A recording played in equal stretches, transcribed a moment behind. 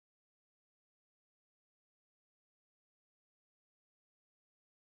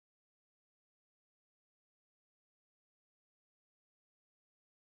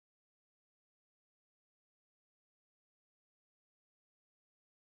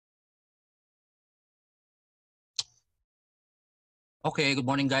Okay, good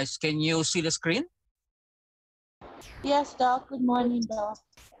morning, guys. Can you see the screen? Yes, Doc. Good morning, Doc.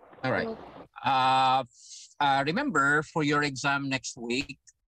 All right. Hello. Uh, Remember, for your exam next week,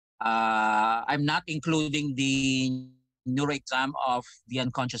 I'm not including the neuro exam of the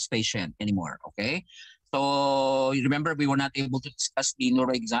unconscious patient anymore. Okay. So you remember, we were not able to discuss the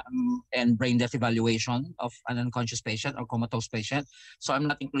neuro exam and brain death evaluation of an unconscious patient or comatose patient. So I'm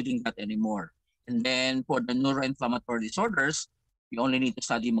not including that anymore. And then for the neuroinflammatory disorders, you only need to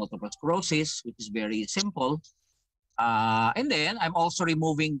study multiple sclerosis, which is very simple. And then I'm also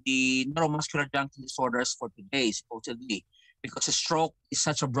removing the neuromuscular junction disorders for today, supposedly, because a stroke is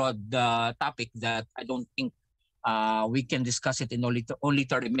such a broad topic that I don't think we can discuss it in only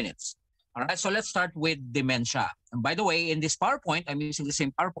 30 minutes. All right, so let's start with dementia. And by the way, in this PowerPoint, I'm using the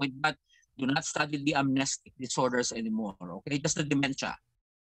same PowerPoint, but do not study the amnestic disorders anymore, okay? Just the dementia,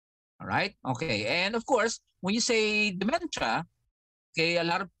 all right? Okay, and of course, when you say dementia, okay, a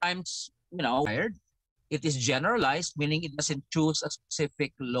lot of times, wired. It is generalized, meaning it doesn't choose a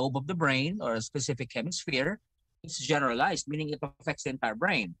specific lobe of the brain or a specific hemisphere. It's generalized, meaning it affects the entire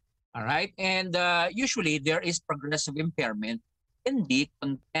brain. All right. And usually there is progressive impairment in the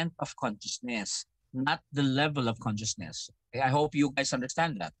content of consciousness, not the level of consciousness. Okay? I hope you guys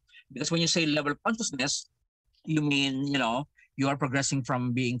understand that. Because when you say level of consciousness, you mean, you are progressing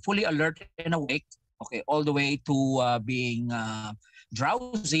from being fully alert and awake, okay, all the way to being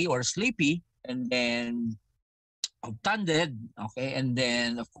drowsy or sleepy, and then obtunded, okay, and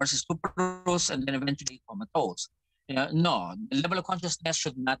then of course stuporous, and then eventually comatose. No, the level of consciousness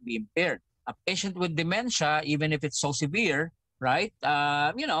should not be impaired. A patient with dementia, even if it's so severe, right?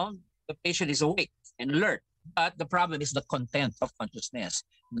 The patient is awake and alert, but the problem is the content of consciousness,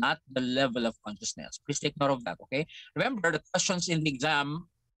 not the level of consciousness. Please take note of that, okay? Remember, the questions in the exam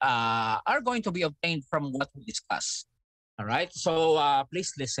are going to be obtained from what we discuss. All right, so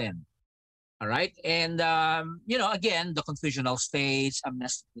please listen. All right. And, again, the confusional states,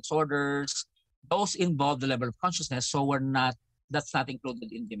 amnestic disorders, those involve the level of consciousness. So that's not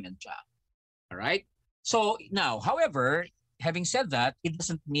included in dementia. All right. So now, however, having said that, it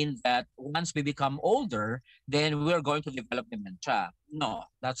doesn't mean that once we become older, then we're going to develop dementia. No,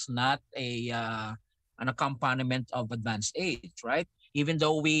 that's not an accompaniment of advanced age, right? Even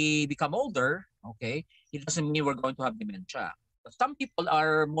though we become older, okay, it doesn't mean we're going to have dementia. But some people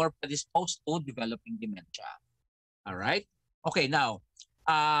are more predisposed to developing dementia. All right. Okay. Now,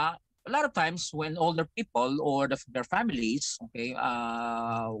 a lot of times when older people or their families, okay,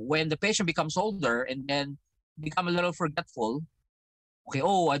 when the patient becomes older and then become a little forgetful, okay,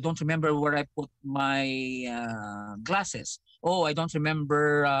 oh, I don't remember where I put my glasses. Oh, I don't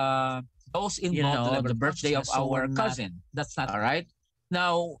remember those involve the level The of birthday of consciousness. So we're our not, cousin. that's not all right.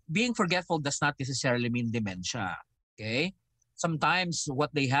 Now, being forgetful does not necessarily mean dementia. Okay. Sometimes what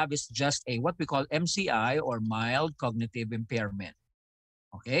they have is just a what we call MCI or mild cognitive impairment.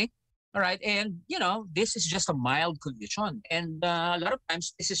 Okay. All right. And, this is just a mild condition. And a lot of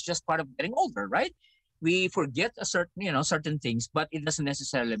times this is just part of getting older, right? We forget certain things, but it doesn't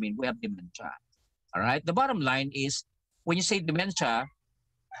necessarily mean we have dementia. All right. The bottom line is when you say dementia,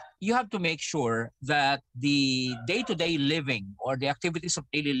 you have to make sure that the day-to-day living or the activities of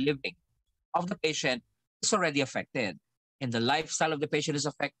daily living of the patient is already affected. And the lifestyle of the patient is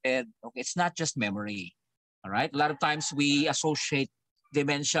affected. Okay, it's not just memory. All right. A lot of times we associate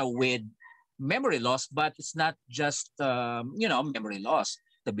dementia with memory loss, but it's not just memory loss.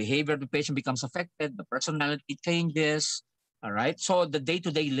 The behavior of the patient becomes affected. The personality changes. All right. So the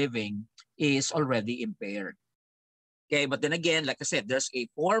day-to-day living is already impaired. Okay, but then again, like I said, there's a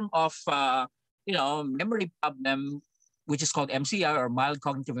form of memory problem which is called MCI or mild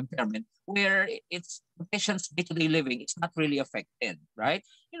cognitive impairment, where it's the patient's day-to-day living. It's not really affected, right?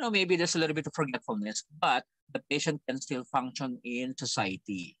 Maybe there's a little bit of forgetfulness, but the patient can still function in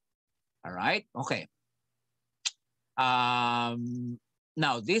society. All right. Okay.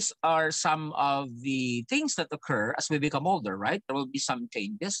 Now, these are some of the things that occur as we become older, right? There will be some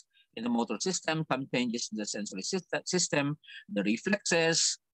changes in the motor system, some changes in the sensory system, the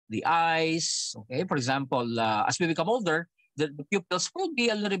reflexes, the eyes. Okay, for example, as we become older, the pupils will be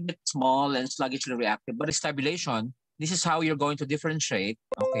a little bit small and sluggishly reactive, but stimulation, this is how you're going to differentiate,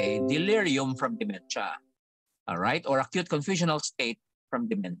 okay, delirium from dementia, all right, or acute confusional state from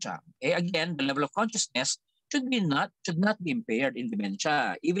dementia. Okay, again, the level of consciousness should not be impaired in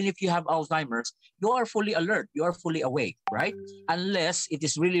dementia. Even if you have Alzheimer's, you are fully alert, you are fully awake, right? Unless it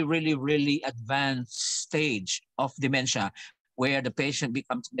is really, really, really advanced stage of dementia where the patient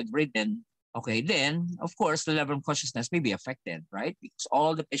becomes bedridden. Okay, then of course the level of consciousness may be affected, right? Because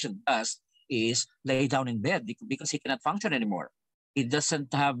all the patient does is lay down in bed because he cannot function anymore. He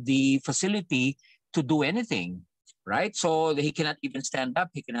doesn't have the facility to do anything, right? So he cannot even stand up.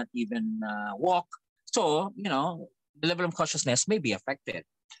 He cannot even walk. So, the level of consciousness may be affected.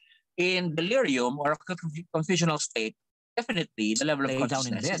 In delirium or confusional state, definitely the level of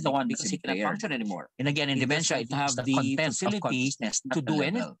consciousness is the one because he cannot function anymore. And again, in dementia, it have the facility to do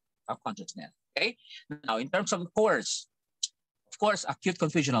anything of consciousness. Okay. Now, in terms of course, of course, acute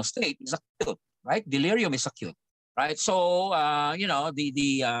confusional state is acute, right? Delirium is acute, right? So,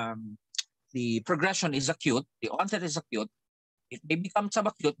 the progression is acute, the onset is acute. It may become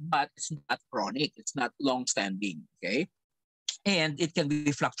subacute, but it's not chronic. It's not long-standing. Okay. And it can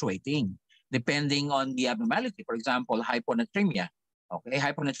be fluctuating depending on the abnormality. For example, hyponatremia. Okay,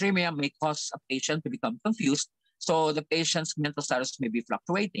 hyponatremia may cause a patient to become confused, so the patient's mental status may be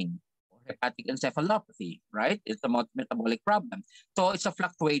fluctuating. Or hepatic encephalopathy, right? It's a metabolic problem. So it's a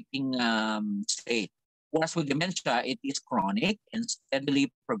fluctuating state. Whereas with dementia, it is chronic and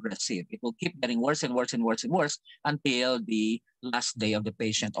steadily progressive. It will keep getting worse and worse and worse and worse until the last day of the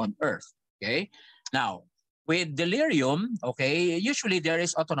patient on earth. Okay. Now, with delirium, okay, usually there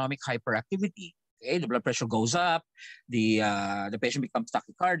is autonomic hyperactivity. Okay, the blood pressure goes up, the patient becomes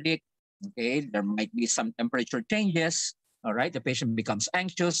tachycardic. Okay, there might be some temperature changes. All right, the patient becomes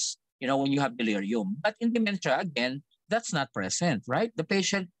anxious. When you have delirium, but in dementia, again, that's not present. Right, the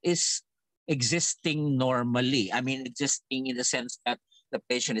patient is existing normally. I mean, existing in the sense that the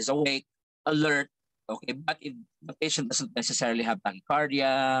patient is awake, alert. Okay, but if the patient doesn't necessarily have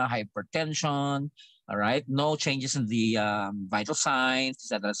tachycardia, hypertension, all right, no changes in the vital signs,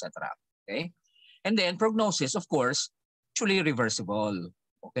 etc., etc. Okay, and then prognosis, of course, usually reversible.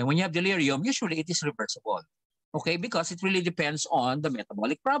 Okay, when you have delirium, usually it is reversible. Okay, because it really depends on the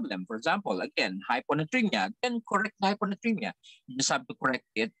metabolic problem. For example, again, hyponatremia, then correct the hyponatremia. You just have to correct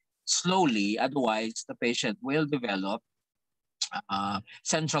it slowly, otherwise the patient will develop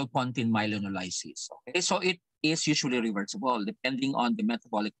central pontine myelonolysis. Okay, so it is usually reversible depending on the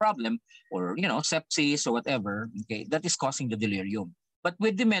metabolic problem or sepsis or whatever. Okay, that is causing the delirium. But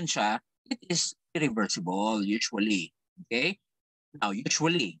with dementia, it is irreversible usually. Okay, now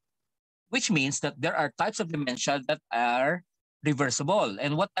usually, which means that there are types of dementia that are reversible.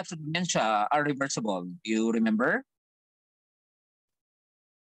 And what types of dementia are reversible? Do you remember?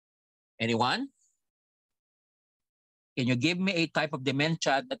 Anyone? Can you give me a type of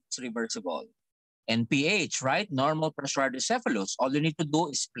dementia that's reversible? NPH, right? Normal pressure hydrocephalus. All you need to do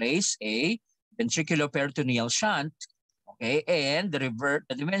is place a ventriculoperitoneal shunt, okay, and the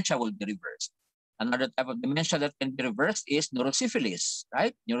dementia will be reversed. Another type of dementia that can be reversed is neurosyphilis,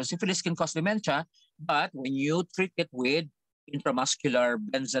 right? Neurosyphilis can cause dementia, but when you treat it with intramuscular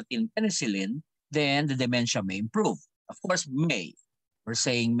benzathine penicillin, then the dementia may improve. Of course, may. We're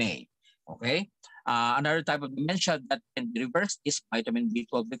saying may, okay? Another type of dementia that can be reversed is vitamin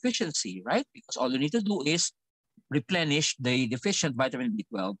B12 deficiency, right? Because all you need to do is replenish the deficient vitamin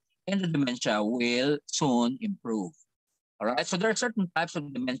B12 and the dementia will soon improve. All right, so there are certain types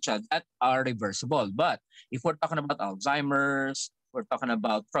of dementia that are reversible. But if we're talking about Alzheimer's, we're talking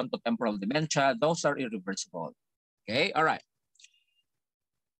about frontotemporal dementia, those are irreversible. Okay, all right.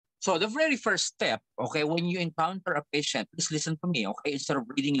 So the very first step, okay, when you encounter a patient, please listen to me, okay, instead of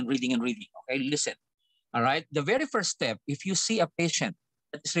reading and reading and reading, okay, listen. All right, the very first step, if you see a patient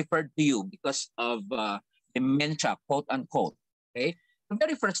that is referred to you because of dementia, quote unquote, okay, the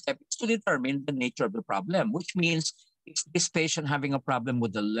very first step is to determine the nature of the problem, which means is this patient having a problem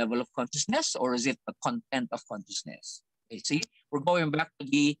with the level of consciousness or is it the content of consciousness? Okay, see, we're going back to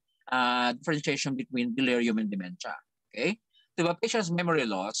the differentiation between delirium and dementia, okay? So if a patient has memory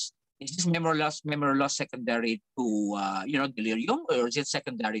loss, is this memory loss secondary to delirium or is it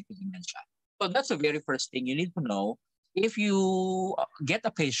secondary to dementia? So that's the very first thing you need to know if you get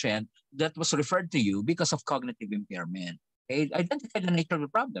a patient that was referred to you because of cognitive impairment. Okay, identify the nature of the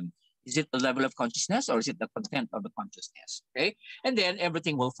problem. Is it the level of consciousness or is it the content of the consciousness? Okay, and then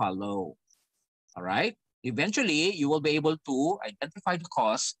everything will follow. All right. Eventually, you will be able to identify the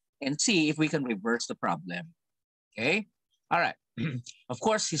cause and see if we can reverse the problem. Okay. All right. Of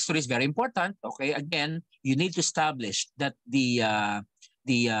course, history is very important. Okay. Again, you need to establish that the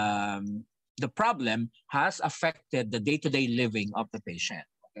problem has affected the day-to-day living of the patient.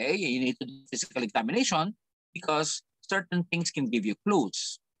 Okay. You need to do physical examination because certain things can give you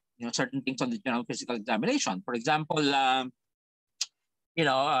clues. Certain things on the general physical examination. For example, in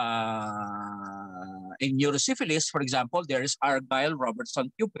neurosyphilis, for example, there is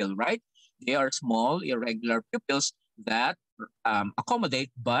Argyll-Robertson pupil, right? They are small, irregular pupils that accommodate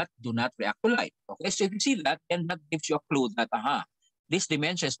but do not react to light. Okay, so if you see that, then that gives you a clue that, this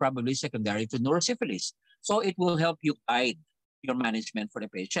dementia is probably secondary to neurosyphilis. So it will help you guide your management for the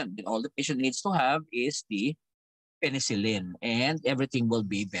patient. All the patient needs to have is the penicillin, and everything will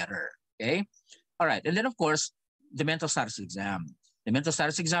be better. Okay. All right. And then, of course, the mental status exam. The mental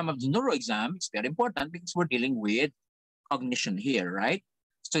status exam of the neuro exam is very important because we're dealing with cognition here, right?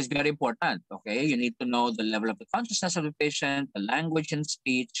 So it's very important. Okay. You need to know the level of the consciousness of the patient, the language and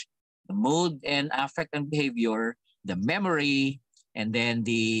speech, the mood and affect and behavior, the memory, and then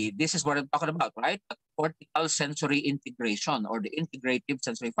this is what I'm talking about, right? The cortical sensory integration or the integrative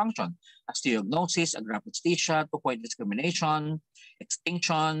sensory function, diagnosis, agraphesthesia, two-point discrimination,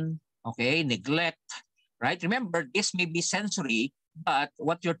 extinction, okay, neglect, right? Remember, this may be sensory, but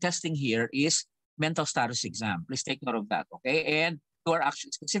what you're testing here is mental status exam. Please take note of that, okay? And you are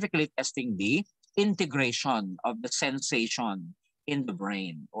actually specifically testing the integration of the sensation in the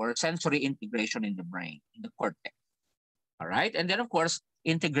brain or sensory integration in the brain, in the cortex. All right. And then, of course,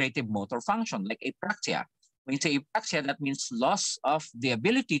 integrative motor function like apraxia. When you say apraxia, that means loss of the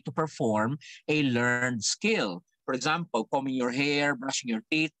ability to perform a learned skill. For example, combing your hair, brushing your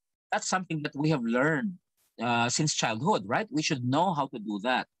teeth. That's something that we have learned since childhood, right? We should know how to do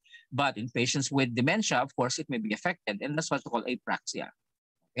that. But in patients with dementia, of course, it may be affected. And that's what we call apraxia.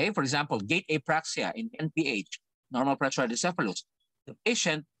 Okay. For example, gait apraxia in NPH, normal pressure hydrocephalus. The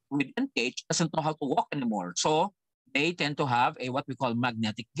patient with NPH doesn't know how to walk anymore. So they tend to have a what we call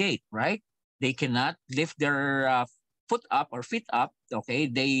magnetic gait, right? They cannot lift their foot up or feet up. Okay,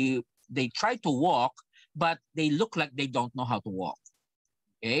 they try to walk, but they look like they don't know how to walk.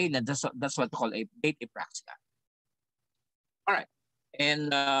 Okay, that's what we call a gait apraxia. All right,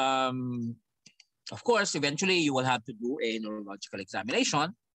 and of course, eventually you will have to do a neurological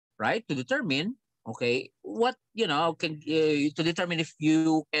examination, right, to determine what can to determine if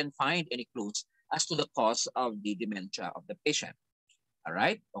you can find any clues as to the cause of the dementia of the patient. All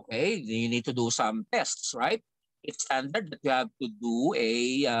right. Okay. You need to do some tests, right? It's standard that you have to do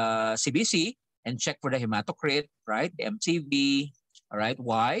a CBC and check for the hematocrit, right? The MCV. All right.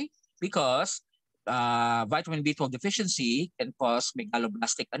 Why? Because vitamin B12 deficiency can cause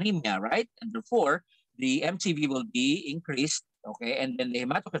megaloblastic anemia, right? And therefore, the MCV will be increased, okay, and then the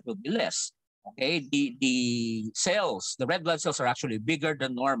hematocrit will be less. Okay, the cells, the red blood cells are actually bigger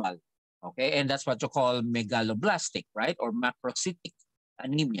than normal. Okay, and that's what you call megaloblastic, right? Or macrocytic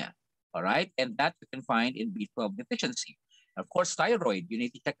anemia. All right, and that you can find in B12 deficiency. Of course, thyroid, you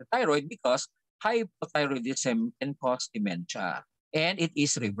need to check the thyroid because hypothyroidism can cause dementia and it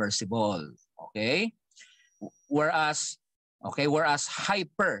is reversible. Okay, whereas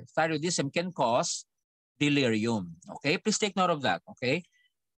hyperthyroidism can cause delirium. Okay, please take note of that. Okay,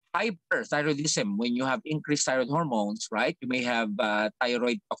 hyperthyroidism, when you have increased thyroid hormones, right? You may have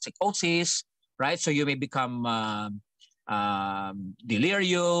thyroid toxicosis, right? So you may become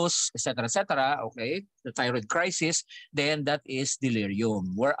delirious, etc., okay? The thyroid crisis, then that is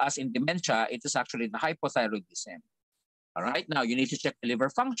delirium. Whereas in dementia, it is actually the hypothyroidism. All right, now you need to check the liver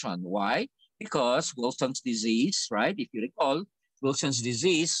function. Why? Because Wilson's disease, right? If you recall, Wilson's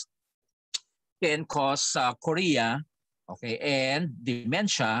disease can cause chorea, okay, and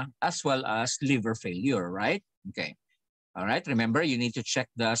dementia as well as liver failure, right? Okay. All right. Remember, you need to check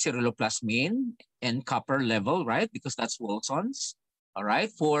the ceruloplasmin and copper level, right? Because that's Wilson's. All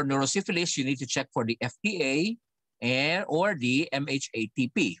right. For neurosyphilis, you need to check for the FDA or the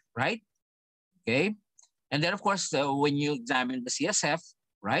MHATP, right? Okay. And then, of course, when you examine the CSF,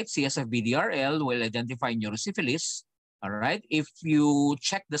 right? CSF BDRL will identify neurosyphilis. All right. If you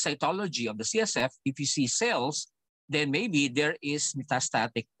check the cytology of the CSF, if you see cells, then maybe there is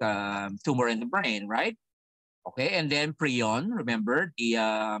metastatic tumor in the brain, right? Okay, and then prion, remember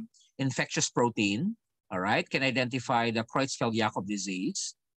the infectious protein, all right, can identify the Creutzfeldt-Jakob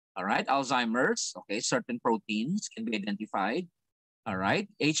disease, all right, Alzheimer's, okay, certain proteins can be identified, all right,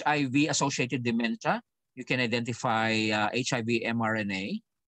 HIV-associated dementia, you can identify HIV mRNA,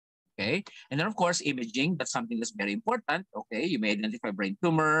 okay, and then of course imaging, that's something that's very important, okay, you may identify brain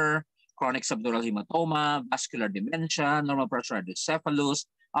tumor, chronic subdural hematoma, vascular dementia, normal pressure hydrocephalus,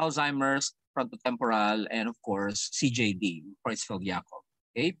 Alzheimer's, frontotemporal, and of course, CJD, Creutzfeldt-Jakob.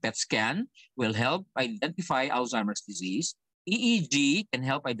 Okay, PET scan will help identify Alzheimer's disease. EEG can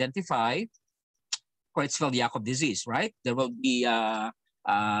help identify Creutzfeldt-Jakob disease, right? There will be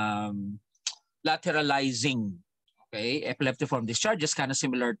lateralizing, okay, epileptiform discharges, kind of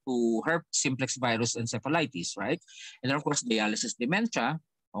similar to herpes simplex virus encephalitis, right? And then, of course, dialysis dementia,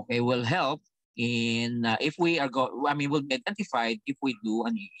 okay, will help in if we are will be identified if we do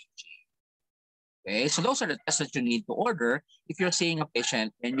an EEG. Okay, so those are the tests that you need to order if you're seeing a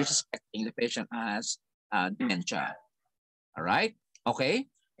patient and you're suspecting the patient has dementia. All right, okay,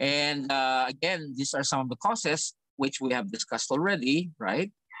 and again, these are some of the causes which we have discussed already,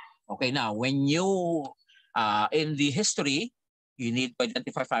 right? Okay, now when you, in the history, you need to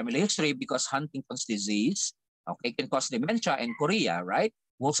identify family history because Huntington's disease, okay, can cause dementia and chorea, right?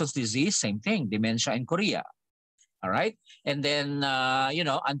 Wilson's disease, same thing, dementia and chorea. All right. And then,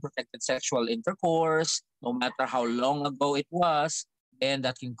 unprotected sexual intercourse, no matter how long ago it was, then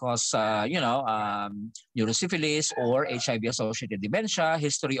that can cause, neurosyphilis or HIV-associated dementia,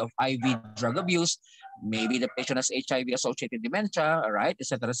 history of IV drug abuse. Maybe the patient has HIV-associated dementia, all right, et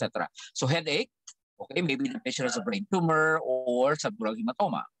cetera, et cetera. So headache, okay, maybe the patient has a brain tumor or subdural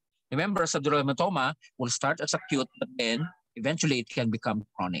hematoma. Remember, subdural hematoma will start as acute, but then eventually it can become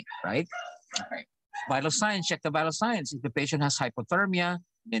chronic, right? Okay. Vital signs, check the vital signs. If the patient has hypothermia,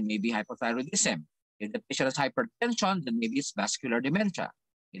 then maybe hypothyroidism. If the patient has hypertension, then maybe it's vascular dementia.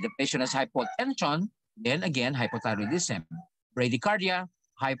 If the patient has hypotension, then again, hypothyroidism. Bradycardia,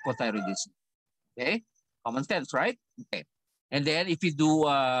 hypothyroidism. Okay? Common sense, right? Okay. And then if you do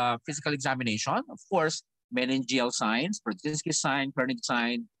physical examination, of course, meningeal signs, Brzezinski sign, Kernig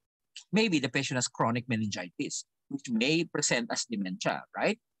sign, maybe the patient has chronic meningitis, which may present as dementia,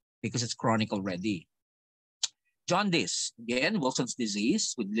 right? Because it's chronic already. Jaundice, again, Wilson's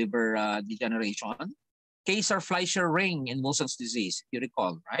disease with liver degeneration. Kayser-Fleischer ring in Wilson's disease, if you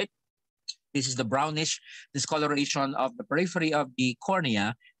recall, right? This is the brownish discoloration of the periphery of the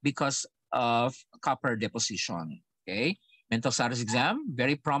cornea because of copper deposition, okay? Mental status exam,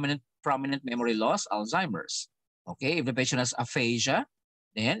 very prominent memory loss, Alzheimer's. Okay, if the patient has aphasia,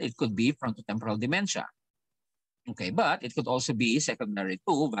 then it could be frontotemporal dementia. Okay, but it could also be secondary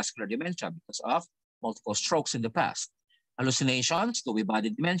to vascular dementia because of multiple strokes in the past. Hallucinations, Lewy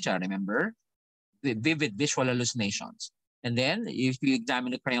body dementia, remember? Vivid visual hallucinations. And then if you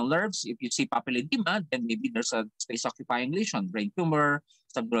examine the cranial nerves, if you see papilledema, then maybe there's a space-occupying lesion, brain tumor,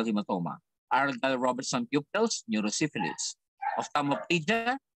 subdural hematoma. Argyll-Robertson pupils, neurosyphilis.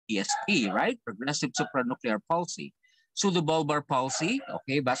 Ophthalmoplegia, PSP, right? Progressive supranuclear palsy. Pseudobulbar palsy,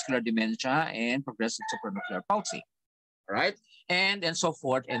 okay, vascular dementia, and progressive supranuclear palsy. All right? And so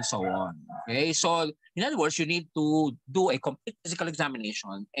forth and so on. Okay, so in other words, you need to do a complete physical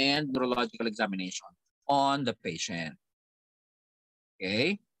examination and neurological examination on the patient.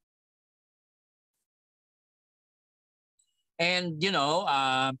 Okay. And,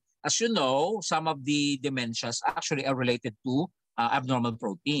 as you know, some of the dementias actually are related to abnormal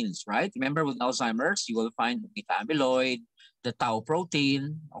proteins, right? Remember with Alzheimer's, you will find the beta amyloid, the tau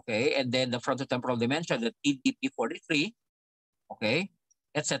protein, okay? And then the frontotemporal dementia, the TDP43, okay?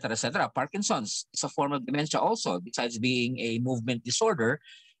 Et cetera, et cetera. Parkinson's is a form of dementia also. Besides being a movement disorder,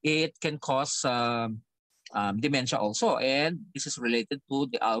 it can cause dementia also. And this is related to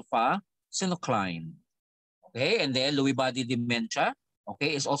the alpha-synuclein. Okay, and then Lewy body dementia,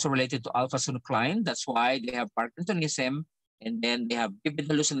 okay, is also related to alpha-synuclein. That's why they have Parkinsonism, and then they have vivid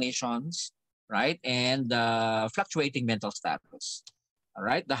hallucinations, right? And fluctuating mental status. All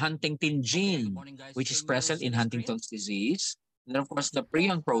right, the Huntington gene, which is present in Huntington's disease. And then, of course, the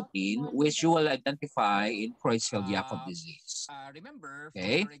prion protein, which you will identify in Creutzfeldt-Jakob disease. Remember, for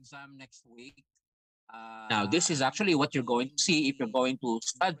your exam next week, now, this is actually what you're going to see if you're going to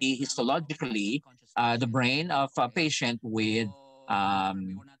study histologically the brain of a patient with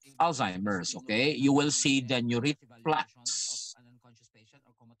Alzheimer's, okay? You will see the neuritic plaques,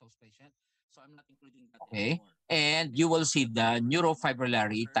 okay? And you will see the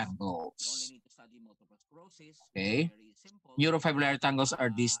neurofibrillary tangles, okay? Neurofibrillary tangles are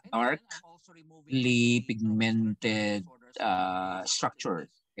these darkly pigmented structures.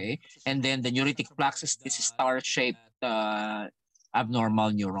 Okay, and then the neuritic plaques is this star-shaped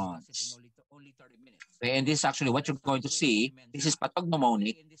abnormal neurons. Okay, and this is actually what you're going to see. This is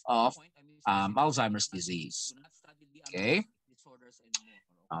pathognomonic of Alzheimer's disease. Okay,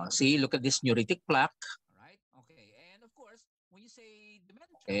 see, look at this neuritic plaque.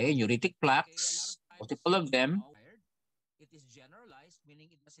 Okay, neuritic plaques, multiple of them.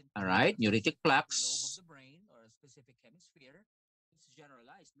 All right, neuritic plaques.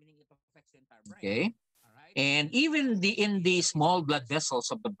 Okay, and even in the small blood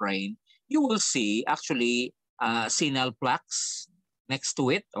vessels of the brain, you will see actually senile plaques next to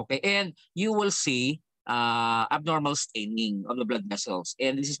it. Okay, and you will see abnormal staining of the blood vessels,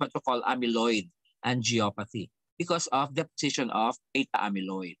 and this is what we call amyloid angiopathy because of deposition of beta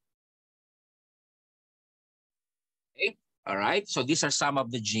amyloid. Okay, all right. So these are some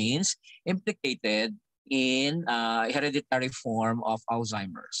of the genes implicated in hereditary form of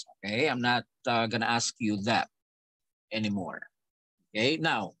Alzheimer's. Okay, I'm not gonna ask you that anymore. Okay,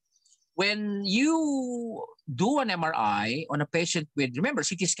 now when you do an MRI on a patient with, remember,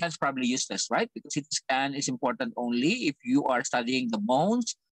 CT scan is probably useless, right? Because CT scan is important only if you are studying the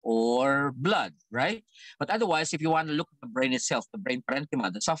bones or blood, right? But otherwise, if you want to look at the brain itself, the brain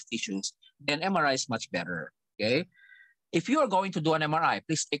parenchyma, the soft tissues, then MRI is much better, okay? If you are going to do an MRI,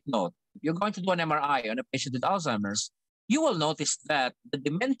 please take note. If you're going to do an MRI on a patient with Alzheimer's, you will notice that the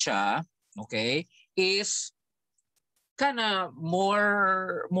dementia, okay, is kind of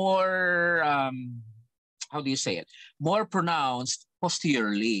more how do you say it? More pronounced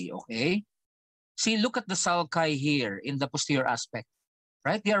posteriorly, okay? See, look at the sulci here in the posterior aspect,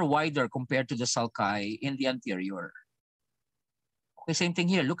 right? They are wider compared to the sulci in the anterior. Okay, same thing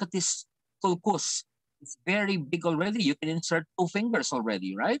here. Look at this sulcus. It's very big already. You can insert 2 fingers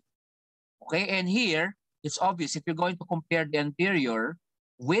already, right? Okay, and here, it's obvious if you're going to compare the anterior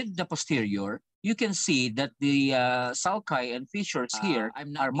with the posterior, you can see that the sulci and fissures here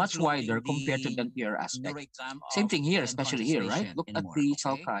are much wider compared to the anterior aspect. Same thing here, especially here, right? Look at the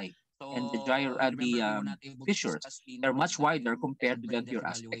sulci and the fissures. They're much wider compared to the anterior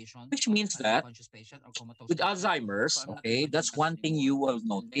aspect, which means that with Alzheimer's, okay, that's one thing you will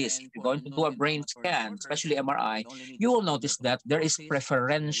notice. If you're going to do a brain scan, especially MRI, you will notice that there is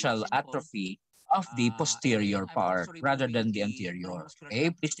preferential atrophy of the posterior part rather than the anterior. Okay,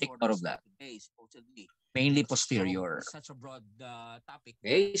 please take note of that. Mainly posterior.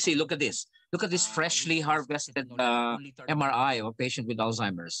 Okay, see, look at this. Look at this freshly harvested MRI of a patient with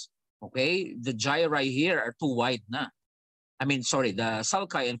Alzheimer's. Okay, the gyri here are too wide na. I mean, sorry, the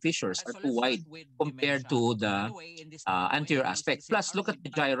sulci and fissures are too wide compared to the anterior aspect. Plus, look at the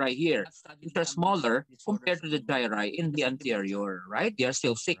gyri here. They're smaller compared to the gyri in the anterior, right? They are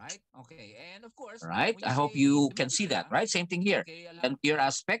still thick. Right? I hope you can see that, right? Same thing here. Anterior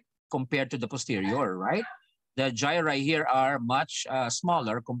aspect compared to the posterior, right? The gyri here are much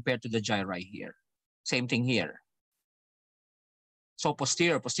smaller compared to the gyri here. Same thing here. So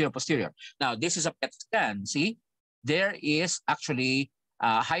posterior, posterior, posterior. Now, this is a PET scan, see? There is actually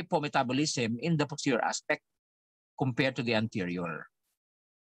hypometabolism in the posterior aspect compared to the anterior.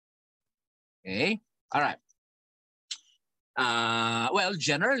 Okay, all right. Well,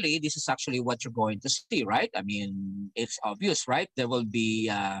 generally, this is actually what you're going to see, right? I mean, it's obvious, right? There will be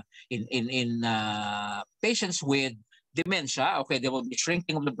in patients with dementia, okay, there will be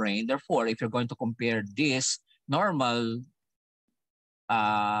shrinking of the brain. Therefore, if you're going to compare this normal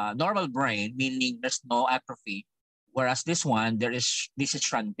brain, meaning there's no atrophy, whereas this one, this is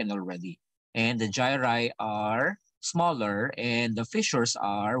shrunken already. And the gyri are smaller and the fissures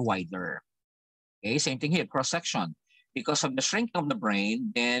are wider. Okay, same thing here, cross-section. Because of the shrinking of the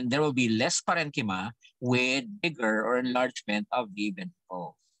brain, then there will be less parenchyma with bigger or enlargement of the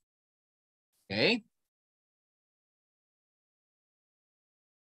ventricles. Okay?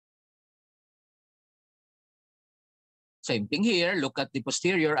 Same thing here. Look at the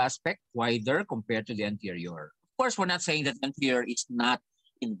posterior aspect, wider compared to the anterior. Of course, we're not saying that the anterior is not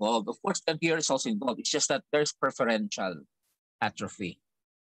involved. Of course, the anterior is also involved. It's just that there's preferential atrophy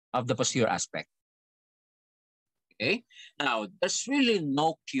of the posterior aspect. Okay? Now, there's really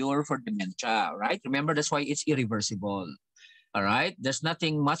no cure for dementia, right? Remember, that's why it's irreversible. All right? There's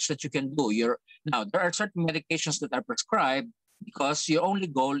nothing much that you can do. Now, there are certain medications that are prescribed because your only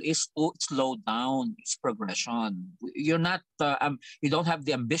goal is to slow down its progression. You're not, you don't have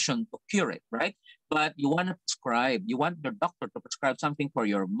the ambition to cure it, right? But you want to prescribe, you want your doctor to prescribe something for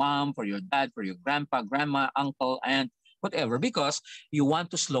your mom, for your dad, for your grandpa, grandma, uncle, aunt, whatever, because you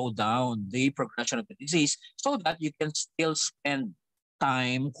want to slow down the progression of the disease so that you can still spend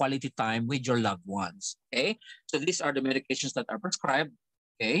time, quality time with your loved ones, okay? So these are the medications that are prescribed,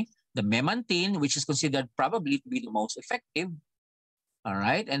 okay? The memantine, which is considered probably to be the most effective, all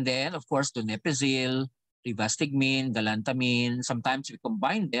right? And then, of course, donepezil, rivastigmine, galantamine. Sometimes we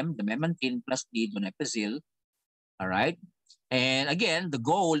combine them, the memantine plus the donepezil, all right? And again, the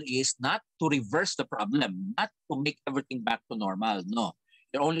goal is not to reverse the problem, not to make everything back to normal. No,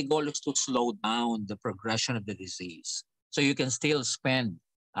 your only goal is to slow down the progression of the disease so you can still spend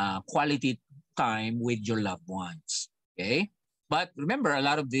quality time with your loved ones, okay? But remember, a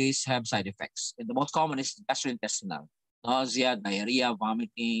lot of these have side effects. And the most common is gastrointestinal. Nausea, diarrhea,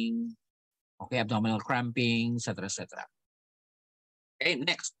 vomiting, okay, abdominal cramping, etc., etc. Okay,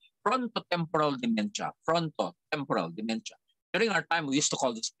 next, frontotemporal dementia. Frontotemporal dementia. During our time, we used to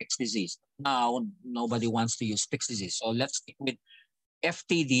call this Pick's disease. Now, nobody wants to use Pick's disease. So let's stick with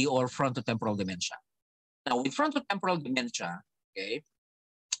FTD or frontotemporal dementia. Now, with frontotemporal dementia, okay,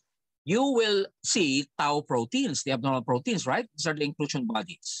 you will see tau proteins, the abnormal proteins, right? These are the inclusion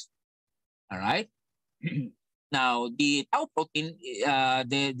bodies. All right? Now, the tau protein,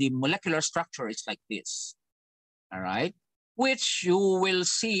 the molecular structure is like this, all right? Which you will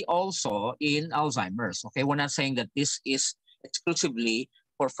see also in Alzheimer's. Okay, we're not saying that this is exclusively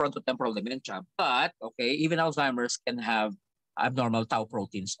for frontotemporal dementia, but okay, even Alzheimer's can have abnormal tau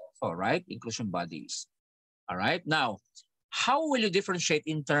proteins also, right? Inclusion bodies. All right. Now, how will you differentiate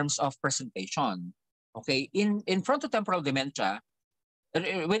in terms of presentation? Okay, in frontotemporal dementia,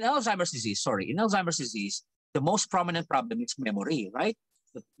 when Alzheimer's disease, sorry, in Alzheimer's disease, the most prominent problem is memory, right?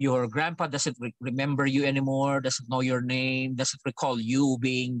 Your grandpa doesn't remember you anymore, doesn't know your name, doesn't recall you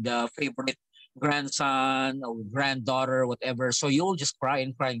being the favorite grandson or granddaughter, whatever. So you'll just cry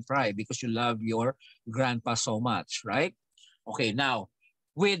and cry and cry because you love your grandpa so much, right? Okay, now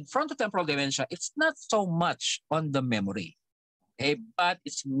with frontotemporal dementia, it's not so much on the memory, okay, but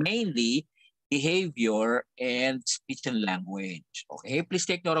it's mainly behavior and speech and language. Okay, please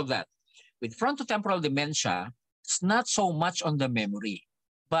take note of that. With frontotemporal dementia, it's not so much on the memory,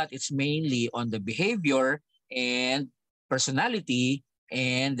 but it's mainly on the behavior and personality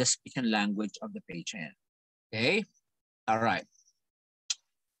and the speech and language of the patient. Okay, all right.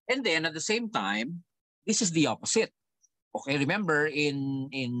 And then at the same time, this is the opposite. Okay, remember in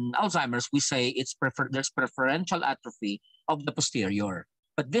Alzheimer's, we say there's preferential atrophy of the posterior.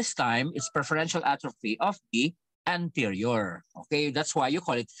 But this time, it's preferential atrophy of the anterior. Okay, that's why you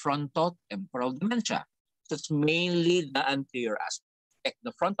call it frontotemporal dementia. So it's mainly the anterior aspect,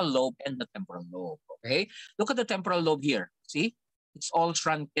 the frontal lobe and the temporal lobe. Okay, look at the temporal lobe here. See, it's all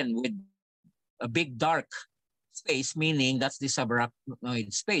shrunken with a big dark space, meaning that's the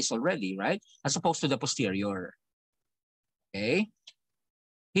subarachnoid space already, right? As opposed to the posterior. Okay.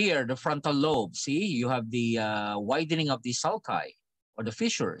 Here, the frontal lobe, see, you have the widening of the sulci or the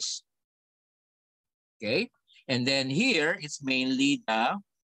fissures. Okay. And then here, it's mainly the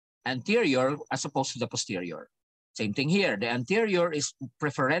anterior as opposed to the posterior. Same thing here. The anterior is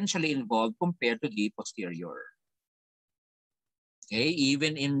preferentially involved compared to the posterior. Okay.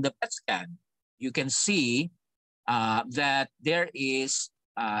 Even in the PET scan, you can see that there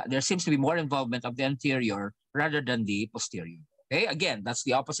seems to be more involvement of the anterior rather than the posterior. Okay, again, that's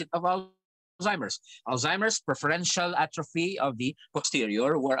the opposite of Alzheimer's. Alzheimer's, preferential atrophy of the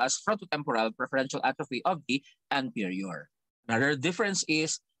posterior, whereas frontotemporal, preferential atrophy of the anterior. Another difference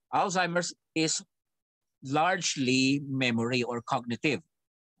is Alzheimer's is largely memory or cognitive.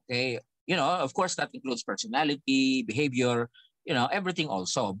 Okay, you know, of course, that includes personality, behavior, you know, everything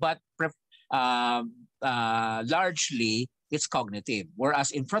also, but largely it's cognitive.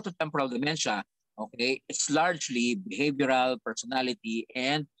 Whereas in frontotemporal dementia, okay, it's largely behavioral, personality,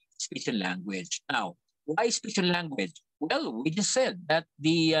 and speech and language. Now, why speech and language? Well, we just said that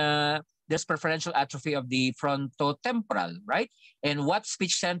there's preferential atrophy of the frontotemporal, right? And what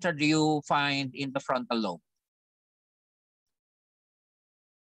speech center do you find in the frontal lobe?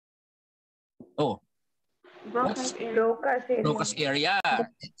 Oh, Broca's area. Broca's area.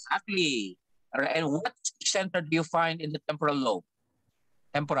 Exactly. And what speech center do you find in the temporal lobe?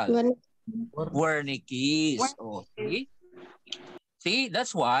 Temporal. Wernicke's. Oh, see? See,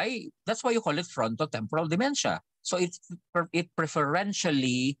 that's why you call it frontotemporal dementia. So it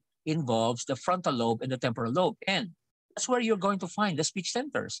preferentially involves the frontal lobe and the temporal lobe. And that's where you're going to find the speech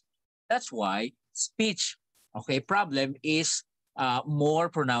centers. That's why speech, okay, problem is more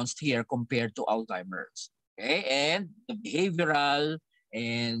pronounced here compared to Alzheimer's. Okay, and the behavioral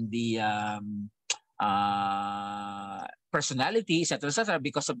and the personality, etc.,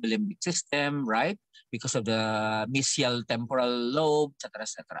 because of the limbic system, right? Because of the mesial temporal lobe,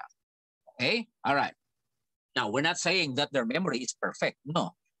 etc. Okay, all right. Now, we're not saying that their memory is perfect.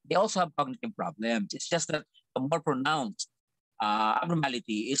 No, they also have cognitive problems. It's just that the more pronounced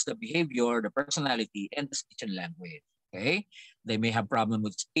abnormality is the behavior, the personality, and the speech and language. Okay, they may have problem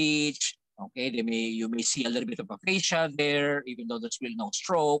with speech. Okay, you may see a little bit of aphasia there, even though there's really no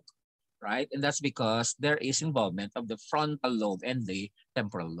stroke, right? And that's because there is involvement of the frontal lobe and the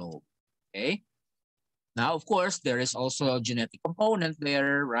temporal lobe. Okay. Now, of course, there is also a genetic component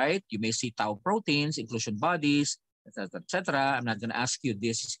there, right? You may see tau proteins, inclusion bodies, etc. I'm not going to ask you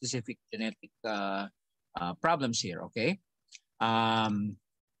these specific genetic problems here, okay?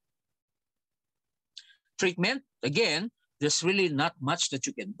 Treatment, again, there's really not much that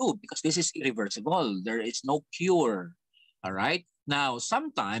you can do because this is irreversible. There is no cure, all right? Now,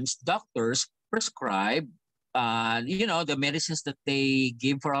 sometimes doctors prescribe, the medicines that they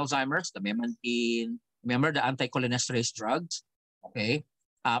give for Alzheimer's, the memantine, remember the anticholinesterase drugs, okay?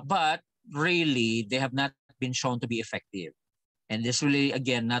 But really, they have not been shown to be effective. And there's really,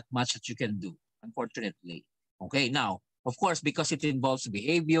 again, not much that you can do, unfortunately. Okay, now, of course, because it involves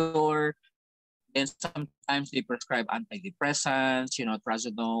behavior, And sometimes they prescribe antidepressants,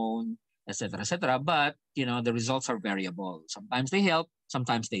 trazodone, etc., but, the results are variable. Sometimes they help,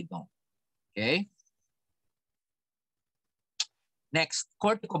 sometimes they don't. Okay? Next,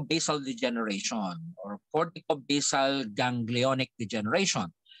 corticobasal degeneration or corticobasal ganglionic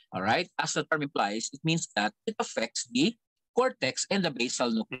degeneration. All right? As the term implies, it means that it affects the cortex and the basal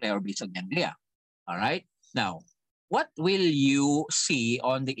nuclei or basal ganglia. All right? Now, what will you see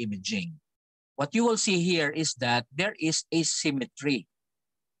on the imaging? What you will see here is that there is asymmetry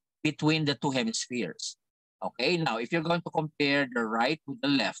between the two hemispheres. Okay, now if you're going to compare the right with the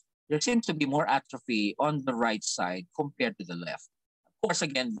left, there seems to be more atrophy on the right side compared to the left. Of course,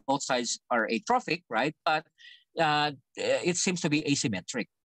 again, both sides are atrophic, right? But it seems to be asymmetric.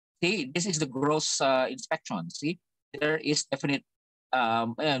 See, this is the gross inspection. See, there is definite,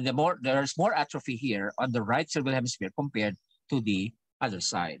 there's more atrophy here on the right cerebral hemisphere compared to the other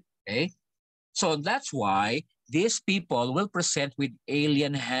side. Okay, so that's why these people will present with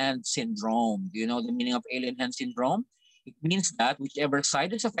alien hand syndrome. Do you know the meaning of alien hand syndrome? It means that whichever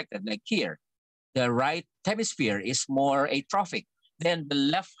side is affected, like here, the right hemisphere is more atrophic, then the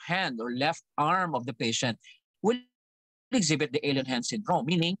left hand or left arm of the patient will exhibit the alien hand syndrome,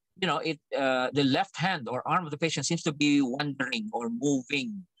 meaning, the left hand or arm of the patient seems to be wandering or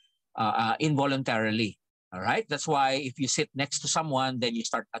moving involuntarily. All right. That's why if you sit next to someone, then you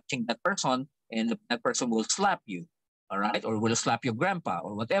start touching that person and that person will slap you. All right. Or will slap your grandpa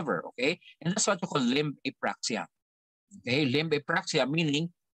or whatever. Okay. And that's what you call limb apraxia. Okay. Limb apraxia,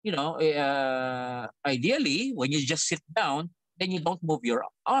 meaning, ideally, when you just sit down, then you don't move your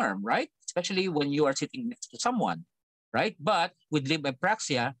arm, right? Especially when you are sitting next to someone, right? But with limb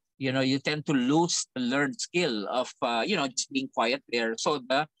apraxia, you tend to lose the learned skill of, just being quiet there. So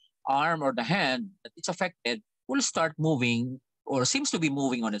the arm or the hand that is affected will start moving or seems to be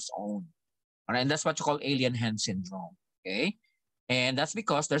moving on its own. All right, and that's what you call alien hand syndrome. Okay, and that's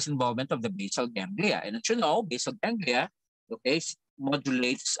because there's involvement of the basal ganglia, and as you know, basal ganglia, okay,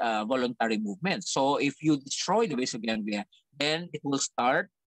 modulates voluntary movement. So if you destroy the basal ganglia, then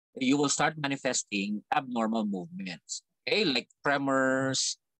you will start manifesting abnormal movements. Okay, like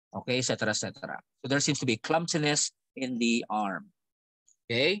tremors, okay, etc., etc. So there seems to be clumsiness in the arm.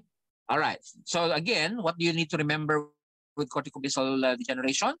 Okay. All right. So again, what do you need to remember with corticobasal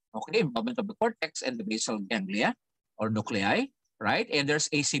degeneration? Okay, involvement of the cortex and the basal ganglia or nuclei, right? And there's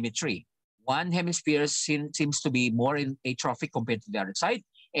asymmetry. One hemisphere seems to be more atrophic compared to the other side,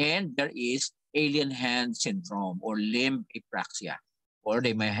 and there is alien hand syndrome or limb apraxia, or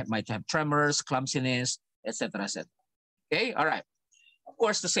they might have tremors, clumsiness, etc., etc. Okay. All right. Of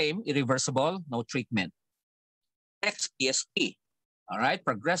course, the same, irreversible, no treatment. Next, PSP. All right,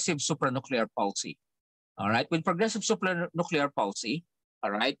 progressive supranuclear palsy. All right, with progressive supranuclear palsy,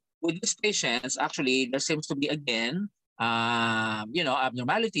 all right, with these patients, actually, there seems to be again,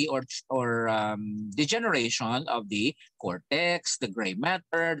 abnormality or degeneration of the cortex, the gray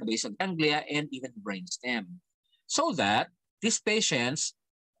matter, the basal ganglia, and even the brainstem. So that these patients,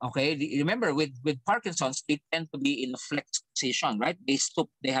 okay, remember with Parkinson's, they tend to be in a flex position, right?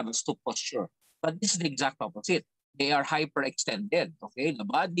 They have a stoop posture. But this is the exact opposite. They are hyperextended. Okay, the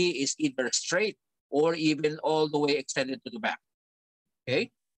body is either straight or even all the way extended to the back.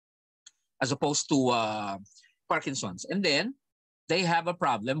 Okay, as opposed to Parkinson's. And then they have a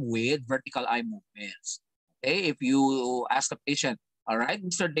problem with vertical eye movements. Okay, if you ask the patient, all right,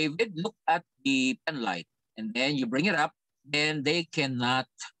 Mr. David, look at the pen light, and then you bring it up, then they cannot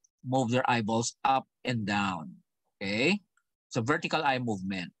move their eyeballs up and down. Okay, so vertical eye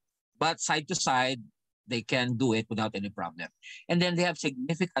movement, but side to side, they can do it without any problem. And then they have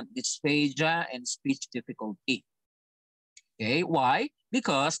significant dysphagia and speech difficulty. Okay, why?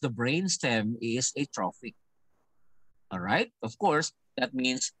 Because the brainstem is atrophic. All right, of course, that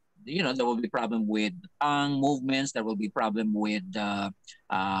means, there will be problem with tongue movements, there will be problem with the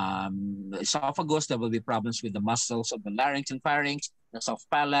esophagus, there will be problems with the muscles of the larynx and pharynx, the soft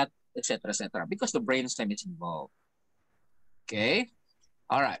palate, etc., because the brainstem is involved. Okay,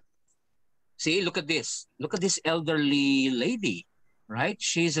 all right. See, look at this. Look at this elderly lady, right?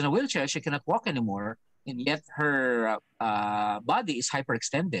 She's in a wheelchair. She cannot walk anymore, and yet her body is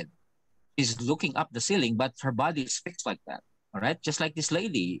hyperextended. She's looking up the ceiling, but her body is fixed like that, all right? Just like this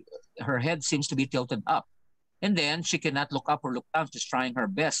lady, her head seems to be tilted up. And then she cannot look up or look down. She's trying her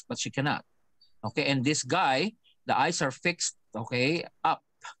best, but she cannot. Okay, and this guy, the eyes are fixed, okay, up.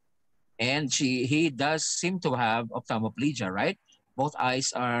 And he does seem to have ophthalmoplegia, right? Both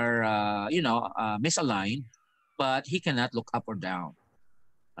eyes are, misaligned, but he cannot look up or down.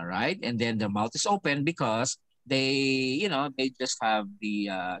 All right. And then the mouth is open because they just have the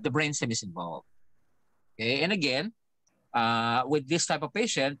brainstem is involved. Okay, and again, with this type of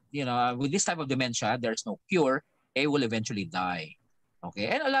patient, with this type of dementia, there's no cure. They will eventually die. Okay,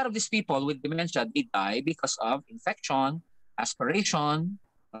 and a lot of these people with dementia, they die because of infection, aspiration,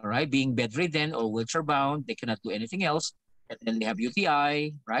 all right, being bedridden or wheelchair bound. They cannot do anything else. And then they have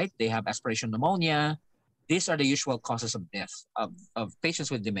UTI, right? They have aspiration pneumonia. These are the usual causes of death of patients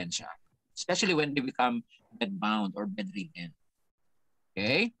with dementia, especially when they become bedbound or bedridden.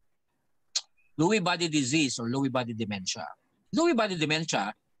 Okay. Lewy body disease or Lewy body dementia. Lewy body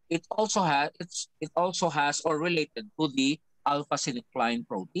dementia, it also has or related to the alpha synuclein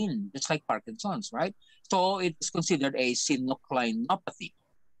protein, just like Parkinson's, right? So it is considered a synucleinopathy.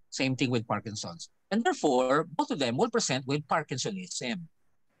 Same thing with Parkinson's. And therefore, both of them will present with Parkinsonism.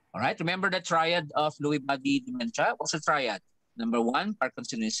 All right. Remember the triad of Lewy body dementia? What's the triad? Number one,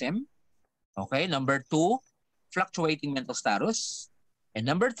 Parkinsonism. Okay. Number two, fluctuating mental status. And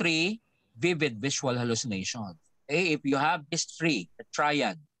number three, vivid visual hallucination. Okay. If you have these three, the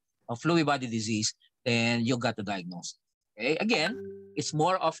triad of Lewy body disease, then you got the diagnosis. Okay. Again, it's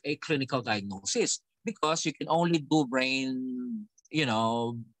more of a clinical diagnosis because you can only do brain,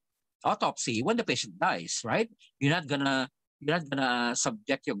 autopsy when the patient dies, right? You're not gonna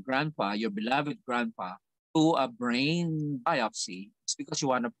subject your grandpa, your beloved grandpa, to a brain biopsy. It's because you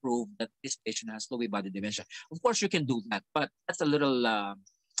want to prove that this patient has Lewy body dementia. Of course, you can do that, but that's a little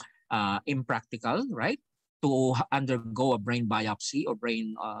impractical, right? To undergo a brain biopsy or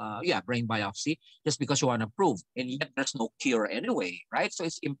brain biopsy just because you want to prove, and yet there's no cure anyway, right? So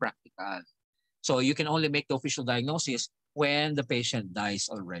it's impractical. So you can only make the official diagnosis when the patient dies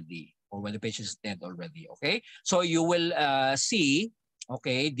already or when the patient is dead already. Okay, so you will see,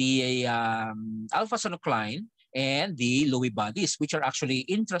 okay, the alpha synuclein and the Lewy bodies, which are actually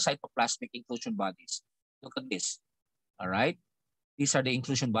intracytoplasmic inclusion bodies. Look at this. All right, these are the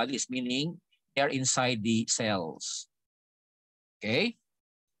inclusion bodies, meaning they are inside the cells. Okay.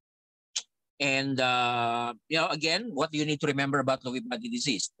 And, again, what do you need to remember about Lewy body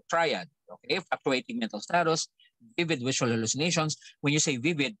disease? The triad, okay? Fluctuating mental status, vivid visual hallucinations. When you say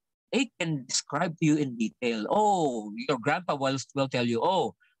vivid, they can describe to you in detail. Oh, your grandpa will tell you,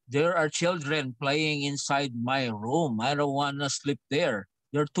 oh, there are children playing inside my room. I don't want to sleep there.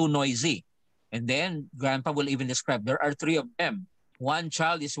 They're too noisy. And then grandpa will even describe, there are three of them. One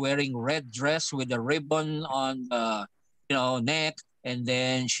child is wearing red dress with a ribbon on the, neck, and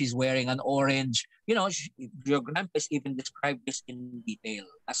then she's wearing an orange. Your grandpa's even described this in detail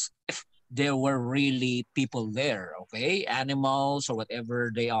as if there were really people there, okay? Animals or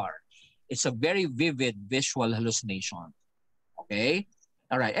whatever they are. It's a very vivid visual hallucination, okay?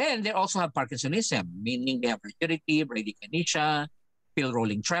 All right, and they also have Parkinsonism, meaning they have rigidity, bradykinesia, pill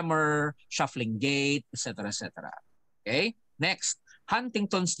rolling tremor, shuffling gait, etc., etc. Okay, next,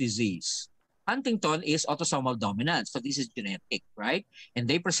 Huntington's disease. Huntington is autosomal dominant, so this is genetic, right? And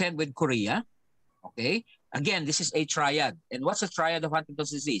they present with chorea. Okay, again, this is a triad. And what's the triad of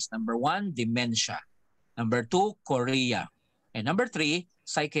Huntington's disease? Number one, dementia. Number two, chorea. And number three,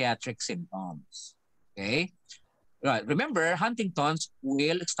 psychiatric symptoms. Okay, right. Remember, Huntington's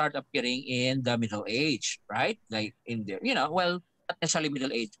will start appearing in the middle age, right? Like in the, not necessarily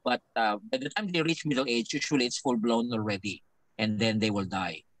middle age, but by the time they reach middle age, usually it's full blown already, and then they will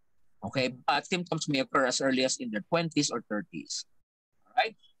die. Okay, but symptoms may occur as early as in their 20s or 30s. All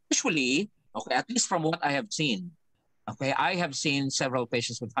right, usually, okay, at least from what I have seen, okay, I have seen several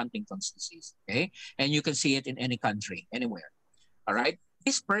patients with Huntington's disease. Okay, and you can see it in any country, anywhere. All right,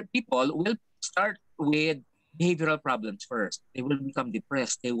 these people will start with behavioral problems first. They will become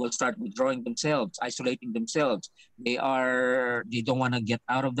depressed. They will start withdrawing themselves, isolating themselves. They don't want to get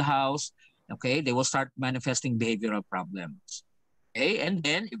out of the house. Okay, they will start manifesting behavioral problems. Okay, and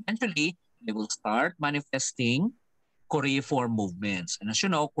then eventually they will start manifesting choreiform movements. And as you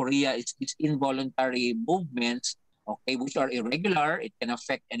know, chorea is these involuntary movements, okay, which are irregular. It can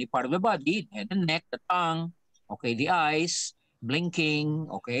affect any part of the body, the head and neck, the tongue, okay, the eyes, blinking,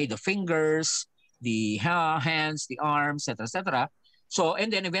 okay, the fingers, the hands, the arms, etc., etc. So,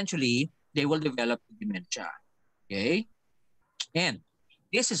 and then eventually they will develop dementia. Okay, and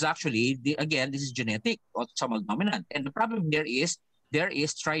this is actually this is genetic, autosomal dominant, and the problem here is there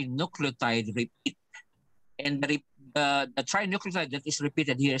is trinucleotide repeat, and the trinucleotide that is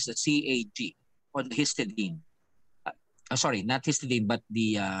repeated here is the CAG or the histidine. Sorry, not histidine, but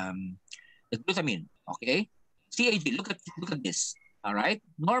the glutamine. Okay, CAG. Look at this. All right.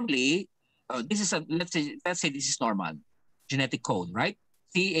 Normally, this is let's say this is normal genetic code, right?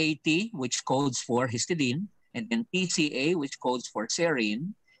 CAT, which codes for histidine, and then TCA, which codes for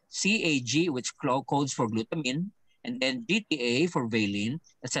serine, CAG, which codes for glutamine, and then GTA for valine,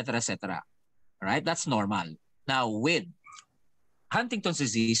 etc., etc. All right, that's normal. Now with Huntington's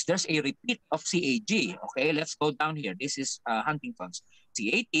disease, there's a repeat of CAG. Okay, let's go down here. This is Huntington's.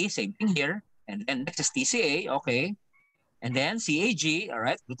 CAT, same thing here. And then next is TCA, okay. And then CAG, all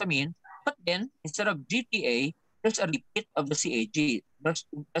right, glutamine. But then instead of GTA, there's a repeat of the CAG.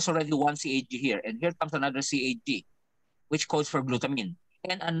 There's already one CAG here. And here comes another CAG, which codes for glutamine.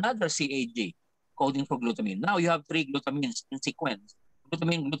 And another CAG coding for glutamine. Now you have three glutamines in sequence.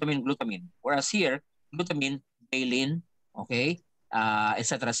 Glutamine, glutamine, glutamine. Whereas here, glutamine, valine, okay,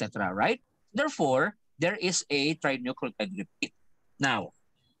 etc., etc., right? Therefore, there is a trinucleotide repeat. Now,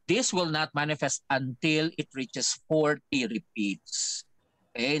 this will not manifest until it reaches 40 repeats.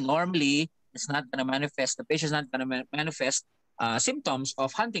 Okay, normally it's not going to manifest. The patient's not going to manifest symptoms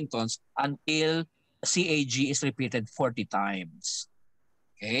of Huntington's until CAG is repeated 40 times.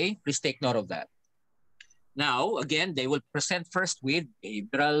 Okay, please take note of that. Now, again, they will present first with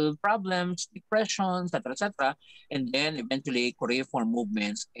behavioral problems, depression, etc., and then eventually choreiform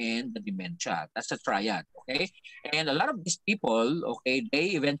movements and the dementia. That's a triad, okay? And a lot of these people, okay,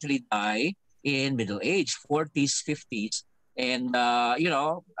 they eventually die in middle age, 40s, 50s, and,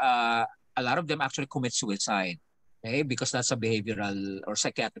 a lot of them actually commit suicide, okay, because that's a behavioral or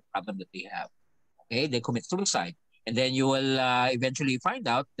psychiatric problem that they have, okay? They commit suicide. And then you will eventually find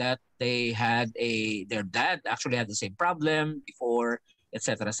out that they had their dad actually had the same problem before,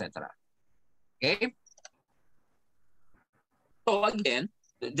 etc., etc. Okay. So again,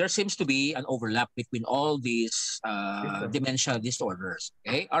 there seems to be an overlap between all these dementia disorders.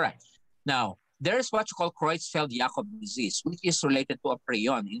 Okay. All right. Now there's what you call Creutzfeldt-Jakob disease, which is related to a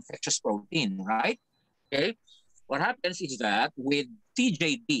prion, infectious protein, right? Okay. What happens is that with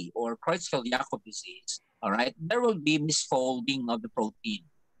CJD or Creutzfeldt-Jakob disease, all right, there will be misfolding of the protein.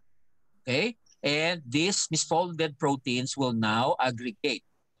 Okay, and these misfolded proteins will now aggregate.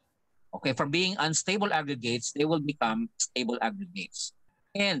 Okay, from being unstable aggregates, they will become stable aggregates.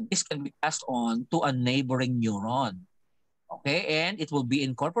 And this can be passed on to a neighboring neuron. Okay, and it will be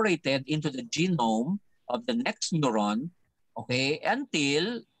incorporated into the genome of the next neuron, okay,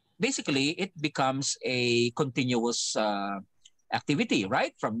 until basically it becomes a continuous activity,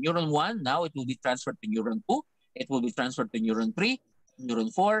 right? From neuron 1, now it will be transferred to neuron 2, it will be transferred to neuron 3, neuron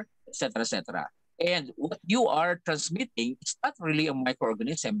 4, etc., etc. And what you are transmitting is not really a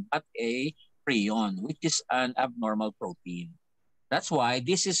microorganism, but a prion, which is an abnormal protein. That's why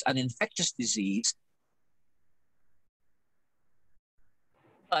this is an infectious disease,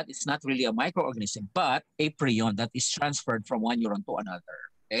 but it's not really a microorganism, but a prion that is transferred from one neuron to another.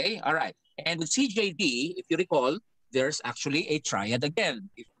 Okay, all right. And with CJD, if you recall, there's actually a triad again.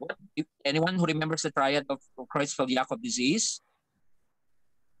 If anyone who remembers the triad of Creutzfeldt-Jakob disease,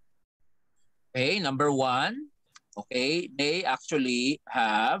 okay, number 1, okay, they actually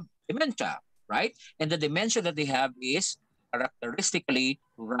have dementia, right? And the dementia that they have is characteristically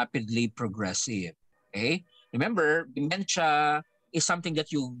rapidly progressive, okay? Remember, dementia is something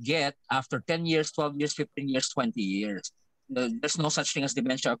that you get after 10 years, 12 years, 15 years, 20 years. There's no such thing as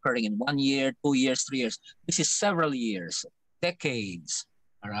dementia occurring in 1 year, 2 years, 3 years. This is several years, decades,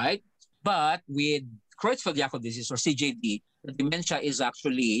 all right? But with Creutzfeldt-Jakob disease or CJD, the dementia is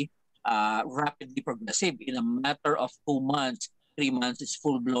actually rapidly progressive. In a matter of 2 months, 3 months, it's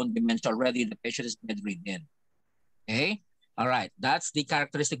full-blown dementia already. The patient is bedridden. Okay? All right. That's the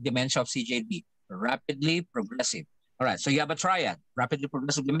characteristic dementia of CJD, rapidly progressive. All right. So you have a triad, rapidly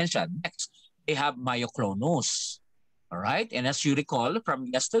progressive dementia. Next, they have myoclonus. All right. And as you recall from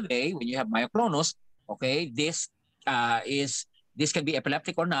yesterday, when you have myoclonus, okay, this can be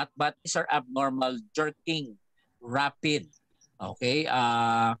epileptic or not, but these are abnormal jerking, rapid, okay,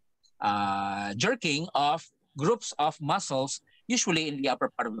 jerking of groups of muscles, usually in the upper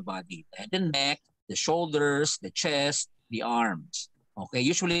part of the body, the head and neck, the shoulders, the chest, the arms. Okay,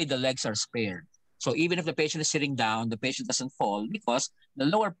 usually the legs are spared. So even if the patient is sitting down, the patient doesn't fall because the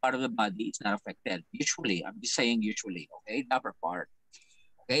lower part of the body is not affected. Usually, I'm just saying usually, okay, the upper part.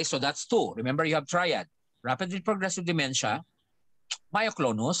 Okay, so that's 2. Remember, you have triad, rapidly progressive dementia,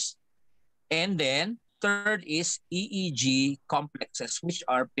 myoclonus, and then 3rd is EEG complexes, which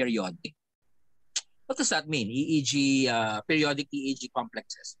are periodic. What does that mean? EEG, periodic EEG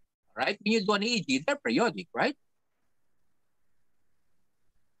complexes, right? When you do an EEG, they're periodic, right?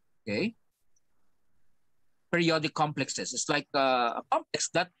 Okay. Periodic complexes. It's like a complex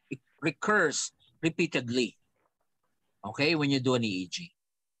that recurs repeatedly, okay, when you do an EEG,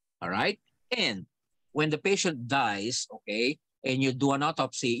 all right? And when the patient dies, okay, and you do an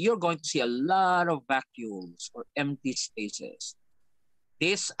autopsy, you're going to see a lot of vacuoles or empty spaces.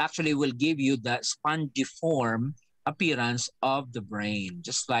 This actually will give you the spongiform appearance of the brain,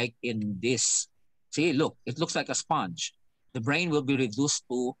 just like in this See, look, it looks like a sponge. The brain will be reduced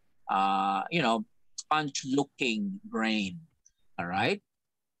to, sponge-looking brain. All right.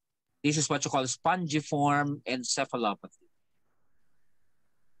 This is what you call spongiform encephalopathy.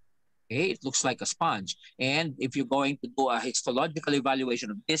 Okay, it looks like a sponge. And if you're going to do a histological evaluation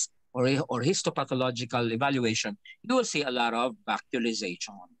of this or histopathological evaluation, you will see a lot of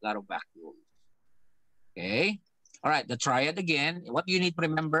vacuolization, a lot of vacuoles. Okay. All right, the triad again. What do you need to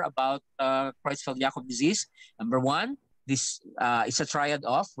remember about Creutzfeldt-Jakob disease? Number one, this is a triad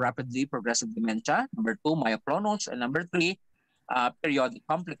of rapidly progressive dementia. Number two, myoclonus. And number three, periodic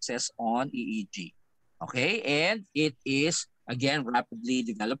complexes on EEG. Okay, and it is, again, rapidly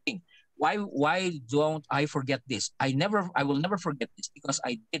developing. Why don't I forget this? I will never forget this because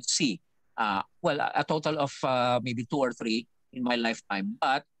I did see, a total of maybe 2 or 3 in my lifetime.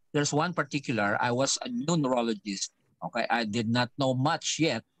 But there's one particular, I was a new neurologist. Okay, I did not know much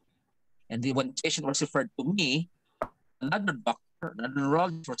yet. And when the patient was referred to me, another doctor, another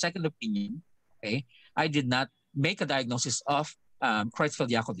neurologist for second opinion, okay, I did not make a diagnosis of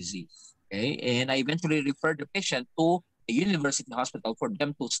Creutzfeldt-Jakob disease. Okay, and I eventually referred the patient to a university hospital for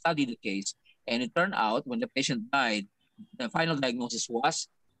them to study the case. And it turned out when the patient died, the final diagnosis was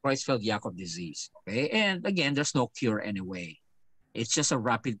Creutzfeldt-Jakob disease. Okay, and again, there's no cure anyway. It's just a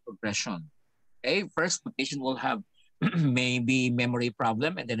rapid progression. Okay, first the patient will have maybe memory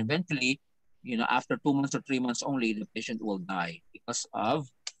problem, and then eventually, after 2 months or 3 months only, the patient will die because of,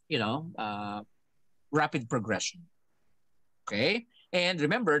 rapid progression. Okay, and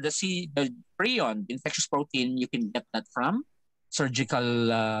remember the prion, the infectious protein, you can get that from surgical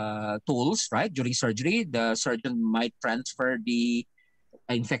tools, right? During surgery, the surgeon might transfer the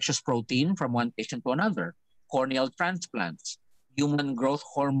infectious protein from one patient to another. Corneal transplants, human growth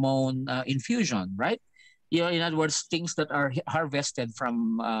hormone infusion, right? In other words, things that are harvested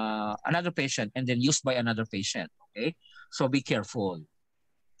from another patient and then used by another patient. Okay, so be careful.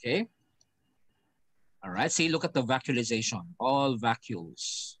 Okay. All right. See, look at the vacuolization. All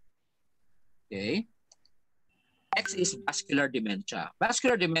vacuoles. Okay. Next is vascular dementia.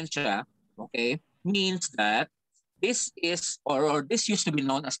 Vascular dementia, okay, means that this is or this used to be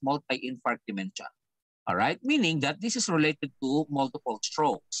known as multi-infarct dementia. All right, meaning that this is related to multiple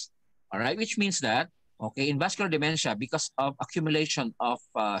strokes. All right, which means that, okay, in vascular dementia, because of accumulation of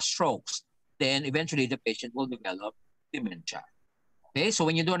strokes, then eventually the patient will develop dementia. Okay, so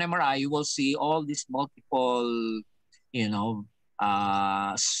when you do an MRI, you will see all these multiple,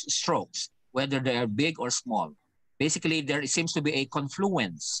 strokes, whether they are big or small. Basically, there seems to be a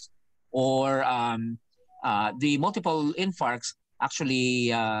confluence, or the multiple infarcts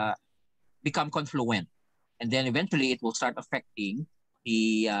actually become confluent, and then eventually it will start affecting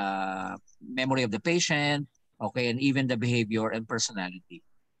the memory of the patient, okay, and even the behavior and personality.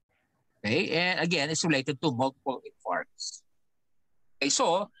 Okay, and again, it's related to multiple infarcts. Okay,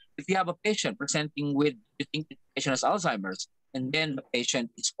 so if you have a patient presenting with, you think the patient has Alzheimer's, and then the patient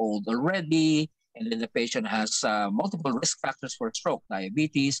is old already, and then the patient has multiple risk factors for stroke,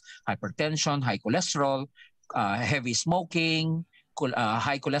 diabetes, hypertension, high cholesterol, heavy smoking,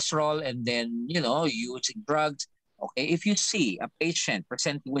 high cholesterol, and then, using drugs. Okay, if you see a patient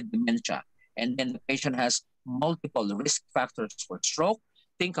presenting with dementia, and then the patient has multiple risk factors for stroke,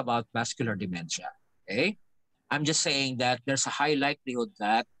 think about vascular dementia. Okay, I'm just saying that there's a high likelihood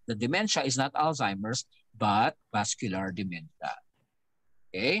that the dementia is not Alzheimer's, but vascular dementia.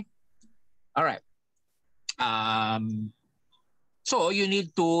 Okay, all right. So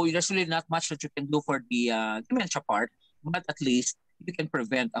there's really not much that you can do for the dementia part, but at least you can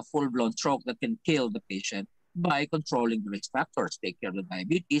prevent a full-blown stroke that can kill the patient by controlling the risk factors. Take care of the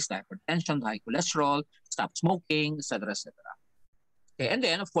diabetes, the hypertension, the high cholesterol, stop smoking, etc., etc. Okay, and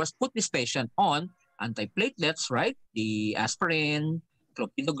then, of course, put this patient on antiplatelets, right? The aspirin,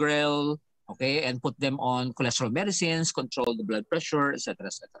 clopidogrel, okay, and put them on cholesterol medicines, control the blood pressure, etc.,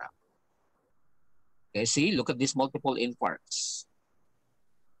 etc. Okay, see, look at these multiple infarcts.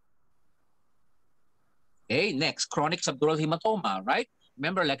 Okay, next, chronic subdural hematoma, right?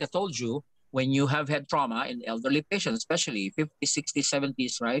 Remember, like I told you, when you have had trauma in elderly patients, especially 50s, 60s,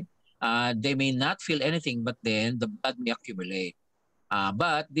 70s, right? They may not feel anything, but then the blood may accumulate.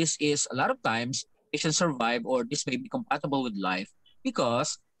 But this is, a lot of times, patients survive, or this may be compatible with life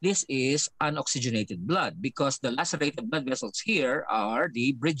because this is unoxygenated blood, because the lacerated blood vessels here are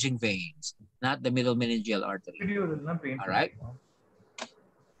the bridging veins, not the middle meningeal artery. All right.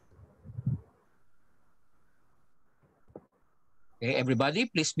 Okay, everybody,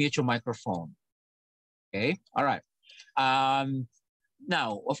 please mute your microphone. Okay, all right.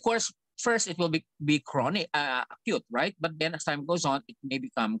 Now, of course, first it will be chronic, acute, right? But then as time goes on, it may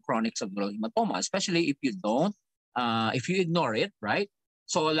become chronic subdural hematoma, especially if you don't, if you ignore it, right?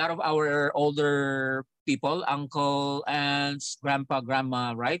 So a lot of our older people, uncle, aunts, grandpa,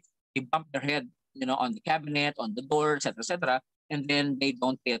 grandma, right? They bump their head, on the cabinet, on the door, etc., etc., and then they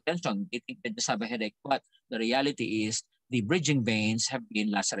don't pay attention. They think they just have a headache, but the reality is the bridging veins have been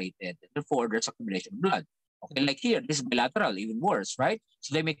lacerated. Therefore, there's accumulation of blood. Okay, like here, this is bilateral, even worse, right?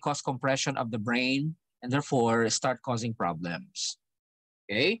 So they may cause compression of the brain and therefore start causing problems.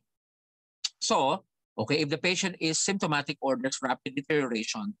 Okay, so if the patient is symptomatic or there's rapid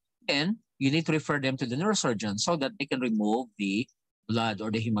deterioration, then you need to refer them to the neurosurgeon so that they can remove the blood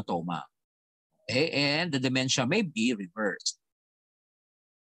or the hematoma. Okay, and the dementia may be reversed.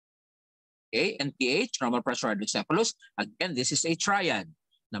 Okay, NPH, normal pressure hydrocephalus. Again, this is a triad.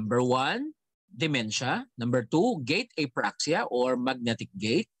 Number 1, dementia. Number 2, gait apraxia or magnetic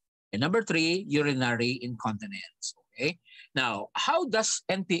gait. And number 3, urinary incontinence. Okay. Now, how does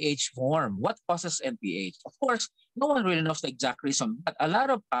NPH form? What causes NPH? Of course, no one really knows the exact reason, but a lot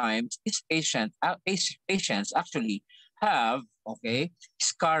of times these patients actually have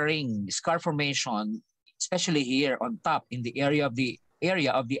scar formation, especially here on top in the area of the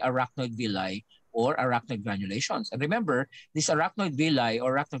arachnoid villi or arachnoid granulations. And remember, these arachnoid villi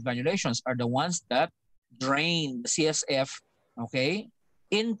or arachnoid granulations are the ones that drain the CSF,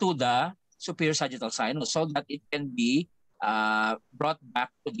 into the superior sagittal sinus so that it can be brought back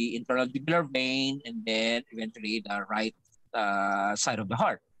to the internal jugular vein and then eventually the right side of the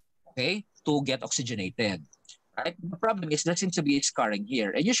heart, to get oxygenated. Right? The problem is there seems to be scarring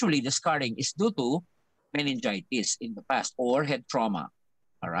here. And usually the scarring is due to meningitis in the past or head trauma.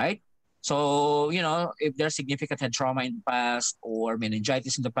 All right. So, if there's significant head trauma in the past or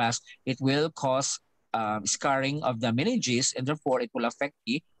meningitis in the past, it will cause scarring of the meninges and therefore it will affect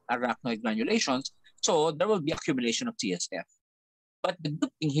the arachnoid granulations. So there will be accumulation of CSF. But the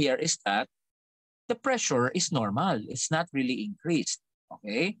good thing here is that the pressure is normal. It's not really increased.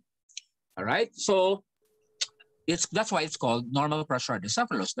 Okay. All right. So that's why it's called normal pressure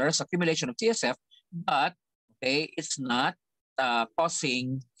hydrocephalus. There is accumulation of CSF, but it's not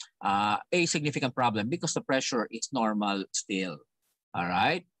causing a significant problem because the pressure is normal still. All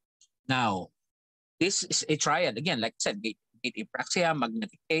right. Now, this is a triad again, like I said, gait apraxia,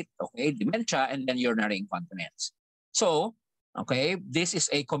 magnetic gait, dementia, and then urinary incontinence. So, this is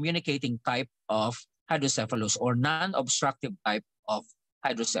a communicating type of hydrocephalus or non-obstructive type of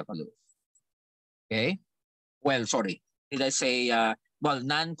hydrocephalus. Okay. Well, sorry. Did I say,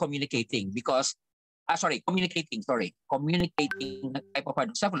 non-communicating because, communicating type of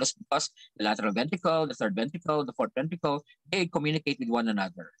hydrocephalus because the lateral ventricle, the third ventricle, the fourth ventricle, they communicate with one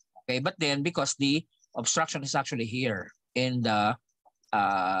another. Okay. But then because the obstruction is actually here in the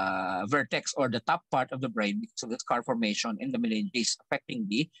vertex or the top part of the brain because of the scar formation in the meninges affecting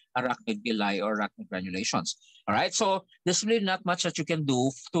the arachnoid villi or arachnoid granulations. All right, so there's really not much that you can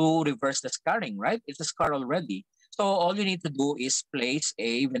do to reverse the scarring, right? It's a scar already. So all you need to do is place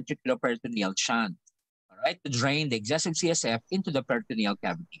a ventriculoperitoneal shunt, all right, to drain the excessive CSF into the peritoneal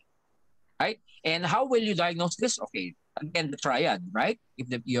cavity, right? And how will you diagnose this? Okay, again, the triad, right? If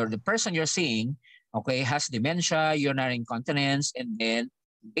the person you're seeing has dementia, urinary incontinence, and then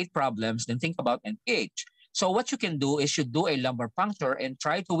gait problems, then think about NPH. So what you can do is you do a lumbar puncture and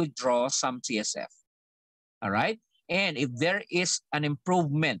try to withdraw some CSF. All right? And if there is an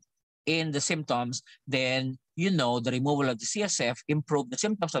improvement in the symptoms, then the removal of the CSF improved the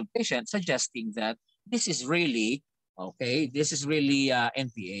symptoms of the patient, suggesting that this is really,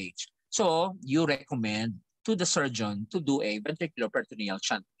 NPH. So you recommend to the surgeon to do a ventriculoperitoneal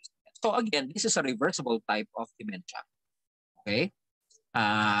shunt. So again, this is a reversible type of dementia. Okay.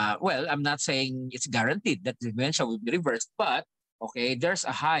 Well, I'm not saying it's guaranteed that dementia will be reversed, but there's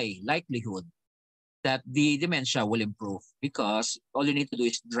a high likelihood that the dementia will improve because all you need to do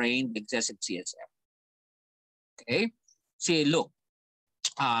is drain the excessive CSF. Okay. See, look,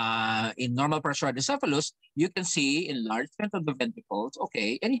 in normal pressure hydrocephalus, you can see enlargement of the ventricles.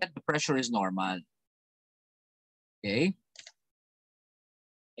 Okay, and yet the pressure is normal. Okay.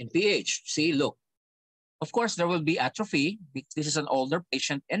 NPH, see, look. Of course, there will be atrophy because this is an older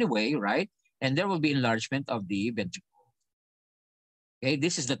patient anyway, right? And there will be enlargement of the ventricle. Okay,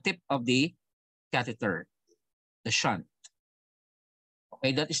 this is the tip of the catheter, the shunt.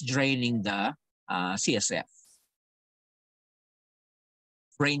 Okay, that is draining the CSF.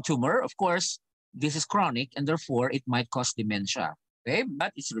 Brain tumor, of course, this is chronic and therefore it might cause dementia. Okay,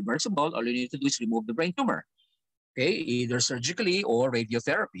 but it's reversible. All you need to do is remove the brain tumor. Okay, either surgically or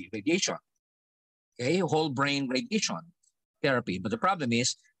radiation. Okay, whole brain radiation therapy. But the problem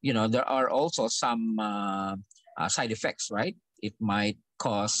is there are also some side effects, right? It might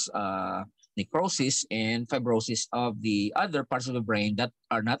cause necrosis and fibrosis of the other parts of the brain that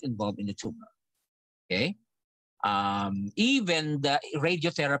are not involved in the tumor. Okay. Even the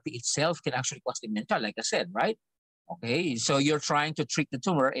radiotherapy itself can actually cause dementia, like I said, right? Okay. So you're trying to treat the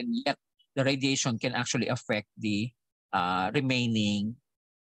tumor, and yet the radiation can actually affect the remaining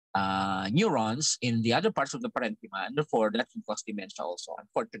neurons in the other parts of the parenchyma, and therefore that can cause dementia also,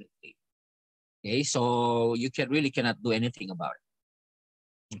 unfortunately. Okay. So you really cannot do anything about it.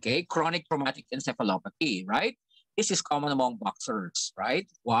 Okay, chronic traumatic encephalopathy, right? This is common among boxers, right?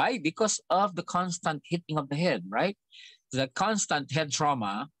 Why? Because of the constant hitting of the head, right? The constant head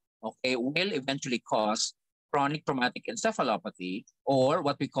trauma, okay, will eventually cause chronic traumatic encephalopathy, or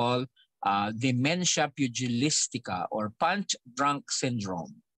what we call dementia pugilistica, or punch drunk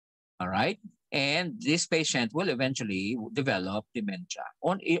syndrome, all right? And this patient will eventually develop dementia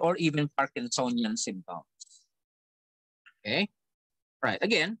or even Parkinsonian symptoms, okay? Right.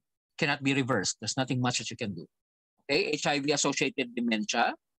 Again, cannot be reversed. There's nothing much that you can do. Okay. HIV-associated dementia,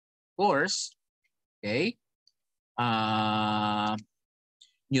 of course. Okay.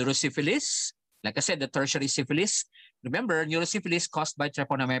 Neurosyphilis. Like I said, the tertiary syphilis. Remember, neurosyphilis caused by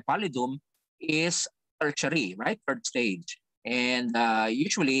Treponema pallidum is tertiary, right? Third stage. And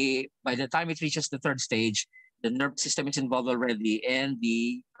usually, by the time it reaches the third stage, the nerve system is involved already and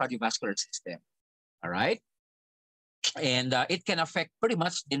the cardiovascular system. All right. And it can affect pretty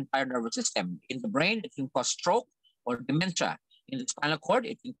much the entire nervous system. In the brain, it can cause stroke or dementia. In the spinal cord,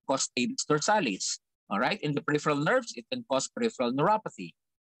 it can cause stapes dorsalis. All right. In the peripheral nerves, it can cause peripheral neuropathy.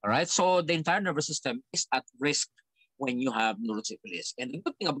 All right. So the entire nervous system is at risk when you have neurosyphilis. And the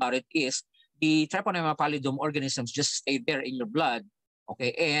good thing about it is the Treponema pallidum organisms just stay there in your blood,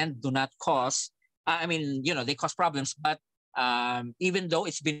 okay, and do not cause, they cause problems, but even though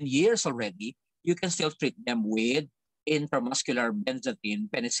it's been years already, you can still treat them with intramuscular benzathine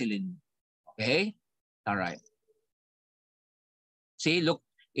penicillin. Okay? All right. See, look,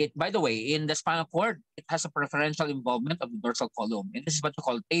 by the way, in the spinal cord, it has a preferential involvement of the dorsal column. And this is what we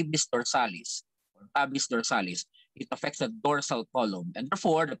call tabes dorsalis or tabes dorsalis. It affects the dorsal column. And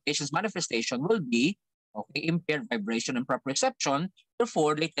therefore, the patient's manifestation will be impaired vibration and proprioception.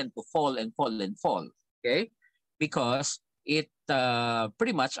 Therefore, they tend to fall and fall and fall. Okay? Because it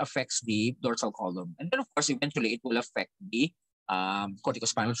pretty much affects the dorsal column. And then, of course, eventually it will affect the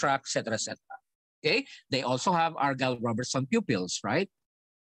corticospinal tract, etc., etc. Okay? They also have Argyll-Robertson pupils, right?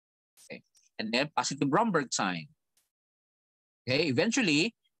 Okay. And then positive Bromberg sign. Okay?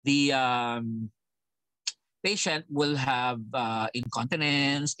 Eventually, the patient will have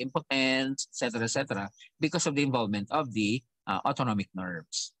incontinence, impotence, etc., because of the involvement of the autonomic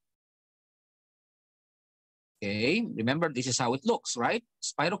nerves. Okay, remember this is how it looks, right?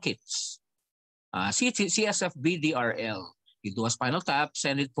 Spirochetes. CSF VDRL. You do a spinal tap,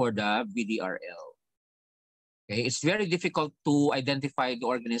 send it for the VDRL. Okay, it's very difficult to identify the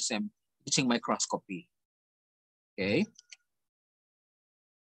organism using microscopy. Okay.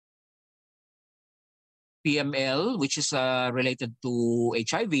 PML, which is related to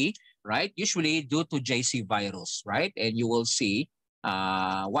HIV, right? Usually due to JC virus, right? And you will see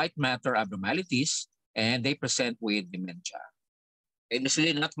white matter abnormalities, and they present with dementia. And there's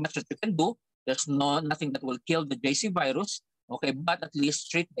really not much that you can do. There's nothing that will kill the JC virus, okay, but at least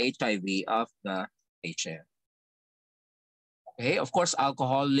treat the HIV of the patient. Okay, of course,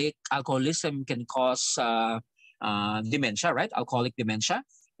 alcoholism can cause dementia, right? Alcoholic dementia.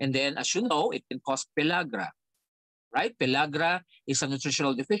 And then, as you know, it can cause pellagra, right? Pellagra is a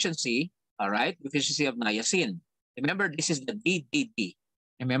nutritional deficiency, all right? Deficiency of niacin. Remember, this is the DDD.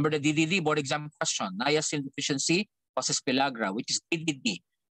 Remember the DDD board exam question. Niacin deficiency causes pellagra, which is DDD.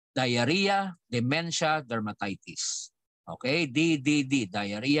 Diarrhea, dementia, dermatitis. Okay, DDD,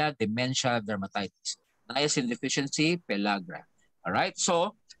 diarrhea, dementia, dermatitis. Niacin deficiency, pellagra. All right,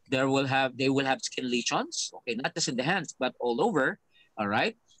 so they will have skin lesions, okay, not just in the hands, but all over, all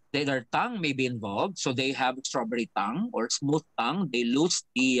right? Their tongue may be involved, so they have strawberry tongue or smooth tongue. They lose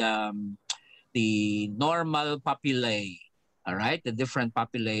the normal papillae, all right, the different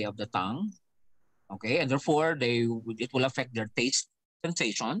papillae of the tongue, okay, and therefore it will affect their taste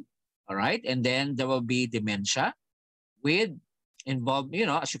sensation, all right, and then there will be dementia with involved,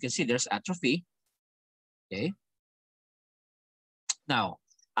 as you can see, there's atrophy, okay. Now,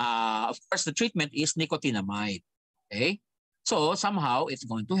 of course, the treatment is nicotinamide, okay. So somehow it's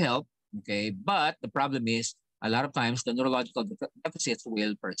going to help, okay, but the problem is a lot of times the neurological deficits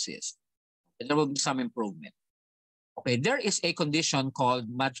will persist. And there will be some improvement. Okay, there is a condition called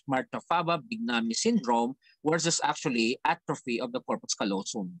Martha-Fava-Bignami syndrome, versus actually atrophy of the corpus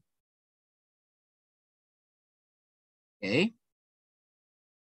callosum. Okay?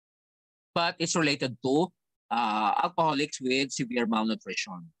 But it's related to alcoholics with severe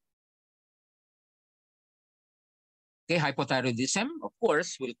malnutrition. Okay, hypothyroidism, of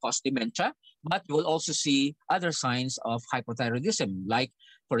course, will cause dementia, but you will also see other signs of hypothyroidism. Like,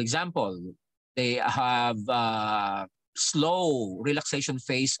 for example, they have slow relaxation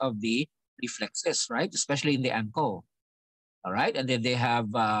phase of the reflexes, right? Especially in the ankle. All right. And then they have,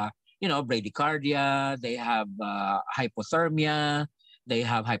 bradycardia, they have hypothermia, they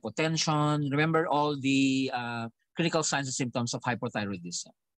have hypotension. Remember all the clinical signs and symptoms of hypothyroidism.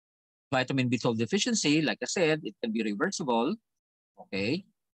 Vitamin B12 deficiency, like I said, it can be reversible. Okay.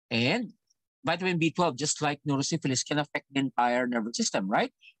 And vitamin B12, just like neurosyphilis, can affect the entire nervous system,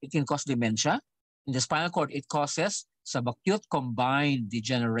 right? It can cause dementia. In the spinal cord, it causes subacute combined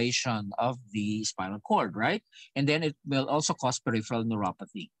degeneration of the spinal cord, right? And then it will also cause peripheral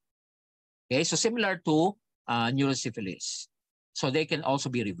neuropathy. Okay, so similar to neurosyphilis. So they can also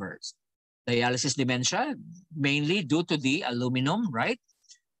be reversed. Dialysis dementia, mainly due to the aluminum, right?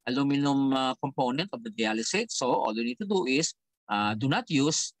 Aluminum component of the dialysate. So all you need to do is do not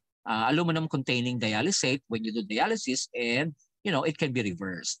use aluminum containing dialysate when you do dialysis, and it can be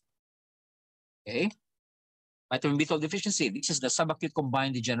reversed. Okay. Vitamin B12 deficiency, this is the subacute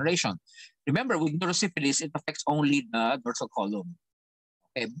combined degeneration. Remember, with neurosyphilis, it affects only the dorsal column.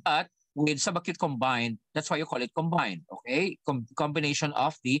 Okay, but with subacute combined, that's why you call it combined. Okay, combination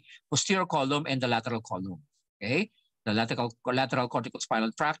of the posterior column and the lateral column. Okay, the lateral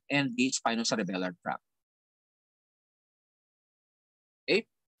corticospinal tract and the spinocerebellar tract. Okay.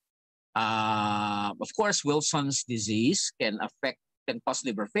 Of course, Wilson's disease can cause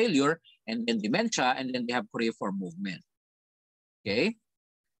liver failure and then dementia, and then they have choreiform movement. Okay.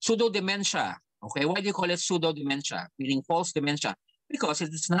 Pseudo-dementia. Okay, why do you call it pseudo-dementia? Meaning false dementia. Because it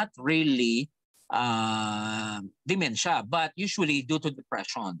is not really dementia, but usually due to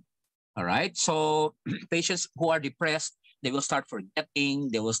depression. All right. So patients who are depressed, they will start forgetting,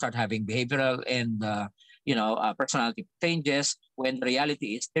 they will start having behavioral and personality changes, when the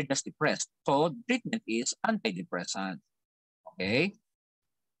reality is they're just depressed. So treatment is antidepressant. Okay.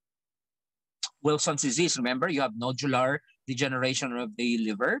 Wilson's disease, remember, you have nodular degeneration of the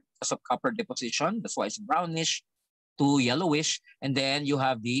liver because of copper deposition. That's why it's brownish to yellowish. And then you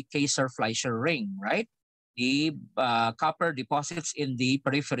have the Kayser-Fleischer ring, right? The copper deposits in the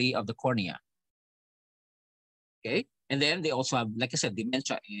periphery of the cornea. Okay. And then they also have, like I said,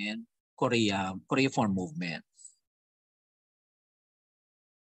 dementia and choreiform movement.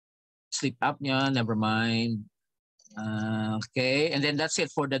 Sleep apnea, never mind. Okay. And then that's it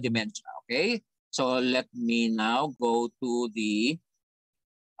for the dementia. Okay. So let me now go to the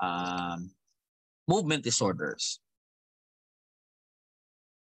movement disorders.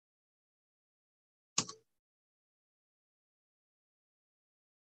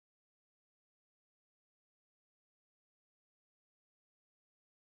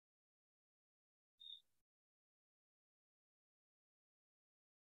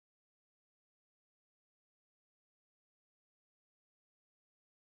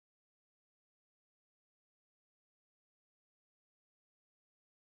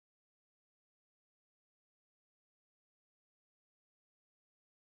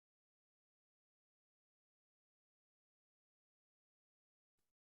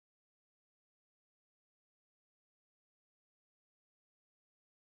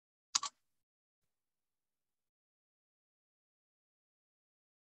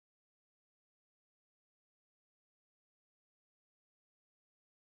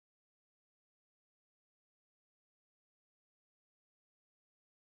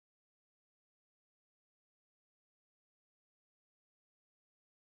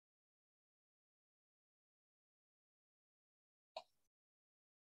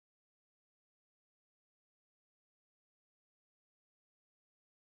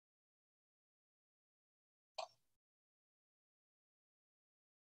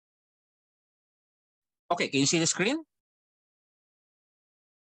 Okay, can you see the screen?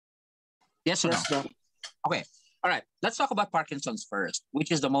 Yes or no? Yes, Doc. Okay. All right. Let's talk about Parkinson's first,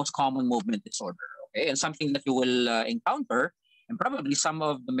 which is the most common movement disorder. Okay, and something that you will encounter, and probably some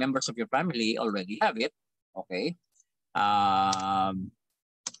of the members of your family already have it. Okay.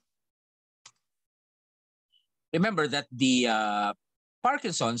 Remember that the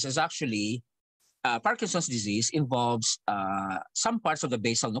Parkinson's is actually Parkinson's disease involves some parts of the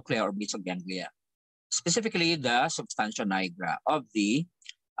basal nuclei or basal ganglia, specifically the substantia nigra of the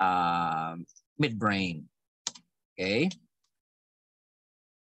midbrain. Okay.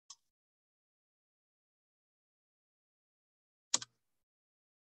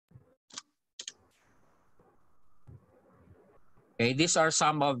 Okay, these are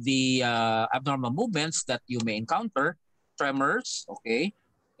some of the abnormal movements that you may encounter. Tremors, okay,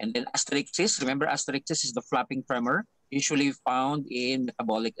 and then asterixis. Remember, asterixis is the flapping tremor, usually found in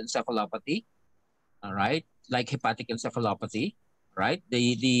metabolic encephalopathy. All right, like hepatic encephalopathy. Right,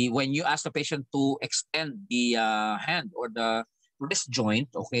 the when you ask the patient to extend the hand or the wrist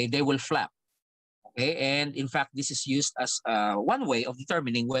joint, okay, they will flap. Okay, and in fact, this is used as one way of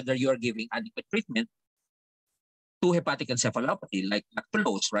determining whether you are giving adequate treatment to hepatic encephalopathy, like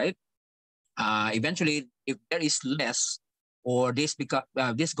lactulose, right? Eventually, if there is less or this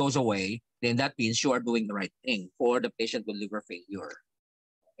goes away, then that means you are doing the right thing for the patient with liver failure.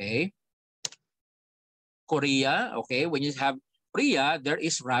 Okay. Chorea, okay, when you have chorea, there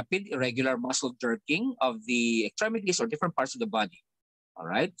is rapid irregular muscle jerking of the extremities or different parts of the body. All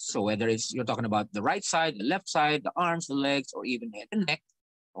right. So whether it's you're talking about the right side, the left side, the arms, the legs, or even head and neck,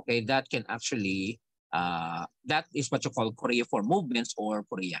 okay, that can actually that is what you call choreiform movements or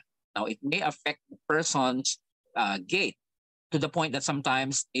chorea. Now it may affect the person's gait to the point that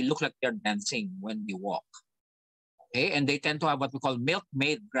sometimes they look like they're dancing when they walk. Okay, and they tend to have what we call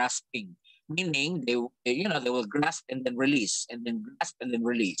milkmaid grasping, meaning they will grasp and then release, and then grasp and then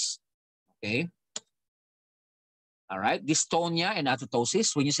release. Okay. All right, dystonia and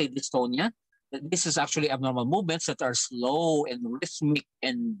atetosis. When you say dystonia, this is actually abnormal movements that are slow and rhythmic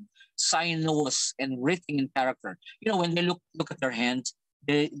and sinuous and rhythmic in character. You know, when they look at their hands,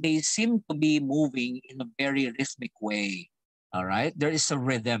 they seem to be moving in a very rhythmic way. All right, there is a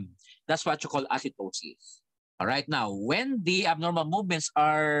rhythm. That's what you call atetosis. All right, now when the abnormal movements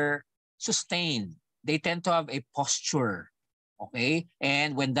are sustained, they tend to have a posture. Okay,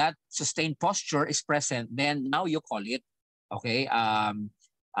 and when that sustained posture is present, then now you call it, okay,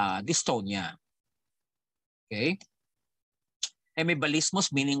 dystonia. Okay,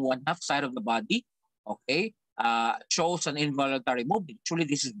 hemibalismus, meaning one half side of the body, okay, shows an involuntary movement. Actually,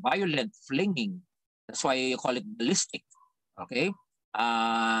 this is violent flinging. That's why you call it ballistic. Okay,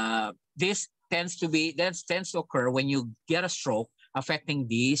 this tends to occur when you get a stroke affecting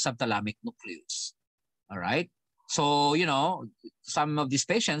the subthalamic nucleus. All right. So, you know, some of these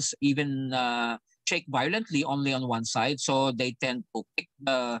patients even shake violently only on one side. So they tend to kick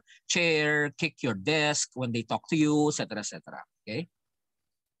the chair, kick your desk when they talk to you, etc., etc. Okay.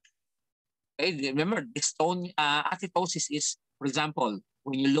 Okay. Remember, atetosis is, for example,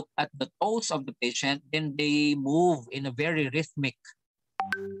 when you look at the toes of the patient, then they move in a very rhythmic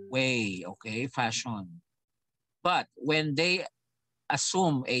way, okay, fashion. But when they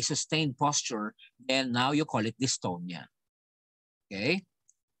assume a sustained posture, then now you call it dystonia. Okay?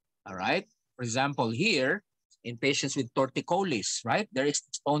 All right? For example, here, in patients with torticollis, right, there is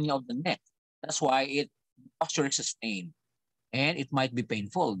dystonia of the neck. That's why posture is sustained. And it might be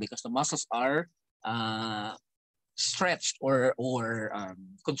painful because the muscles are stretched or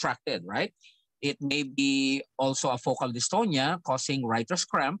contracted, right? It may be also a focal dystonia causing writer's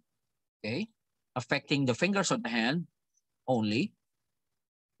cramp, okay, affecting the fingers of the hand only.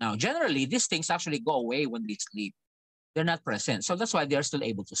 Now, generally, these things actually go away when they sleep. They're not present. So that's why they're still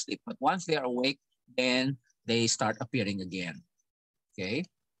able to sleep. But once they are awake, then they start appearing again. Okay?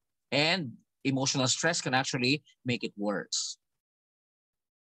 And emotional stress can actually make it worse.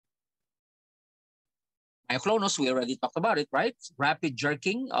 Myoclonus, we already talked about it, right? Rapid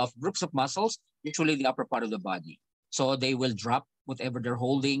jerking of groups of muscles, usually the upper part of the body. So they will drop whatever they're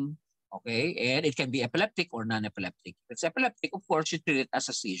holding, okay? And it can be epileptic or non-epileptic. If it's epileptic, of course, you treat it as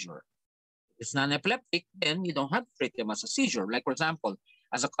a seizure. If it's non-epileptic, then you don't have to treat them as a seizure. Like, for example,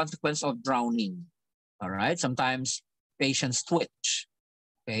 as a consequence of drowning, all right? Sometimes patients twitch,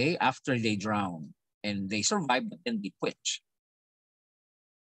 okay, after they drown. And they survive, but then they twitch.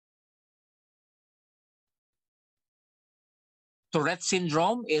 Tourette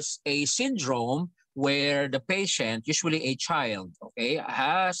syndrome is a syndrome where the patient, usually a child, okay,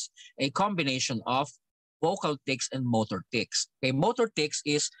 has a combination of vocal tics and motor tics. Okay, motor tics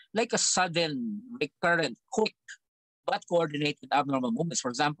is like a sudden, recurrent, quick, but coordinated abnormal movements. For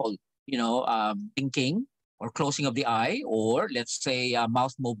example, you know, blinking or closing of the eye, or let's say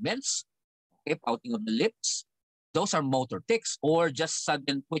mouth movements, okay, pouting of the lips. Those are motor tics, or just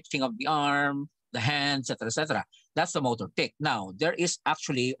sudden twitching of the arm, the hands, etc., etc. That's the motor tic. Now, there is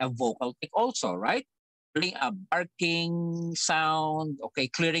actually a vocal tic also, right? A barking sound, okay,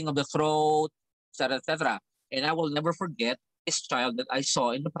 clearing of the throat, etc., etc. And I will never forget this child that I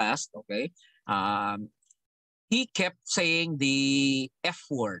saw in the past, okay? He kept saying the F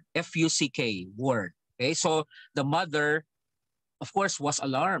word, F-U-C-K word, okay? So the mother, of course, was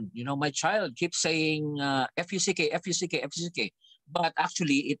alarmed. You know, my child keeps saying F-U-C-K, F-U-C-K, F-U-C-K. But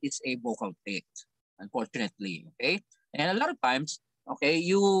actually, it is a vocal tic, unfortunately, okay? And a lot of times, okay,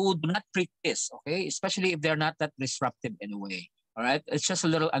 you do not treat this, okay, especially if they're not that disruptive anyway. All right, it's just a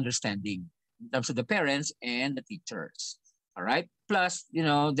little understanding in terms of the parents and the teachers. All right. Plus,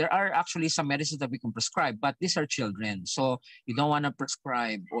 there are actually some medicines that we can prescribe, but these are children. So you don't want to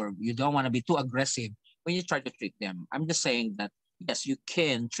prescribe or you don't want to be too aggressive when you try to treat them. I'm just saying that, yes, you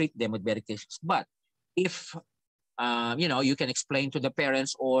can treat them with medications, but if, you can explain to the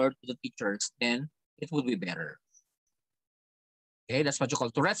parents or to the teachers, then it would be better. Okay, that's what you call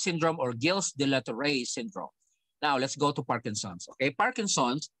Tourette syndrome or Gilles de la Tourette syndrome. Now, let's go to Parkinson's. Okay,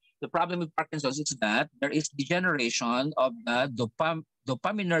 Parkinson's, the problem with Parkinson's is that there is degeneration of the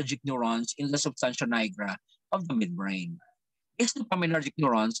dopaminergic neurons in the substantia nigra of the midbrain. These dopaminergic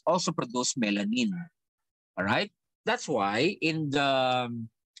neurons also produce melanin. All right, that's why in the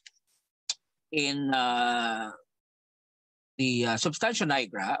substantia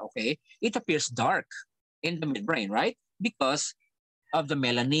nigra, okay, it appears dark in the midbrain, right? Because of the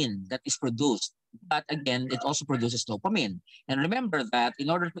melanin that is produced. But again, it also produces dopamine. And remember that in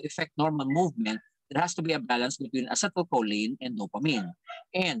order to effect normal movement, there has to be a balance between acetylcholine and dopamine.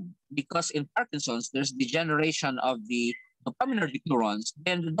 And because in Parkinson's, there's degeneration of the dopaminergic neurons,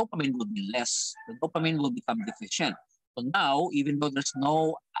 then the dopamine will be less. The dopamine will become deficient. So now, even though there's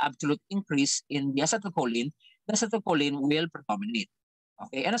no absolute increase in the acetylcholine will predominate.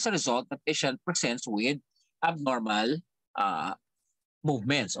 Okay, and as a result, the patient presents with abnormal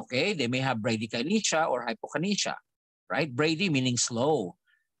movements. Okay, they may have bradykinesia or hypokinesia, right? Brady meaning slow.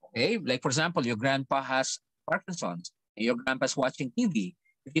 Okay, like for example, your grandpa has Parkinson's and your grandpa's watching TV.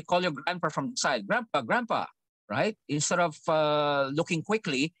 If you call your grandpa from the side, grandpa, right? Instead of looking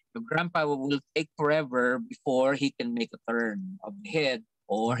quickly, your grandpa will take forever before he can make a turn of the head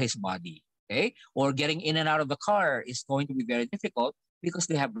or his body. Okay, or getting in and out of the car is going to be very difficult because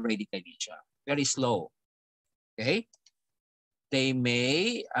they have bradykinesia, very slow. Okay, they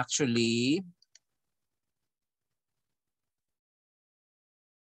may actually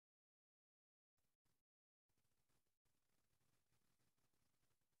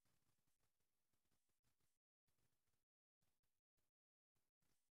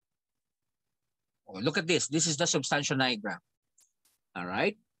look at this. This is the substantia nigra. All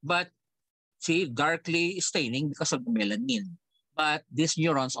right, but see, darkly staining because of the melanin. But these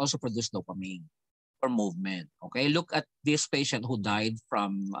neurons also produce dopamine for movement. Okay, look at this patient who died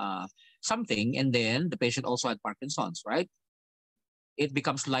from something, and then the patient also had Parkinson's, right? It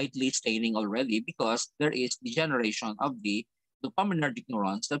becomes lightly staining already because there is degeneration of the dopaminergic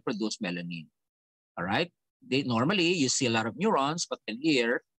neurons that produce melanin. All right, normally you see a lot of neurons, but then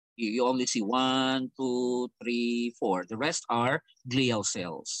here you only see 1, 2, 3, 4. The rest are glial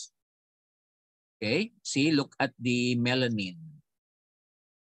cells. Okay, see, look at the melanin.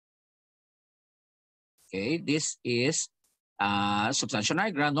 Okay, this is substantia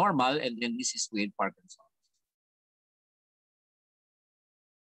nigra, normal, and then this is with Parkinson's.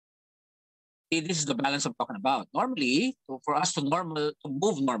 See, this is the balance I'm talking about. Normally, for us to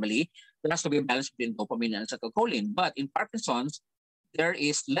move normally, there has to be a balance between dopamine and acetylcholine. But in Parkinson's, there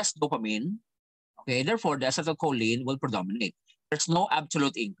is less dopamine. Okay, therefore, the acetylcholine will predominate. There's no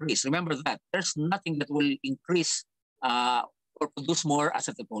absolute increase. Remember that. There's nothing that will increase or produce more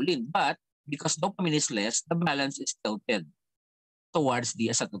acetylcholine. But because dopamine is less, the balance is tilted towards the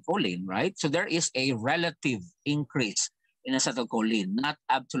acetylcholine, right? So there is a relative increase in acetylcholine, not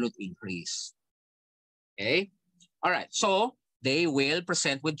absolute increase. Okay? All right. So they will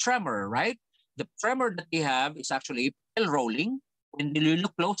present with tremor, right? The tremor that they have is actually pill rolling. When you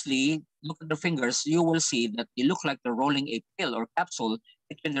look closely, look at their fingers, you will see that they look like they're rolling a pill or capsule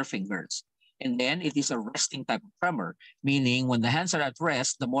between their fingers. And then it is a resting type of tremor, meaning when the hands are at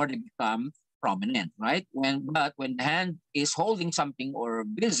rest, the more they become prominent, right? But when the hand is holding something or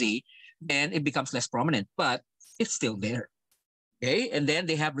busy, then it becomes less prominent, but it's still there. Okay, and then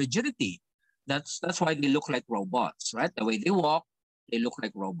they have rigidity. That's why they look like robots, right? The way they walk, they look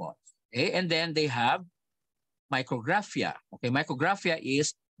like robots. Okay, and then they have micrographia. Okay, micrographia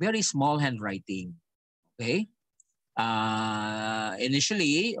is very small handwriting. Okay,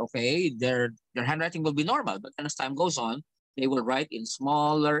 initially, okay, their handwriting will be normal, but then as time goes on, they will write in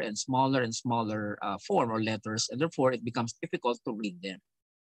smaller and smaller and smaller form or letters, and therefore it becomes difficult to read them.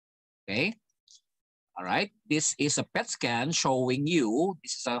 Okay. All right. This is a PET scan showing you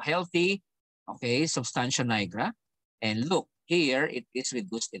this is a healthy, okay, substantia nigra, and look here it is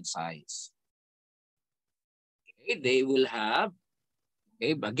reduced in size. Okay, they will have,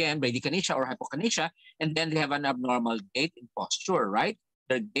 okay, again, bradykinesia or hypokinesia, and then they have an abnormal gait and posture, right?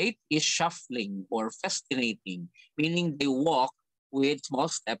 Their gait is shuffling or festinating, meaning they walk with small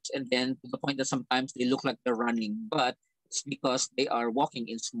steps, and then to the point that sometimes they look like they're running, but it's because they are walking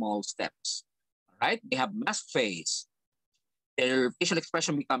in small steps. All right? They have masked face. Their facial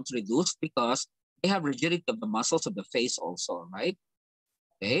expression becomes reduced because they have rigidity of the muscles of the face also, right?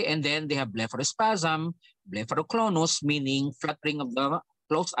 Okay, and then they have blepharospasm, blepharoconus, meaning fluttering of the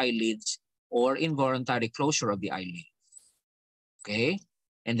closed eyelids or involuntary closure of the eyelid. Okay,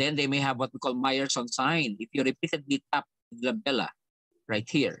 and then they may have what we call Meyerson sign. If you repeatedly tap the glabella right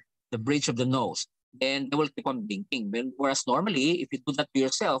here, the bridge of the nose, then they will keep on blinking. Whereas normally, if you do that to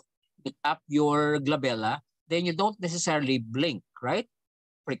yourself, you tap your glabella, then you don't necessarily blink, right?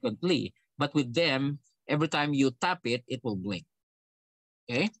 Frequently. But with them, every time you tap it, it will blink.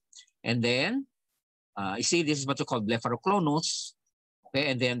 Okay, and then you see this is what you call blepharoconus. Okay,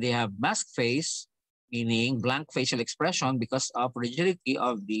 and then they have masked face, meaning blank facial expression because of rigidity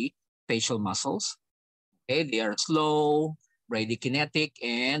of the facial muscles. Okay, they are slow, bradykinetic,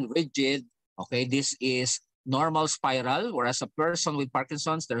 and rigid. Okay, this is normal spiral, whereas a person with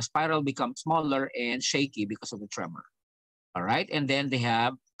Parkinson's, their spiral becomes smaller and shaky because of the tremor. All right, and then they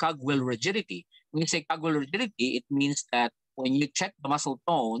have cogwheel rigidity. When you say cogwheel rigidity, it means that when you check the muscle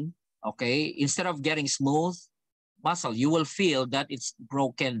tone, okay, instead of getting smooth muscle, you will feel that it's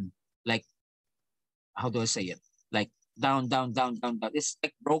broken, like, how do I say it? Like down, down, down, down, down. It's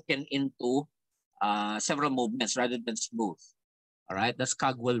like broken into several movements rather than smooth. All right, that's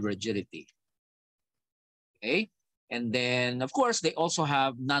cogwheel rigidity. Okay, and then of course they also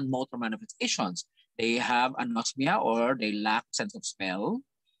have non-motor manifestations. They have anosmia or they lack sense of smell.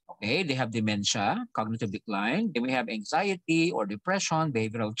 Okay, they have dementia, cognitive decline. They may have anxiety or depression,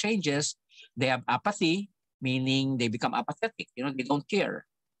 behavioral changes. They have apathy, meaning they become apathetic. You know, they don't care.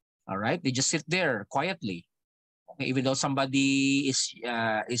 All right, they just sit there quietly. Okay, even though somebody is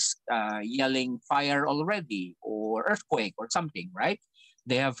yelling fire already or earthquake or something, right?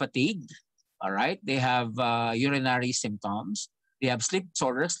 They have fatigue. All right, they have urinary symptoms. They have sleep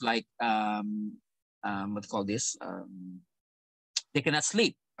disorders like what do you call this? They cannot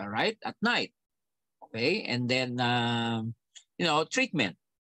sleep. All right, at night. Okay, and then treatment.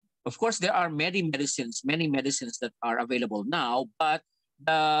 Of course, there are many medicines that are available now, but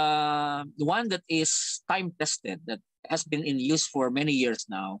the one that is time tested, that has been in use for many years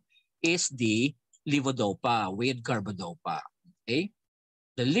now, is the levodopa with carbidopa. Okay,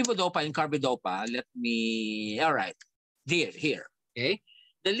 the levodopa and carbidopa. All right, here. Okay,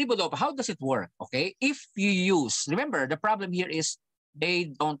 the levodopa. How does it work? Okay, if you use, remember the problem here is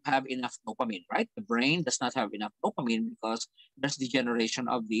they don't have enough dopamine, right? The brain does not have enough dopamine because there's degeneration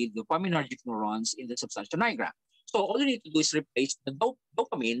of the dopaminergic neurons in the substantia nigra. So all you need to do is replace the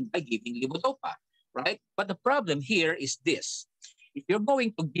dopamine by giving levodopa, right? But the problem here is this. If you're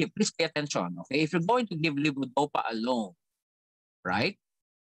going to give, please pay attention, okay? If you're going to give levodopa alone, right?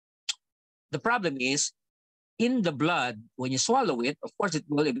 The problem is in the blood, when you swallow it, of course, it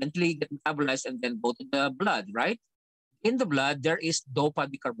will eventually get metabolized and then go to the blood, right? In the blood, there is dopa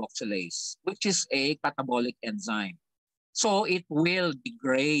decarboxylase, which is a catabolic enzyme. So it will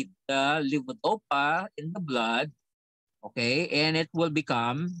degrade the levodopa in the blood, okay, and it will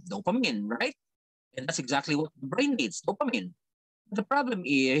become dopamine, right? And that's exactly what the brain needs, dopamine. The problem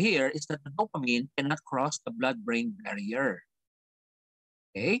here is that the dopamine cannot cross the blood-brain barrier,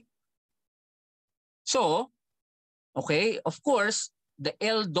 okay? So, okay, of course, the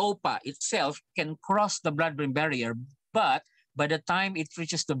L-dopa itself can cross the blood-brain barrier, but by the time it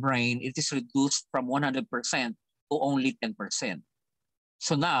reaches the brain, it is reduced from 100% to only 10%.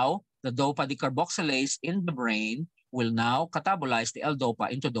 So now, the dopa decarboxylase in the brain will now catabolize the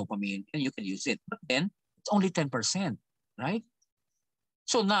L-dopa into dopamine, and you can use it. But then, it's only 10%, right?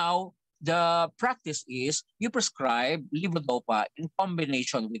 So now, the practice is you prescribe levodopa in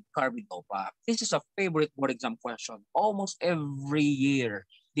combination with carbidopa. This is a favorite board exam question. Almost every year,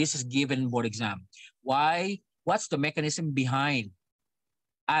 this is given board exam. Why? What's the mechanism behind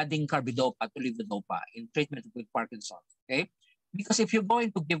adding carbidopa to levodopa in treatment with Parkinson's? Okay, because if you're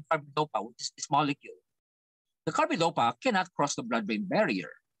going to give carbidopa, which is this molecule, the carbidopa cannot cross the blood-brain barrier,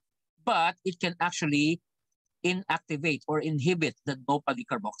 but it can actually inactivate or inhibit the dopa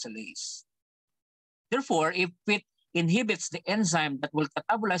decarboxylase. Therefore, if it inhibits the enzyme that will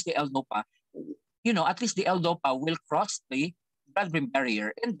catabolize the L-dopa, at least the L-dopa will cross the blood-brain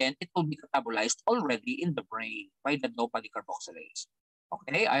barrier, and then it will be catabolized already in the brain by the dopa decarboxylase.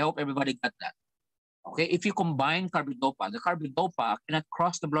 Okay, I hope everybody got that. Okay, if you combine carbidopa, the carbidopa cannot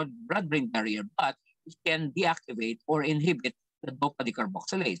cross the blood-brain barrier, but it can deactivate or inhibit the dopa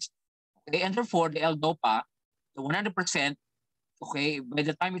decarboxylase. Okay, and therefore the L-dopa, the 100% okay, by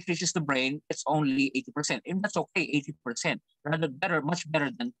the time it reaches the brain, it's only 80%. And that's okay, 80%. Rather better, much better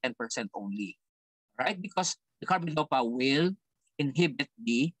than 10% only. Right? Because the carbidopa will inhibit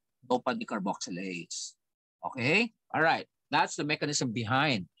the dopa decarboxylase. Okay? All right. That's the mechanism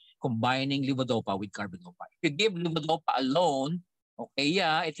behind combining levodopa with carbidopa. If you give levodopa alone, okay,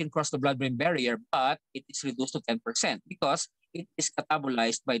 yeah, it can cross the blood-brain barrier, but it is reduced to 10% because it is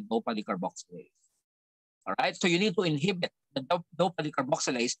catabolized by dopa decarboxylase. All right? So you need to inhibit the dopa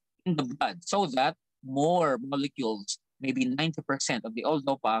decarboxylase in the blood so that more molecules, maybe 90% of the old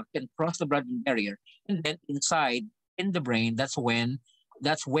dopa, can cross the blood-brain barrier, and then inside in the brain, that's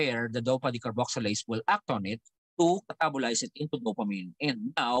where the dopa decarboxylase will act on it to catabolize it into dopamine.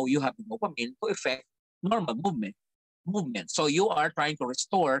 And now you have the dopamine to affect normal movement. So you are trying to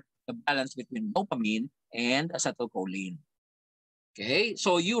restore the balance between dopamine and acetylcholine. Okay,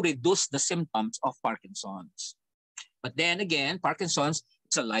 so you reduce the symptoms of Parkinson's. But then again, Parkinson's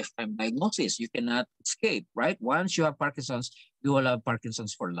is a lifetime diagnosis. You cannot escape, right? Once you have Parkinson's, you will have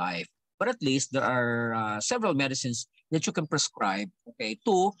Parkinson's for life. But at least there are several medicines that you can prescribe, okay,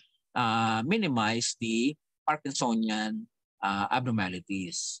 to minimize the Parkinsonian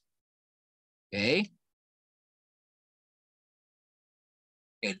abnormalities. Okay.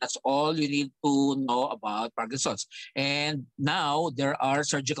 Okay, that's all you need to know about Parkinson's. And now there are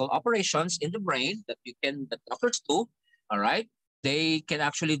surgical operations in the brain that doctors do. All right. They can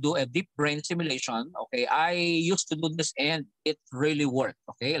actually do a deep brain stimulation. Okay. I used to do this and it really worked.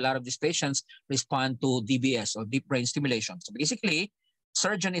 Okay. A lot of these patients respond to DBS or deep brain stimulation. So basically,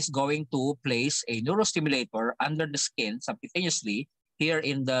 surgeon is going to place a neurostimulator under the skin subcutaneously here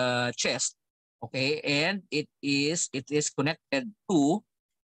in the chest. Okay. And it is connected to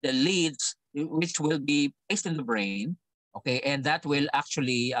the leads which will be placed in the brain, okay, and that will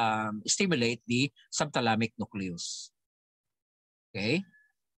actually stimulate the subthalamic nucleus. Okay.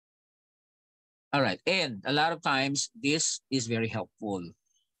 All right. And a lot of times this is very helpful.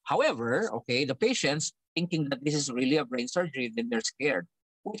 However, okay, the patients thinking that this is really a brain surgery, then they're scared,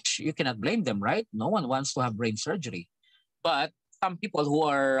 which you cannot blame them, right? No one wants to have brain surgery. But some people who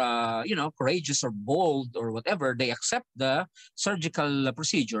are, courageous or bold or whatever, they accept the surgical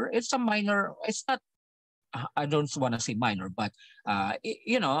procedure. It's a minor, it's not, I don't want to say minor, but,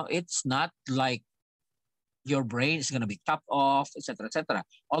 it's not like your brain is going to be chopped off, etc., etc.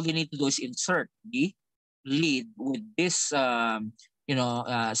 All you need to do is insert the lead with this,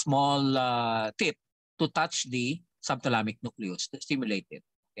 small tip to touch the subthalamic nucleus to stimulate it.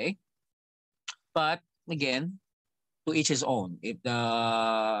 Okay. But again, to each his own. If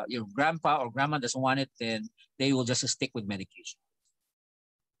your grandpa or grandma doesn't want it, then they will just stick with medication.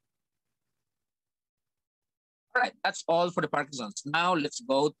 All right, that's all for the Parkinson's. Now let's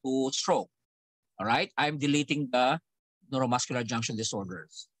go to stroke. All right, I'm deleting the neuromuscular junction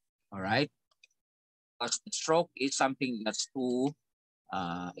disorders. All right, because the stroke is something that's too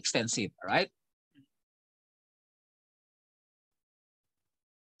extensive. All right.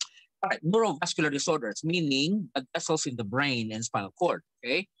 All right, neurovascular disorders, meaning blood vessels in the brain and spinal cord,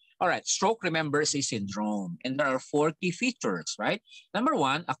 okay? All right, stroke, remember, is a syndrome, and there are 4 key features, right? Number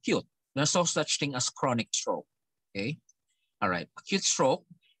 1, acute. There's no such thing as chronic stroke, okay? All right, acute stroke,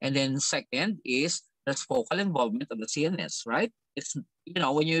 and then second is there's focal involvement of the CNS, right? It's,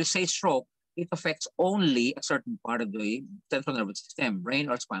 when you say stroke, it affects only a certain part of the central nervous system,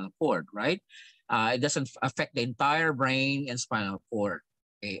 brain or spinal cord, right? It doesn't affect the entire brain and spinal cord.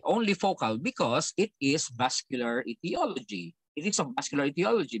 Okay, only focal because it is vascular etiology. It is of vascular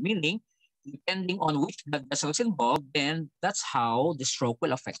etiology, meaning depending on which blood vessel is involved, then that's how the stroke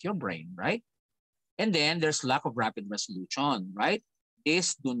will affect your brain, right? And then there's lack of rapid resolution, right?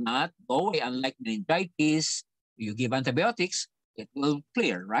 This do not go away. Unlike meningitis, you give antibiotics, it will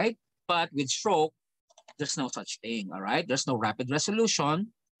clear, right? But with stroke, there's no such thing, all right? There's no rapid resolution,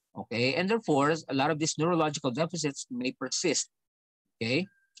 okay? And therefore, a lot of these neurological deficits may persist. Okay,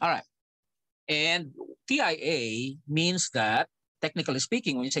 all right. And TIA means that, technically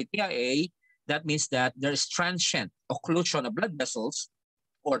speaking, when you say TIA, that means that there is transient occlusion of blood vessels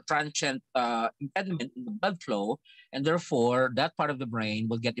or transient impediment in the blood flow, and therefore that part of the brain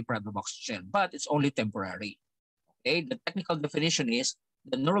will get deprived of oxygen, but it's only temporary. Okay, the technical definition is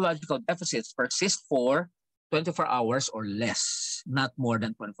the neurological deficits persist for 24 hours or less, not more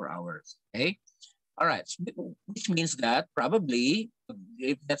than 24 hours. Okay. All right, which means that probably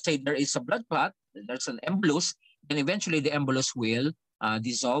if let's say there is a blood clot, there's an embolus, then eventually the embolus will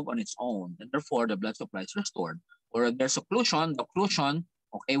dissolve on its own, and therefore the blood supply is restored. Or if there's occlusion, the occlusion,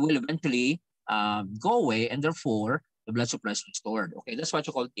 okay, will eventually go away, and therefore the blood supply is restored. Okay, that's what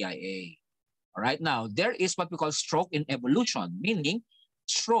you call TIA. All right, now there is what we call stroke in evolution, meaning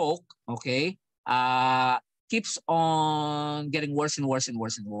stroke, okay, keeps on getting worse and worse and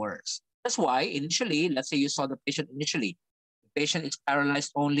worse and worse. That's why initially, let's say you saw the patient initially, the patient is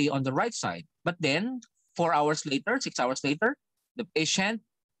paralyzed only on the right side, but then 4 hours later, 6 hours later, the patient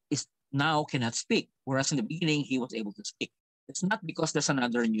is now cannot speak, whereas in the beginning he was able to speak. It's not because there's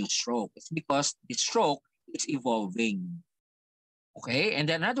another new stroke. It's because the stroke is evolving. Okay, and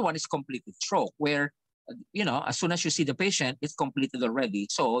then another one is completed stroke, where as soon as you see the patient, it's completed already.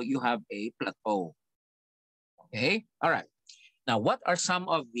 So you have a plateau. Okay, all right. Now, what are some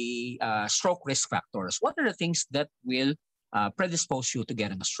of the stroke risk factors? What are the things that will predispose you to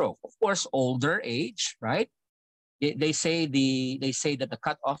getting a stroke? Of course, older age, right? They say that the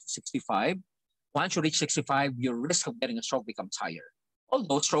cutoff is 65. Once you reach 65, your risk of getting a stroke becomes higher.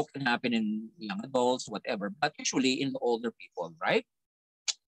 Although stroke can happen in young adults, whatever, but usually in the older people, right?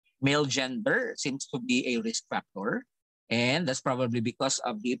 Male gender seems to be a risk factor, and that's probably because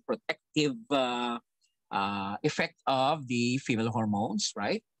of the protective effect of the female hormones,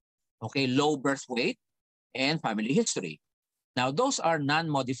 right? Okay, low birth weight and family history. Now, those are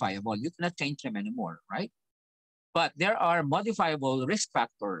non-modifiable. You cannot change them anymore, right? But there are modifiable risk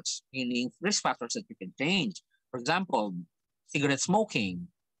factors, meaning risk factors that you can change. For example, cigarette smoking,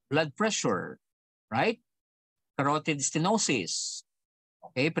 blood pressure, right? Carotid stenosis,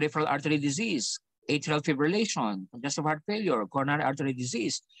 okay, peripheral artery disease, atrial fibrillation, congestive heart failure, coronary artery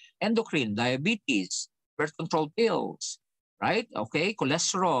disease, endocrine, diabetes, birth control pills, right? Okay,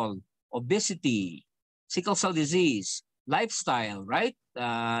 cholesterol, obesity, sickle cell disease, lifestyle, right?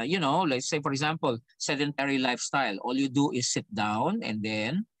 Let's say, for example, sedentary lifestyle. All you do is sit down and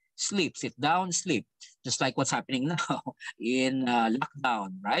then sleep, sit down, sleep, just like what's happening now in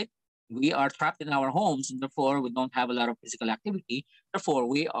lockdown, right? We are trapped in our homes, and therefore we don't have a lot of physical activity. Therefore,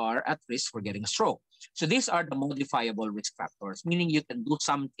 we are at risk for getting a stroke. So these are the modifiable risk factors, meaning you can do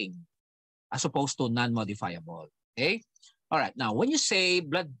something as opposed to non-modifiable. Okay? All right. Now, when you say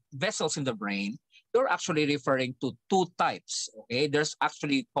blood vessels in the brain, you're actually referring to two types. Okay? There's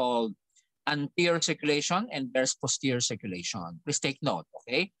actually called anterior circulation and there's posterior circulation. Please take note.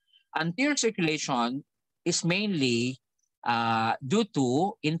 Okay? Anterior circulation is mainly due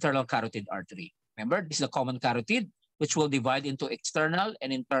to internal carotid artery. Remember, this is the common carotid, which will divide into external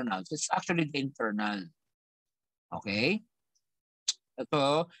and internal. So it's actually the internal. Okay?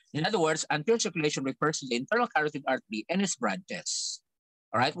 So, in other words, anterior circulation refers to the internal carotid artery and its branches.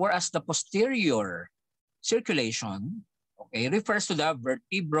 All right? Whereas the posterior circulation, okay, refers to the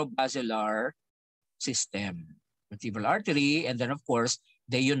vertebrobasilar system. Vertebral artery, and then of course,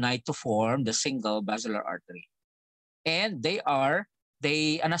 they unite to form the single basilar artery. And they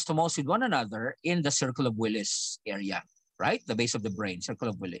anastomose with one another in the circle of Willis area, right? The base of the brain, circle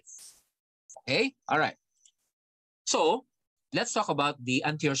of Willis. Okay? All right. So, let's talk about the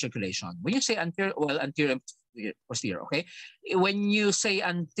anterior circulation. When you say anterior and posterior, okay? When you say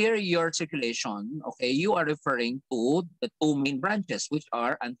anterior circulation, okay, you are referring to the two main branches, which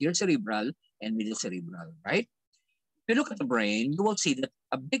are anterior cerebral and middle cerebral, right? If you look at the brain, you will see that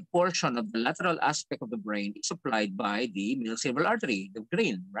a big portion of the lateral aspect of the brain is supplied by the middle cerebral artery, the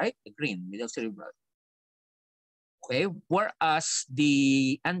green, right? The green, middle cerebral. Okay, whereas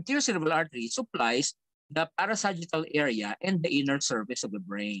the anterior cerebral artery supplies the parasagittal area and the inner surface of the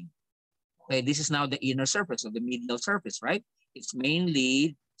brain. Okay, this is now the inner surface of the medial surface, right? It's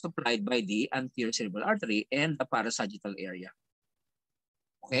mainly supplied by the anterior cerebral artery and the parasagittal area.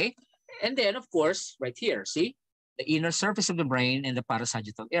 Okay, and then of course, right here, see? The inner surface of the brain and the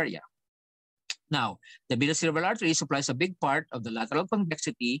parasagittal area. Now, the middle cerebral artery supplies a big part of the lateral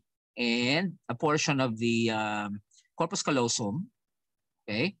convexity and a portion of the corpus callosum,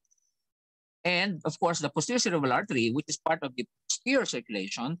 okay? And of course, the posterior cerebral artery, which is part of the posterior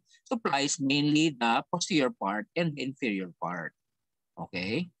circulation, supplies mainly the posterior part and the inferior part,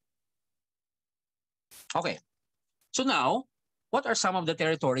 okay? Okay, so now, what are some of the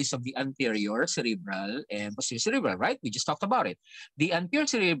territories of the anterior cerebral and posterior cerebral, right? We just talked about it. The anterior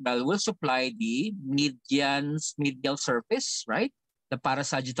cerebral will supply the medial surface, right? The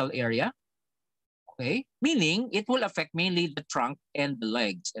parasagittal area, okay? Meaning it will affect mainly the trunk and the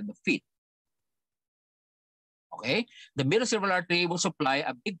legs and the feet, okay? The middle cerebral artery will supply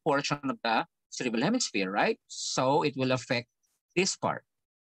a big portion of the cerebral hemisphere, right? So it will affect this part.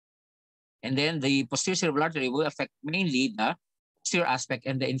 And then the posterior cerebral artery will affect mainly the posterior aspect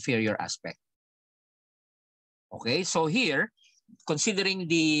and the inferior aspect. Okay, so here, considering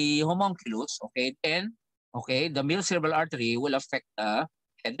the homunculus, okay, then, okay, the middle cerebral artery will affect the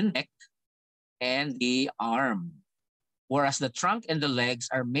head and neck and the arm, whereas the trunk and the legs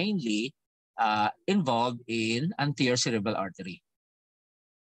are mainly involved in anterior cerebral artery.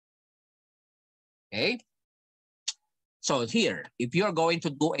 Okay. So here, if you're going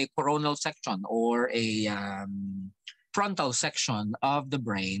to do a coronal section or a frontal section of the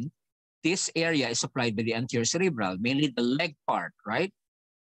brain, this area is supplied by the anterior cerebral, mainly the leg part, right?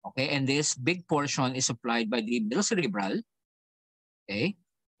 Okay, and this big portion is supplied by the middle cerebral, okay?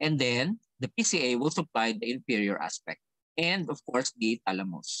 And then the PCA will supply the inferior aspect and of course the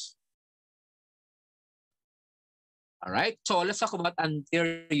thalamus. All right, so let's talk about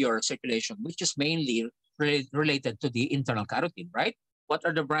anterior circulation, which is mainly related to the internal carotid, right? What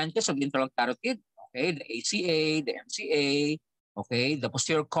are the branches of the internal carotid? Okay, the ACA, the MCA, okay, the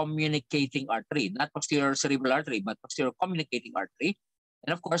posterior communicating artery, not posterior cerebral artery, but posterior communicating artery,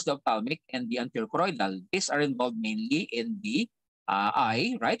 and of course the ophthalmic and the anterior choroidal. These are involved mainly in the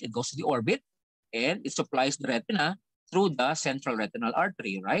eye, right? It goes to the orbit and it supplies the retina through the central retinal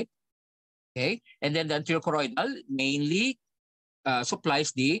artery, right? Okay, and then the anterior choroidal mainly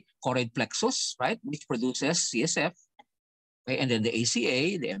supplies the choroid plexus, right, which produces CSF. Okay, and then the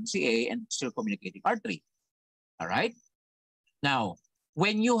ACA, the MCA, and posterior communicating artery. All right. Now,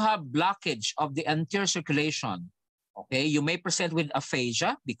 when you have blockage of the anterior circulation, okay, you may present with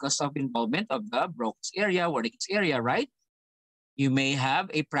aphasia because of involvement of the Broca's area, Wernicke's area, right? You may have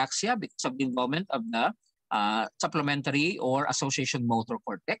apraxia because of the involvement of the supplementary or association motor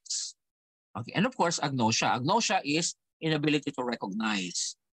cortex. Okay, and of course, agnosia. Agnosia is inability to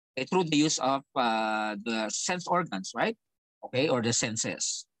recognize through the use of the sense organs, right? Okay, or the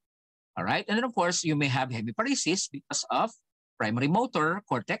senses. All right, and then of course, you may have hemiparesis because of primary motor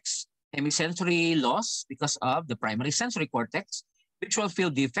cortex, hemisensory loss because of the primary sensory cortex, visual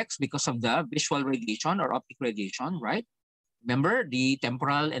field defects because of the visual radiation or optic radiation, right? Remember the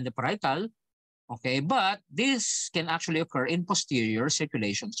temporal and the parietal. Okay, but this can actually occur in posterior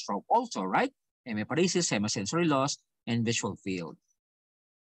circulation stroke also, right? Hemiparesis, hemisensory loss, and visual field.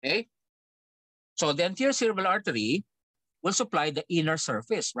 Okay, so the anterior cerebral artery will supply the inner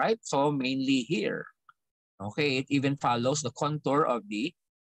surface, right? So mainly here. Okay, it even follows the contour of the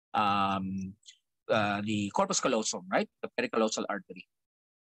corpus callosum, right? The pericallosal artery.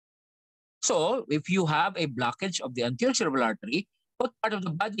 So if you have a blockage of the anterior cerebral artery, what part of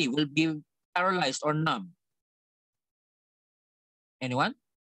the body will be paralyzed or numb? Anyone?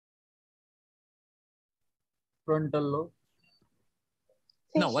 Frontal lobe.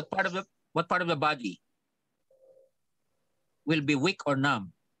 No, what part of the body will be weak or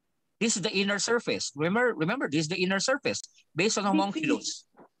numb? This is the inner surface. Remember, this is the inner surface based on homunculus.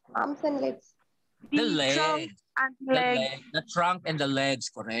 Arms and legs. The legs. Trunk and legs. The trunk and the legs,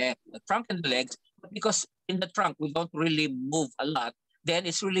 correct. The trunk and the legs, because in the trunk, we don't really move a lot, then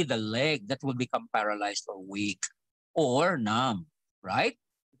it's really the leg that will become paralyzed or weak or numb, right?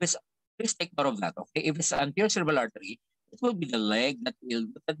 Please take note of that, okay? If it's anterior cerebral artery, it will be the leg that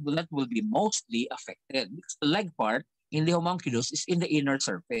will be mostly affected because the leg part in the homunculus is in the inner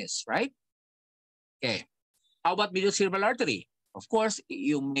surface, right? Okay. How about medial cerebral artery? Of course,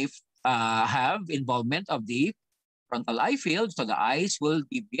 you may have involvement of the frontal eye field, so the eyes will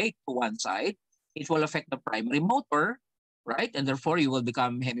deviate to one side. It will affect the primary motor, right? And therefore, you will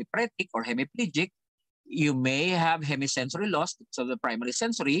become hemiparetic or hemiplegic. You may have hemisensory loss because of the primary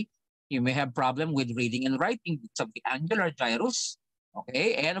sensory. You may have problem with reading and writing because of the angular gyrus,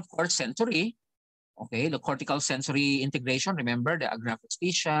 okay? And of course, sensory, okay? The cortical sensory integration, remember the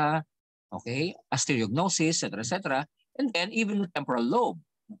agraphesthesia, okay? Asteriognosis, etc., etc. And then even the temporal lobe,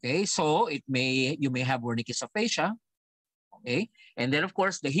 okay? So you may have Wernicke's aphasia, okay? And then of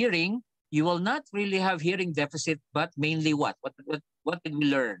course, the hearing, you will not really have hearing deficit, but mainly what? What did we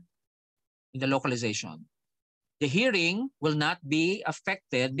learn in the localization? The hearing will not be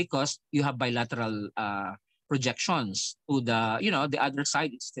affected because you have bilateral projections to the, the other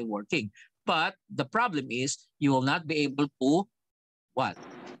side is still working. But the problem is you will not be able to, what?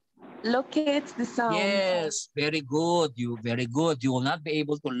 Locate the sound. Yes, very good. Very good. You will not be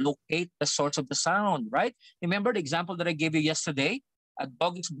able to locate the source of the sound, right? Remember the example that I gave you yesterday? A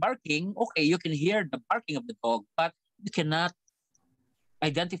dog is barking. Okay, you can hear the barking of the dog, but you cannot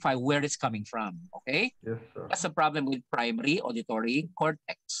identify where it's coming from, okay? Yes, sir. That's the problem with primary auditory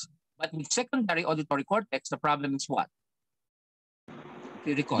cortex. But with secondary auditory cortex, the problem is what? If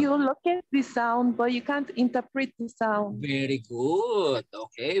you recall. You locate the sound, but you can't interpret the sound. Very good.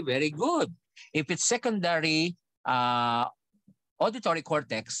 Okay, very good. If it's secondary auditory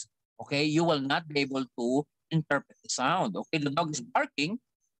cortex, okay, you will not be able to interpret the sound. Okay, the dog is barking,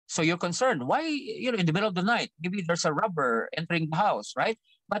 so you're concerned. Why, in the middle of the night, maybe there's a robber entering the house, right?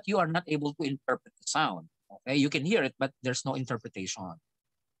 But you are not able to interpret the sound. Okay, you can hear it, but there's no interpretation.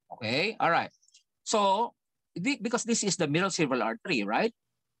 Okay, all right. So because this is the middle cerebral artery, right?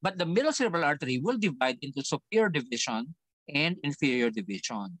 But the middle cerebral artery will divide into superior division and inferior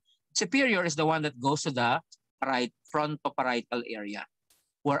division. Superior is the one that goes to the frontoparietal area,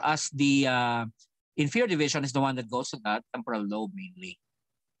 whereas the inferior division is the one that goes to the temporal lobe mainly.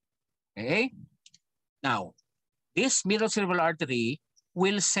 Okay? Now, this middle cerebral artery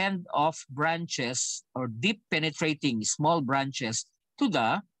will send off branches or deep penetrating small branches to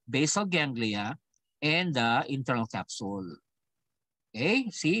the basal ganglia and the internal capsule. Okay,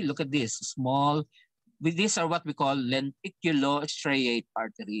 see, look at this small. These are what we call lenticulostriate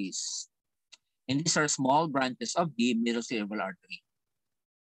arteries. And these are small branches of the middle cerebral artery.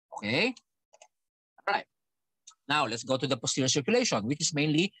 Okay, all right. Now let's go to the posterior circulation, which is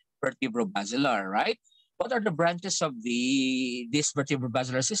mainly vertebrobasilar, right? What are the branches of this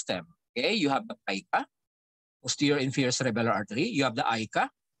vertebrobasilar system? Okay, you have the pica, posterior inferior cerebellar artery. You have the ICA.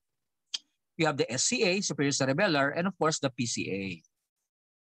 You have the SCA, superior cerebellar, and of course the PCA.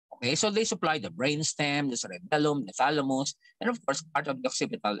 Okay, so they supply the brainstem, the cerebellum, the thalamus, and of course part of the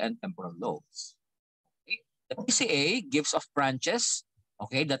occipital and temporal lobes. Okay? The PCA gives off branches,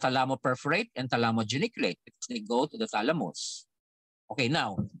 okay, the thalamoperforate and thalamogeniculate because they go to the thalamus. Okay,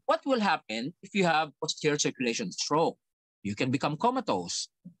 now, what will happen if you have posterior circulation stroke? You can become comatose.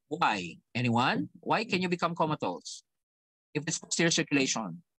 Why? Anyone? Why can you become comatose if it's posterior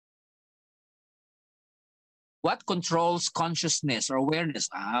circulation? What controls consciousness or awareness?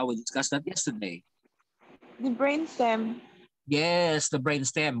 We discussed that yesterday. The brainstem. Yes, the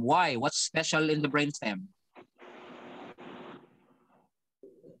brainstem. Why? What's special in the brainstem?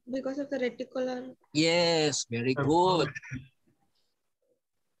 Because of the reticular. Yes, very good.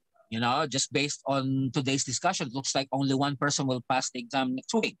 You know, just based on today's discussion, it looks like only one person will pass the exam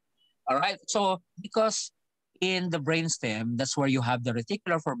next week. All right. So because in the brainstem, that's where you have the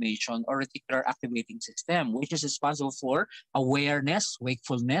reticular formation or reticular activating system, which is responsible for awareness,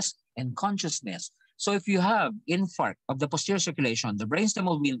 wakefulness, and consciousness. So if you have infarct of the posterior circulation, the brainstem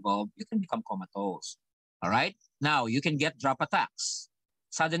will be involved, you can become comatose. All right. Now you can get drop attacks,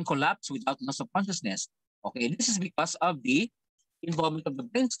 sudden collapse without loss of consciousness. Okay, this is because of the involvement of the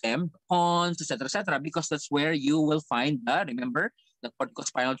brainstem, pons, etc., because that's where you will find the, remember, the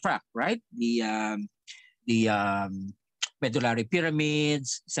corticospinal tract, right? The medullary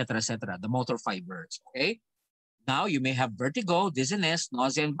pyramids, etc., the motor fibers, okay? Now, you may have vertigo, dizziness,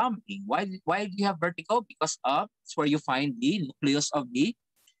 nausea, and vomiting. Why do you have vertigo? Because it's where you find the nucleus of the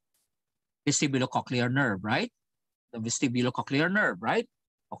vestibulocochlear nerve, right? The vestibulocochlear nerve, right?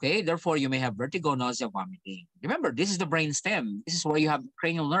 Okay, therefore, you may have vertigo, nausea, vomiting. Remember, this is the brain stem. This is where you have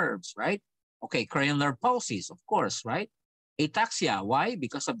cranial nerves, right? Okay, cranial nerve palsies, of course, right? Ataxia, why?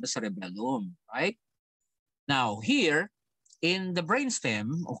 Because of the cerebellum, right? Now, here, in the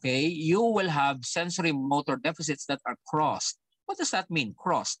brainstem, okay, you will have sensory motor deficits that are crossed. What does that mean,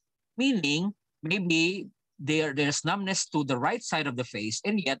 crossed? Meaning, maybe there's numbness to the right side of the face,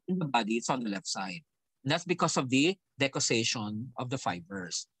 and yet in the body, it's on the left side. And that's because of the decussation of the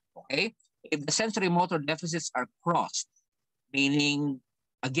fibers, okay? If the sensory motor deficits are crossed, meaning,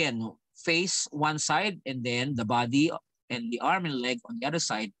 again, face one side and then the body and the arm and leg on the other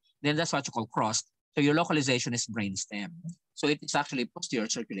side, then that's what you call crossed. So your localization is brainstem. So it is actually posterior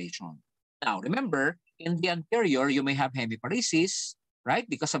circulation. Now, remember, in the anterior, you may have hemiparesis, right?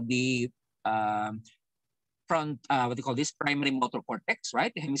 Because of the what do you call this? Primary motor cortex,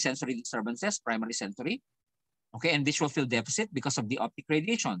 right? The hemisensory disturbances, primary sensory. Okay, and visual field deficit because of the optic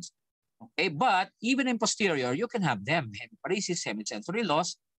radiations. Okay, but even in posterior, you can have them. Hemiparesis, hemisensory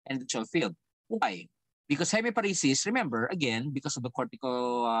loss, and visual field. Why? Because hemiparesis, remember, again, because of the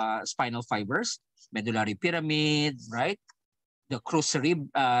corticospinal fibers, medullary pyramid, right? The crus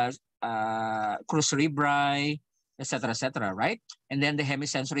cerebri, etc., right? And then the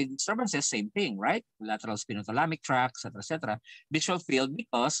hemisensory disturbances, same thing, right? Lateral spinothalamic tract, etc. Visual field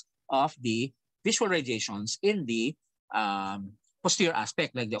because of the visual radiations in the posterior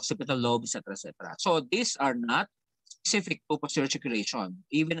aspect, like the occipital lobe, etc. So these are not specific to posterior circulation.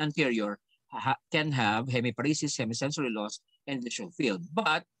 Even anterior can have hemiparesis, hemisensory loss, and visual field.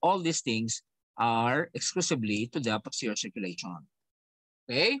 But all these things are exclusively to the posterior circulation.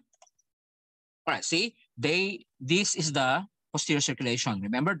 Okay? All right, see, this is the posterior circulation.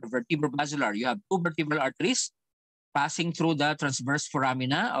 Remember, the vertebrobasilar, you have two vertebral arteries passing through the transverse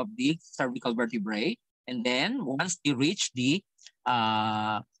foramina of the cervical vertebrae. And then once they reach the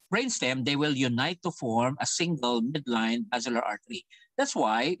brainstem, they will unite to form a single midline basilar artery. That's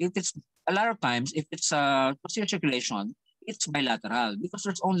why if it's a lot of times, if it's posterior circulation, it's bilateral because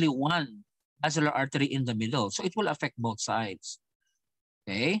there's only one basilar artery in the middle. So it will affect both sides.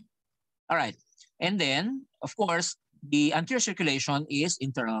 Okay. All right. And then, of course, the anterior circulation is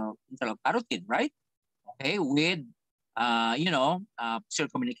internal carotid, right? Okay, with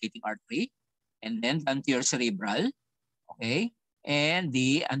circumcommunicating artery, and then the anterior cerebral, okay, and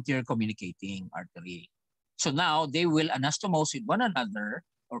the anterior communicating artery. So now they will anastomose with one another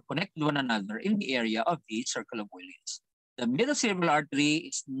or connect with one another in the area of the circle of Willis. The middle cerebral artery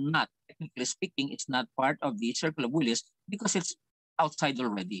is not, technically speaking, it's not part of the circle of Willis because it's outside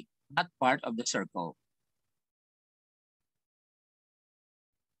already, not part of the circle.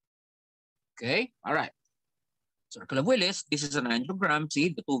 Okay, all right. Circle of Willis, this is an angiogram. See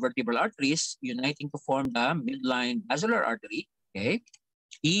the two vertebral arteries uniting to form the midline basilar artery. Okay,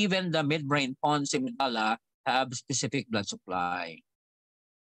 even the midbrain pons and medulla have specific blood supply.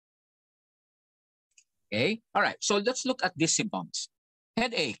 Okay, all right. So let's look at these symptoms.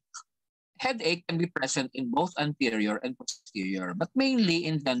 Headache. Headache can be present in both anterior and posterior, but mainly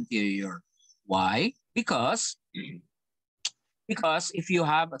in the anterior. Why? Because if you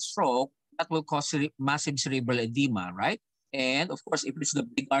have a stroke, that will cause massive cerebral edema, right? And of course, if it's the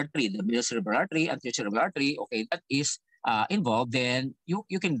big artery, the middle cerebral artery, anterior cerebral artery, okay, that is involved, then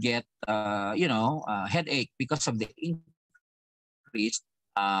you can get headache because of the increase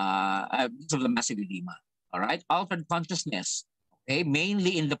because of the massive edema. All right, altered consciousness. Okay,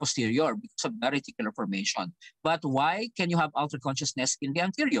 mainly in the posterior because of the reticular formation. But why can you have altered consciousness in the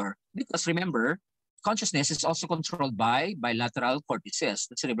anterior? Because remember, consciousness is also controlled by bilateral cortices,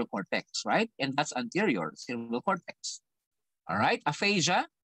 the cerebral cortex, right? And that's anterior, cerebral cortex. All right, aphasia,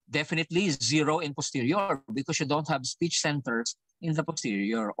 definitely zero in posterior because you don't have speech centers in the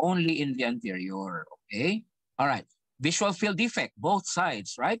posterior, only in the anterior, okay? All right, visual field defect, both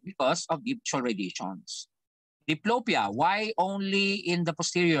sides, right? Because of the visual radiations. Diplopia, why only in the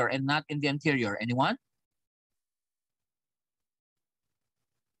posterior and not in the anterior? Anyone?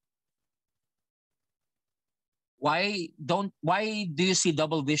 Why do you see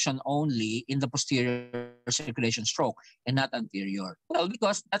double vision only in the posterior circulation stroke and not anterior? Well,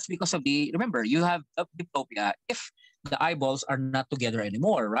 that's because of remember, you have diplopia if the eyeballs are not together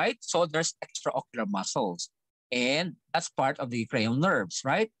anymore, right? So there's extraocular muscles. And that's part of the cranial nerves,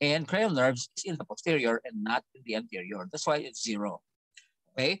 right? And cranial nerves is in the posterior and not in the anterior. That's why it's zero.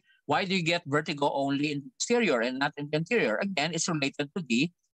 Okay? Why do you get vertigo only in the posterior and not in the anterior? Again, it's related to the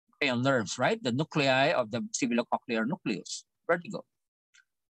cranial nerves, right? The nuclei of the vestibulocochlear nucleus, vertigo.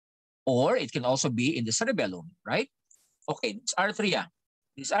 Or it can also be in the cerebellum, right? Okay, dysarthria.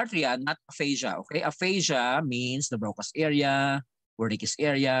 Dysarthria, not aphasia, okay? Aphasia means the Broca's area, Wernicke's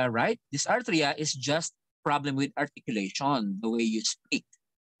area, right? Dysarthria is just problem with articulation, the way you speak.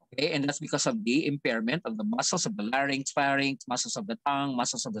 Okay, and that's because of the impairment of the muscles of the larynx, pharynx, muscles of the tongue,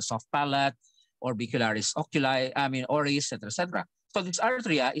 muscles of the soft palate, orbicularis oculi, oris, etc. So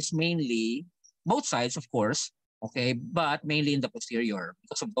dysarthria is mainly both sides, of course, okay, but mainly in the posterior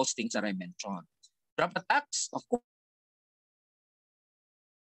because of those things that I mentioned. Drop attacks, of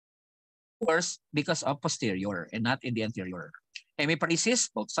course, because of posterior and not in the anterior. Hemiparesis,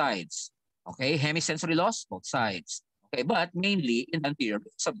 both sides. Okay, hemisensory loss, both sides. Okay, but mainly in the anterior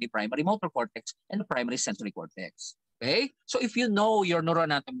because of the primary motor cortex and the primary sensory cortex. Okay, so if you know your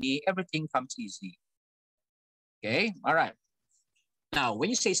neuroanatomy, everything comes easy. Okay, all right. Now,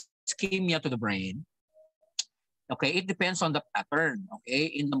 when you say ischemia to the brain, okay, it depends on the pattern. Okay,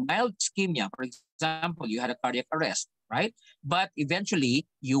 in the mild ischemia, for example, you had a cardiac arrest, right? But eventually,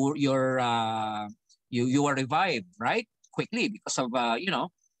 you are revived, right? Quickly because of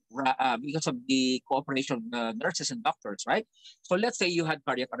because of the cooperation of the nurses and doctors, right? So let's say you had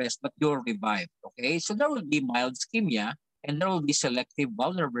cardiac arrest, but you're revived, okay? So there will be mild ischemia and there will be selective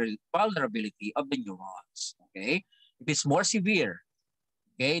vulnerability of the neurons, okay? If it's more severe,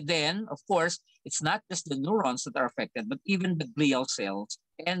 okay, then of course, it's not just the neurons that are affected, but even the glial cells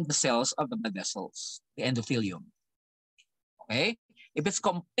and the cells of the blood vessels, the endothelium, okay? If it's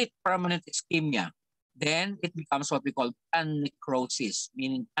complete permanent ischemia, then it becomes what we call pan-necrosis,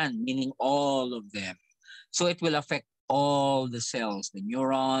 meaning all of them. So it will affect all the cells, the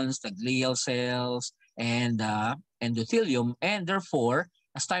neurons, the glial cells, and the endothelium. And therefore,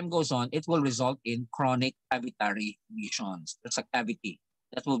 as time goes on, it will result in chronic cavitary lesions. There's a cavity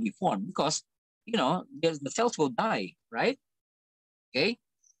that will be formed because, the cells will die, right? Okay.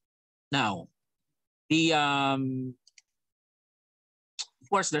 Now, the of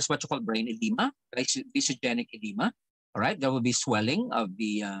course, there's what you call brain edema, lysogenic edema. All right, there will be swelling of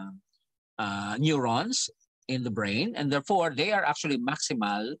the neurons in the brain, and therefore they are actually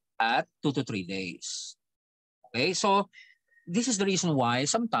maximal at 2 to 3 days. Okay, so this is the reason why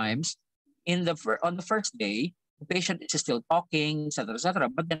sometimes on the first day the patient is still talking, etc., etc.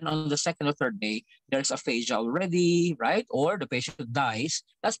 But then on the second or third day, there's aphasia already, right? Or the patient dies.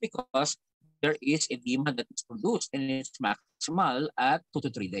 That's because there is edema that is produced and it's maximal at 2 to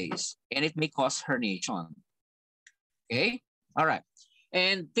 3 days. And it may cause herniation. Okay? All right.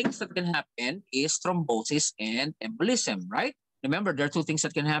 And things that can happen is thrombosis and embolism, right? Remember, there are two things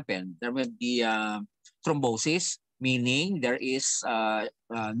that can happen. There will be thrombosis, meaning there is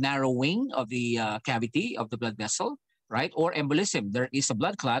narrowing of the cavity of the blood vessel, right? Or embolism, there is a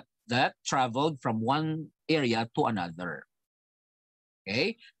blood clot that traveled from one area to another.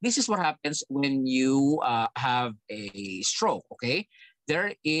 Okay, this is what happens when you have a stroke. Okay,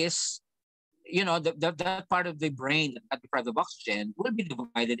 there is, you know, that part of the brain that deprived of oxygen will be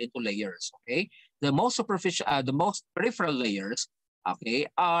divided into layers. Okay, the most superficial, the most peripheral layers, okay,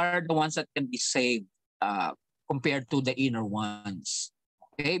 are the ones that can be saved compared to the inner ones.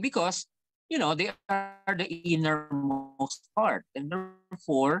 Okay, because you know they are the innermost part, and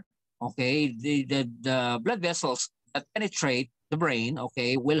therefore, okay, the blood vessels that penetrate the brain,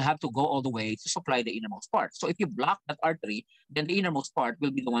 okay, will have to go all the way to supply the innermost part. So if you block that artery, then the innermost part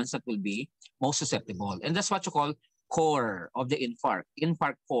will be the ones that will be most susceptible. And that's what you call core of the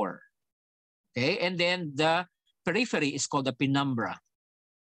infarct core. Okay, and then the periphery is called the penumbra,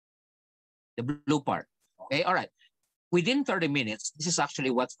 the blue part. Okay, all right. Within 30 minutes, this is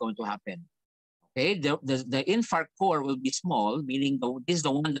actually what's going to happen. Okay, the infarct core will be small, meaning this is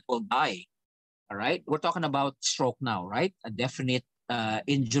the one that will die. All right, we're talking about stroke now, right? A definite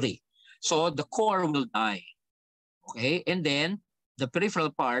injury. So the core will die, okay? And then the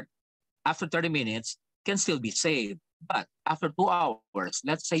peripheral part, after 30 minutes, can still be saved. But after 2 hours,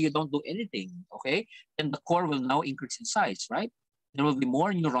 let's say you don't do anything, okay? Then the core will now increase in size, right? There will be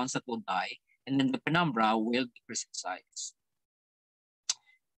more neurons that will die, and then the penumbra will decrease in size.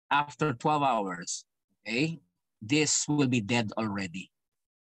 After 12 hours, okay, this will be dead already.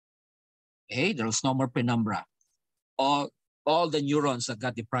 Okay, there was no more penumbra. All the neurons that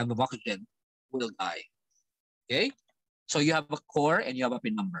got deprived of oxygen will die. Okay, so you have a core and you have a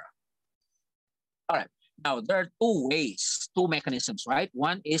penumbra. All right, now there are two mechanisms, right?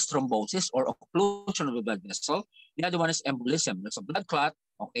 One is thrombosis or occlusion of the blood vessel. The other one is embolism. There's a blood clot,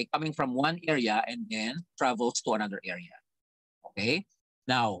 okay, coming from one area and then travels to another area. Okay,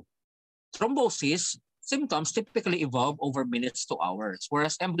 now thrombosis symptoms typically evolve over minutes to hours,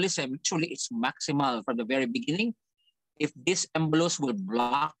 whereas embolism usually is maximal from the very beginning. If this embolus will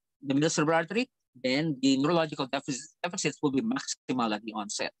block the middle cerebral artery, then the neurological deficits will be maximal at the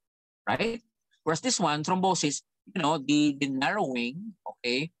onset, right? Whereas this one, thrombosis, you know, the narrowing,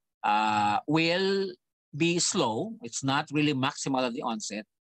 okay, will be slow. It's not really maximal at the onset,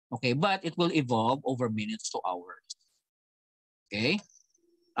 okay, but it will evolve over minutes to hours, okay?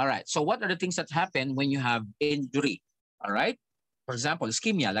 All right, so what are the things that happen when you have injury? All right, for example,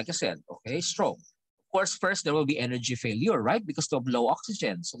 ischemia, like I said, okay, stroke. Of course, first there will be energy failure, right? Because of low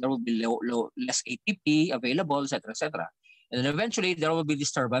oxygen. So there will be less ATP available, etc., etc. And then eventually there will be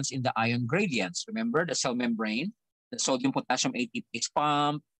disturbance in the ion gradients. Remember the cell membrane, the sodium, potassium, ATP is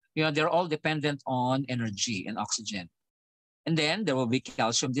pumped. You know, they're all dependent on energy and oxygen. And then there will be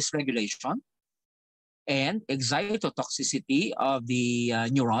calcium dysregulation and excitotoxicity of the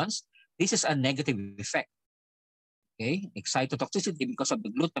neurons. This is a negative effect. Okay, excitotoxicity because of the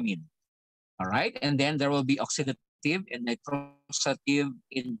glutamine. All right, and then there will be oxidative and nitrosative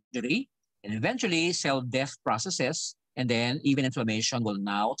injury, and eventually cell death processes, and then even inflammation will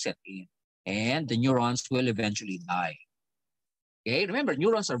now set in, and the neurons will eventually die. Okay, remember,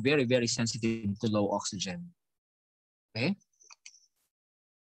 neurons are very, very sensitive to low oxygen. Okay.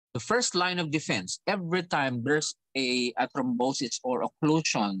 The first line of defense, every time there's a thrombosis or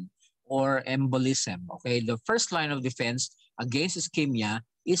occlusion or embolism, okay, the first line of defense against ischemia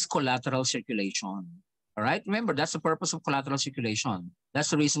is collateral circulation. All right, remember, that's the purpose of collateral circulation. That's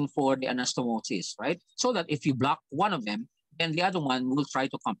the reason for the anastomosis, right? So that if you block one of them, then the other one will try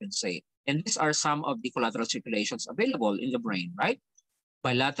to compensate. And these are some of the collateral circulations available in the brain, right?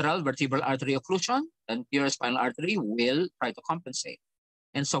 Bilateral vertebral artery occlusion, anterior spinal artery will try to compensate,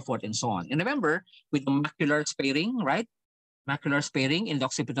 and so forth and so on. And remember, with the macular sparing, right? Macular sparing in the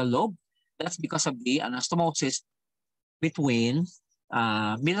occipital lobe, that's because of the anastomosis between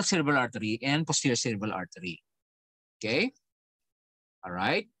middle cerebral artery and posterior cerebral artery. Okay? All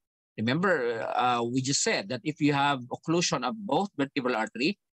right? Remember, we just said that if you have occlusion of both vertebral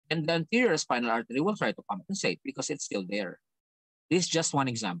artery, then the anterior spinal artery will try to compensate because it's still there. This is just one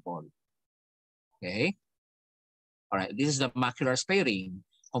example. Okay? All right, this is the macular sparing.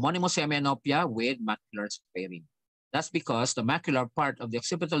 Homonymous hemianopia with macular sparing. That's because the macular part of the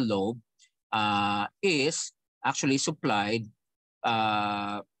occipital lobe is actually supplied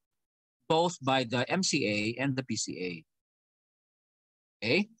both by the MCA and the PCA.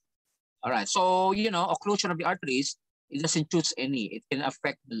 Okay. All right. So, you know, occlusion of the arteries, it doesn't choose any. It can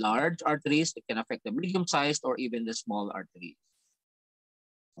affect the large arteries, it can affect the medium-sized or even the small arteries.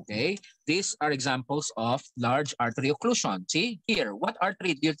 Okay. These are examples of large artery occlusion. See here, what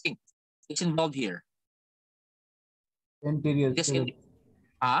artery do you think is involved here? Anterior This cerebral.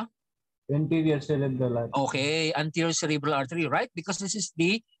 Anterior cerebral artery. Okay, anterior cerebral artery, right? Because this is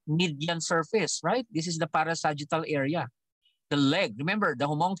the median surface, right? This is the parasagittal area. The leg, remember the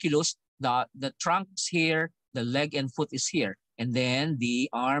homunculus, the trunk is here, the leg and foot is here. And then the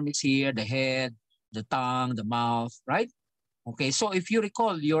arm is here, the head, the tongue, the mouth, right? Okay, so if you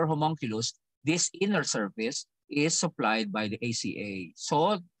recall your homunculus, this inner surface is supplied by the ACA.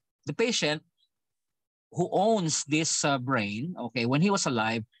 So the patient who owns this brain, okay, when he was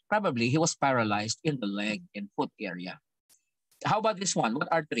alive, probably he was paralyzed in the leg and foot area. How about this one? What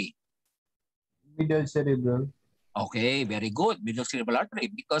artery? Middle cerebral. Okay, very good. Middle cerebral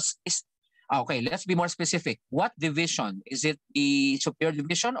artery, because it's okay. Let's be more specific. What division? Is it the superior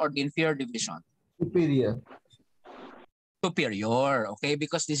division or the inferior division? Superior. Superior. Okay,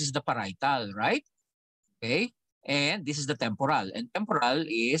 because this is the parietal, right? Okay, and this is the temporal, and temporal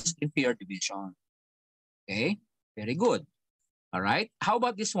is inferior division. Okay, very good. All right. How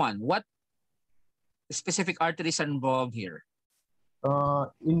about this one? What specific arteries are involved here?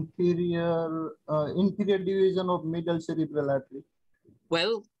 Inferior division of middle cerebral artery.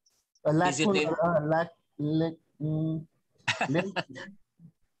 Well, it's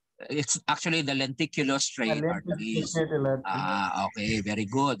actually the lenticulostriate arteries. Okay, very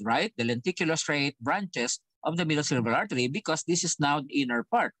good, right? The lenticulostriate branches of the middle cerebral artery, because this is now the inner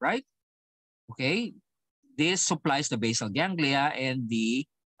part, right? Okay, this supplies the basal ganglia and the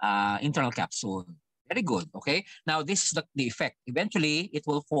internal capsule. Very good, okay? Now, this is the effect. Eventually, it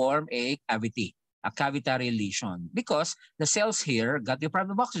will form a cavity, a cavitary lesion, because the cells here got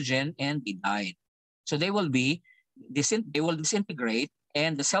deprived of oxygen and they died. So they will disintegrate,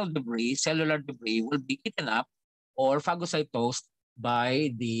 and the cellular debris will be eaten up or phagocytosed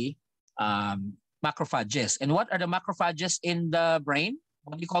by the macrophages. And what are the macrophages in the brain?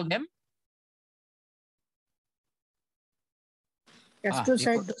 What do you call them?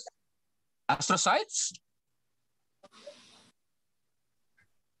 Astrocytes. Astrocytes?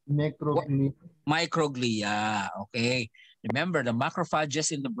 Microglia. Microglia. Okay. Remember, the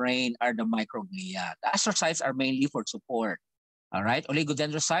macrophages in the brain are the microglia. The astrocytes are mainly for support. All right.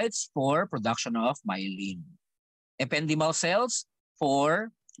 Oligodendrocytes for production of myelin. Ependymal cells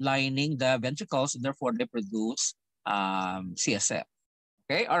for lining the ventricles, and therefore they produce CSF.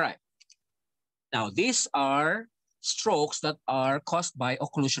 Okay. All right. Now, these are strokes that are caused by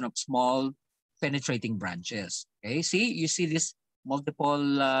occlusion of small penetrating branches. Okay, see, you see these multiple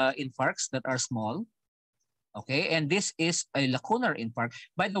infarcts that are small. Okay, and this is a lacunar infarct.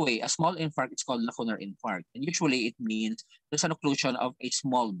 By the way, a small infarct is called lacunar infarct, and usually it means there's an occlusion of a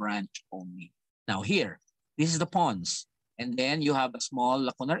small branch only. Now here, this is the pons, and then you have a small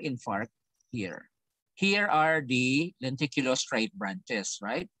lacunar infarct here. Here are the lenticulostriate branches,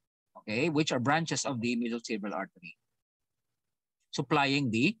 right? Okay, which are branches of the middle cerebral artery,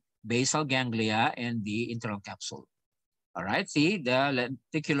 supplying the basal ganglia and the internal capsule. All right, see the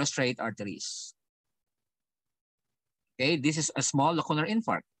lenticulostriate arteries. Okay, this is a small lacunar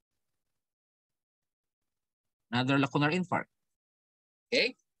infarct. Another lacunar infarct.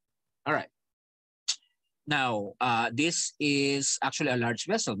 Okay, all right. Now, this is actually a large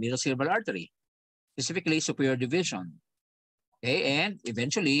vessel, middle cerebral artery, specifically superior division. Okay, and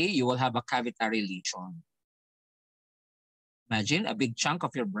eventually you will have a cavitary lesion. Imagine a big chunk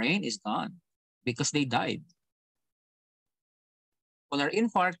of your brain is gone because they died. Lacunar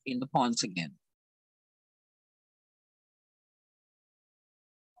infarct in the pons again.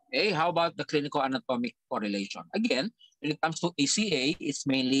 Okay, how about the clinical anatomic correlation? Again, when it comes to ACA, it's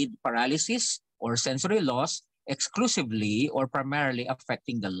mainly paralysis or sensory loss exclusively or primarily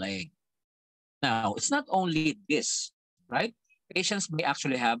affecting the leg. Now, it's not only this, right? Patients may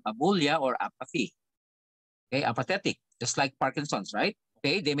actually have abulia or apathy. Okay, apathetic, just like Parkinson's, right?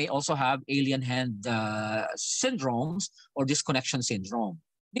 Okay, they may also have alien hand syndromes or disconnection syndrome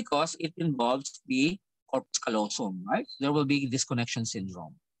because it involves the corpus callosum, right? There will be disconnection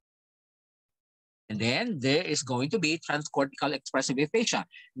syndrome. And then there is going to be transcortical expressive aphasia,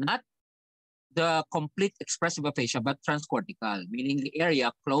 not the complete expressive aphasia, but transcortical, meaning the area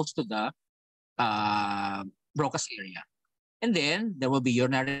close to the Broca's area. And then there will be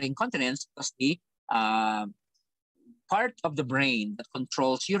urinary incontinence because the part of the brain that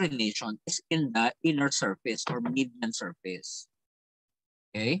controls urination is in the inner surface or median surface.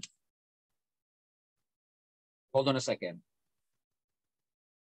 Okay? Hold on a second.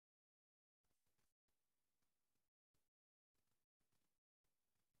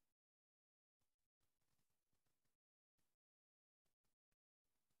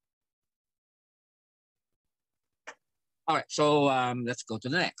 All right, so let's go to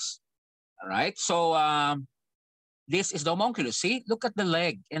the next. All right, so this is the homunculus. See, look at the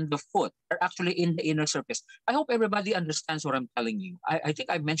leg and the foot. They're actually in the inner surface. I hope everybody understands what I'm telling you. I think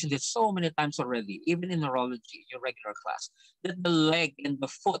I've mentioned it so many times already, even in neurology, your regular class, that the leg and the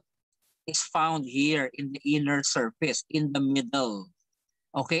foot is found here in the inner surface, in the middle.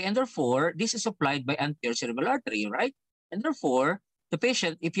 Okay, and therefore, this is supplied by anterior cerebral artery, right? And therefore, the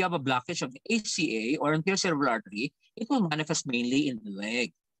patient, if you have a blockage of the ACA or anterior cerebral artery, it will manifest mainly in the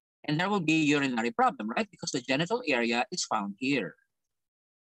leg. And there will be urinary problem, right? Because the genital area is found here.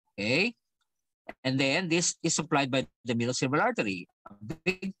 Okay? And then this is supplied by the middle cerebral artery, a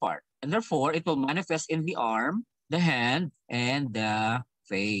big part. And therefore, it will manifest in the arm, the hand, and the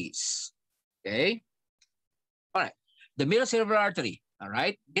face. Okay? All right. The middle cerebral artery, all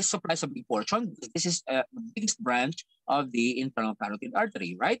right? This supplies a big portion. This is the biggest branch of the internal carotid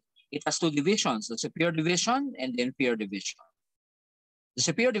artery, right? It has two divisions, the superior division and the inferior division. The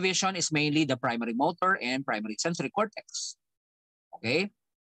superior division is mainly the primary motor and primary sensory cortex. Okay?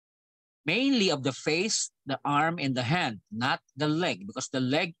 Mainly of the face, the arm, and the hand, not the leg, because the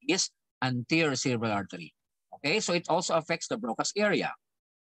leg is anterior cerebral artery. Okay? So it also affects the Broca's area.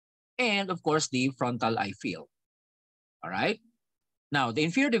 And of course, the frontal eye field. All right? Now, the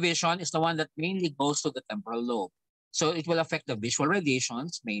inferior division is the one that mainly goes to the temporal lobe. So it will affect the visual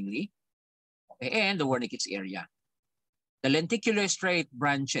radiations mainly, okay, and the Wernicke's area. The lenticular striate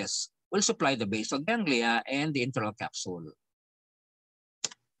branches will supply the basal ganglia and the internal capsule.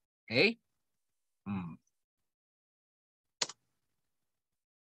 Okay?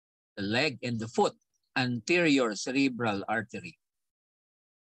 The leg and the foot, anterior cerebral artery.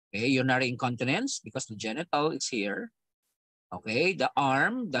 Okay, urinary incontinence because the genital is here. Okay, the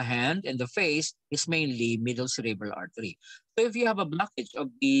arm, the hand, and the face is mainly middle cerebral artery. So if you have a blockage of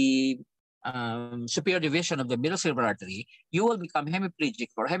the superior division of the middle cerebral artery, you will become hemiplegic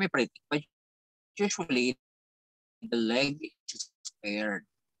or hemiparetic, but usually the leg is spared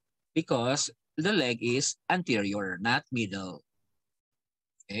because the leg is anterior, not middle.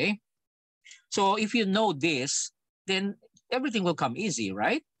 Okay? So if you know this, then everything will come easy,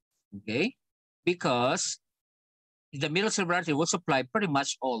 right? Okay? Because the middle cerebral artery will supply pretty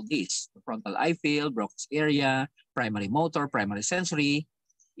much all these: the frontal eye field, Broca's area, primary motor, primary sensory,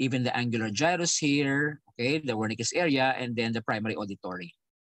 even the angular gyrus here, okay, the Wernicke's area, and then the primary auditory.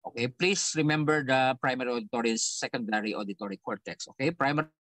 Okay, please remember the primary auditory and secondary auditory cortex. Okay,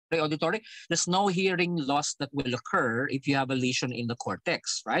 primary auditory, there's no hearing loss that will occur if you have a lesion in the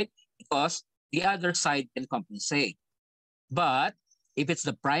cortex, right? Because the other side can compensate. But if it's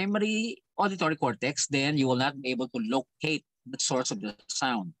the primary auditory cortex, then you will not be able to locate the source of the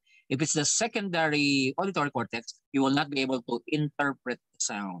sound. If it's the secondary auditory cortex, you will not be able to interpret the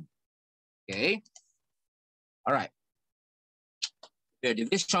sound. Okay? All right.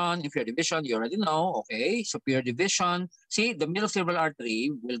 Superior division, you already know. Okay, superior division. See, the middle cerebral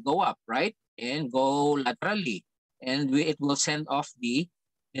artery will go up, right? And go laterally. And it will send off the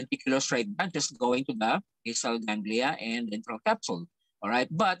lenticular striate branches going to the basal ganglia and internal capsule. All right,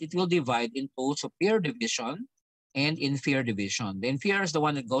 but it will divide into superior division and inferior division. The inferior is the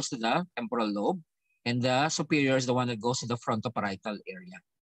one that goes to the temporal lobe, and the superior is the one that goes to the frontoparietal area.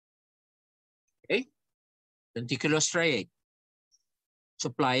 Okay, lenticular striate,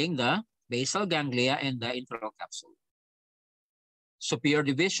 supplying the basal ganglia and the internal capsule. Superior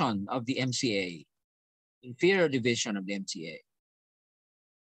division of the MCA, inferior division of the MCA.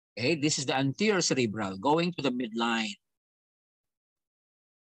 Okay, this is the anterior cerebral going to the midline.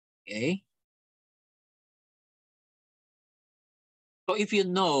 Okay. So if you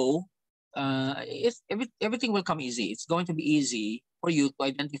know, everything will come easy. It's going to be easy for you to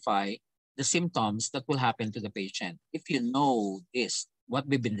identify the symptoms that will happen to the patient if you know this, what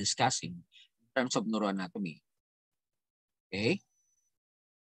we've been discussing in terms of neuroanatomy. Okay.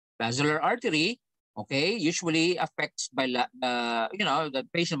 Basilar artery, okay, usually affects the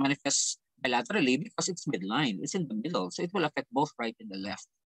patient manifests bilaterally because it's midline. It's in the middle, so it will affect both right and the left.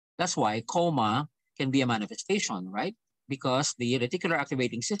 That's why coma can be a manifestation, right? Because the reticular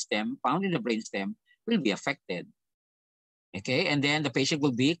activating system found in the brainstem will be affected. Okay, and then the patient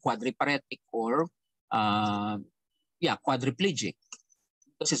will be quadriparetic or quadriplegic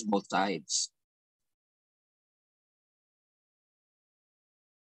because it's both sides.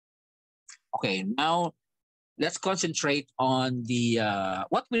 Okay, now let's concentrate on the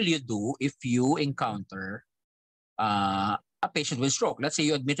what will you do if you encounter a patient with stroke. Let's say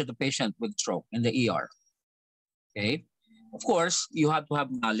you admitted a patient with stroke in the ER. Okay. Of course, you have to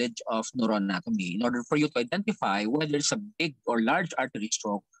have knowledge of neuroanatomy in order for you to identify whether it's a big or large artery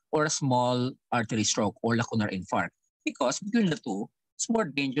stroke or a small artery stroke or lacunar infarct. Because between the two, it's more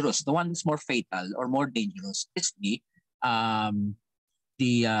dangerous. The one that's more fatal or more dangerous is um,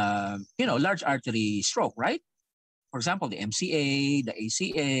 the large artery stroke, right? For example, the MCA, the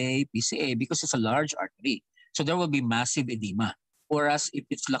ACA, PCA, because it's a large artery. So there will be massive edema. Whereas if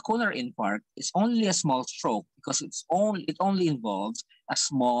it's lacunar infarct, it's only a small stroke because it only involves a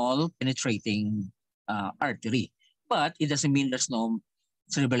small penetrating artery. But it doesn't mean there's no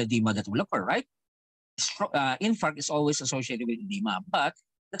cerebral edema that will occur, right? Infarct is always associated with edema, but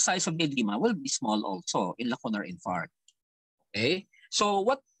the size of the edema will be small also in lacunar infarct. Okay, so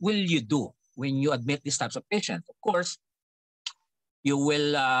what will you do when you admit these types of patients? Of course, you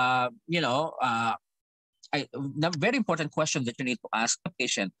will, the very important question that you need to ask the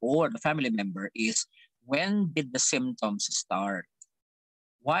patient or the family member is, when did the symptoms start?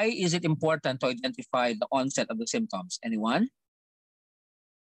 Why is it important to identify the onset of the symptoms? Anyone?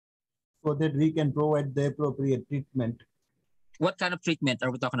 So that we can provide the appropriate treatment. What kind of treatment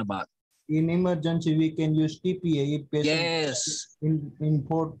are we talking about? In emergency, we can use TPA if patient Yes. in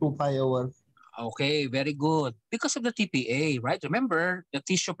 4 to 5 hours. Okay, very good. Because of the TPA, right? Remember, the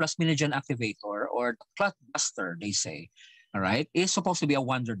tissue plasminogen activator or the clot buster, they say, all right, is supposed to be a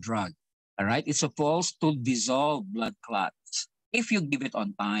wonder drug. All right, it's supposed to dissolve blood clots if you give it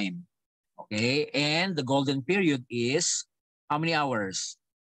on time. Okay, and the golden period is how many hours?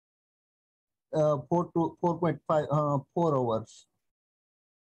 4 to 4.5 4 hours.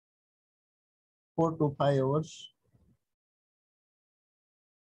 4 to 5 hours.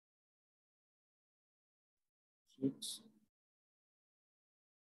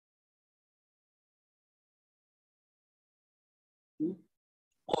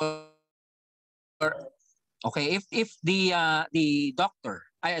 Or okay, if the doctor,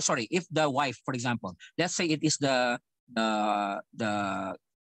 sorry, if the wife, for example, let's say it is the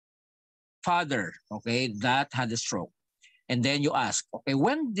father, okay, that had a stroke, and then you ask, okay,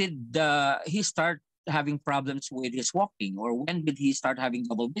 when did he start having problems with his walking, or when did he start having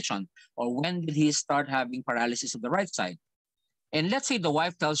double vision, or when did he start having paralysis of the right side? And let's say the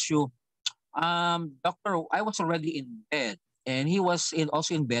wife tells you, doctor, I was already in bed, and he was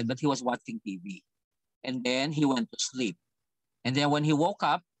also in bed, but he was watching TV, and then he went to sleep, and then when he woke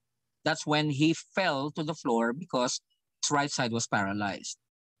up, that's when he fell to the floor because his right side was paralyzed.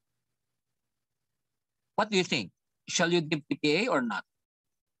 What do you think? Shall you give TPA or not?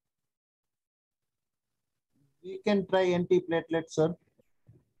 We can try antiplatelet, sir.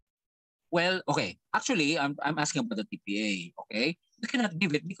 Well, okay. Actually, I'm asking about the TPA, okay? You cannot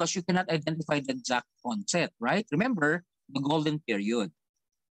give it because you cannot identify the exact onset, right? Remember the golden period,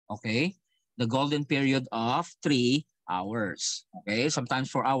 okay? The golden period of 3 hours, okay? Sometimes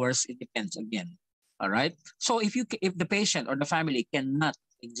 4 hours, it depends again, all right? So if the patient or the family cannot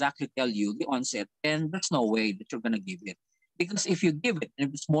exactly tell you the onset, then there's no way that you're going to give it. Because if you give it, if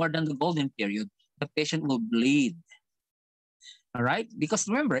it's more than the golden period, the patient will bleed. All right? Because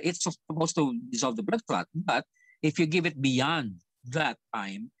remember, it's supposed to dissolve the blood clot. But if you give it beyond that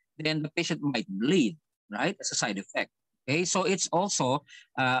time, then the patient might bleed, right? As a side effect. Okay, so it's also,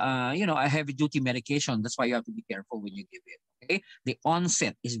 a heavy duty medication. That's why you have to be careful when you give it. Okay, the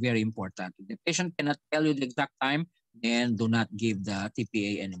onset is very important. If the patient cannot tell you the exact time, then do not give the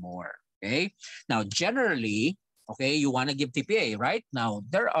TPA anymore. Okay, now generally, okay, you want to give TPA, right? Now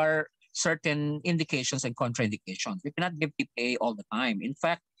there are certain indications and contraindications. You cannot give TPA all the time. In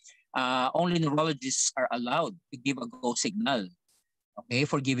fact, only neurologists are allowed to give a go signal, okay,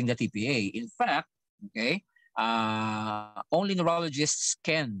 for giving the TPA. In fact, okay, only neurologists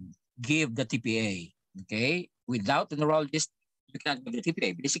can give the TPA, okay? Without the neurologist, you cannot give the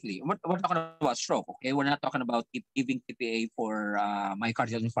TPA. Basically, we're talking about stroke, okay? We're not talking about giving TPA for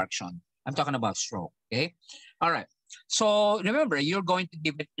myocardial infarction. I'm talking about stroke, okay? All right. So remember, you're going to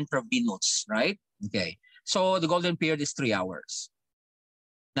give it intravenous, right? Okay. So the golden period is 3 hours.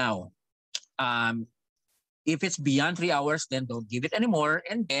 Now, if it's beyond 3 hours, then don't give it anymore.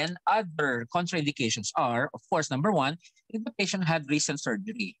 And then other contraindications are, of course, number one, if the patient had recent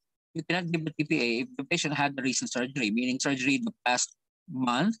surgery. You cannot give the TPA if the patient had the recent surgery, meaning surgery in the past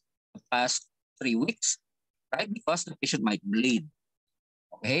month, the past 3 weeks, right? Because the patient might bleed.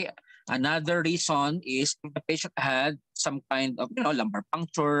 Okay. Another reason is if the patient had some kind of, lumbar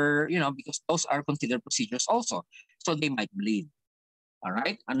puncture, because those are considered procedures also. So they might bleed. All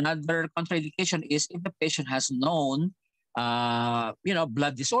right. Another contraindication is if the patient has known,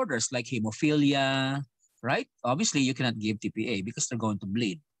 blood disorders like hemophilia, right? Obviously, you cannot give TPA because they're going to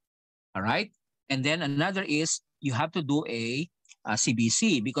bleed. All right. And then another is you have to do a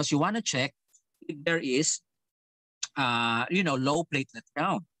CBC because you want to check if there is, low platelet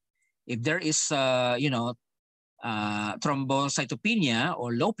count. If there is, thrombocytopenia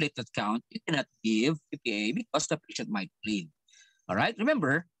or low platelet count, you cannot give TPA because the patient might bleed. All right.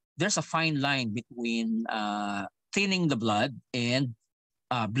 Remember, there's a fine line between thinning the blood and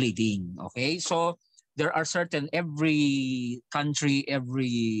bleeding. Okay. So there are certain, every country,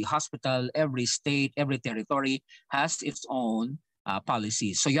 every hospital, every state, every territory has its own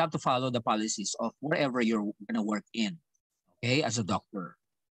policies. So you have to follow the policies of wherever you're going to work in. Okay. As a doctor.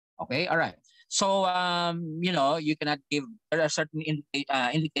 Okay. All right. So, you cannot give, there are certain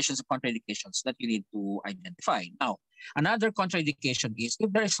indications of contraindications that you need to identify. Now, another contraindication is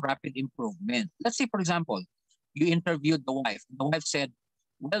if there is rapid improvement. Let's say, for example, you interviewed the wife. The wife said,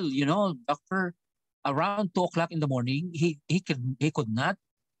 well, doctor, around 2 o'clock in the morning, he could not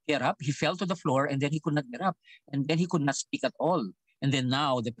get up. He fell to the floor and then he could not get up. And then he could not speak at all. And then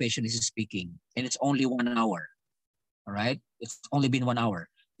now the patient is speaking and it's only 1 hour. All right. It's only been 1 hour.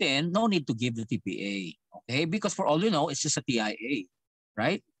 Then no need to give the TPA. Okay. Because for all you know, it's just a TIA.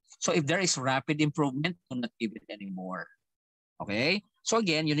 Right. So if there is rapid improvement, do not give it anymore. Okay. So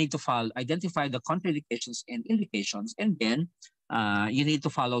again, you need to identify the contraindications and indications, and then you need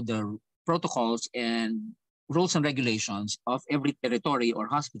to follow the protocols and rules and regulations of every territory or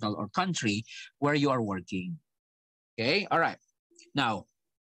hospital or country where you are working. Okay. All right. Now,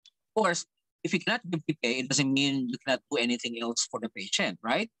 of course, if you cannot give TPA, it doesn't mean you cannot do anything else for the patient,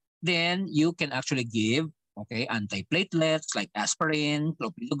 right? Then you can actually give, antiplatelets like aspirin,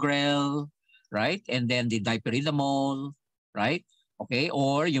 clopidogrel, right? And then the dipyridamole, right? Okay,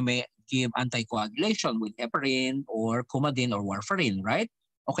 or you may give anticoagulation with heparin or Coumadin or warfarin, right?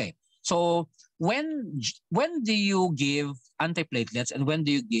 Okay, so when do you give antiplatelets and when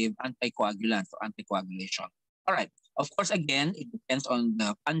do you give anticoagulants or anticoagulation? All right. Of course, again, it depends on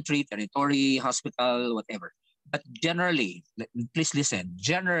the country, territory, hospital, whatever. But generally, please listen,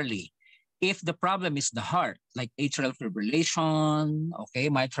 generally, if the problem is the heart, like atrial fibrillation,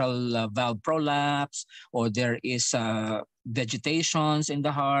 mitral valve prolapse, or there is vegetations in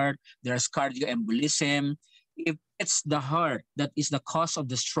the heart, there's cardioembolism. If it's the heart that is the cause of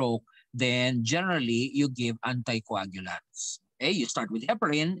the stroke, then generally you give anticoagulants. Okay, you start with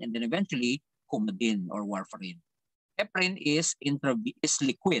heparin and then eventually Coumadin or warfarin. Heparin is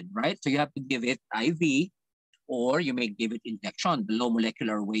liquid, right? So you have to give it IV or you may give it injection, the low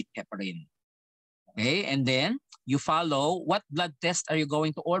molecular weight heparin. Okay, and then you follow, what blood test are you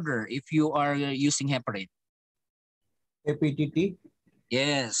going to order if you are using heparin? APTT.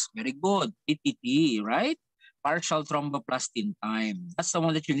 Yes, very good. PTT, right? Partial thromboplastin time. That's the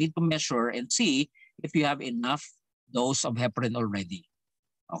one that you need to measure and see if you have enough dose of heparin already.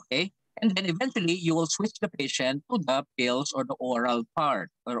 Okay? And then eventually you will switch the patient to the pills or the oral part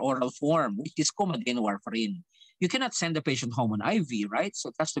or oral form, which is Coumadin warfarin. You cannot send the patient home on IV, right? So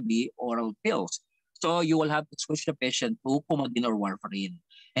it has to be oral pills. So you will have to switch the patient to Coumadin or warfarin.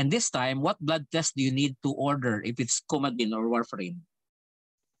 And this time, what blood test do you need to order if it's Coumadin or warfarin?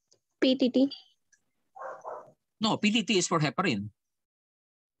 PTT. No, PTT is for heparin.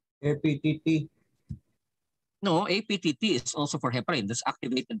 APTT. No, APTT is also for heparin. That's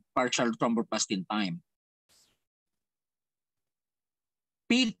activated partial thromboplastin time.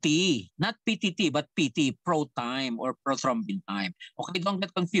 PT, not PTT, but PT, pro time or prothrombin time. Okay, don't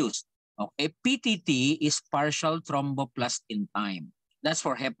get confused. Okay, PTT is partial thromboplastin time. That's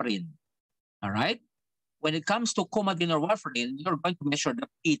for heparin. All right? When it comes to Coumadin or warfarin, you're going to measure the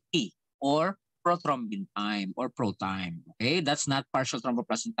PT or prothrombin time or pro time. Okay, that's not partial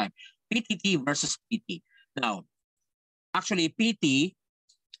thromboplastin time. PTT versus PT. Now, actually PT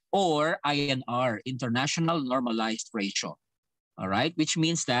or INR, International Normalized Ratio. All right, which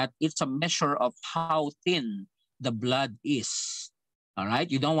means that it's a measure of how thin the blood is. All right,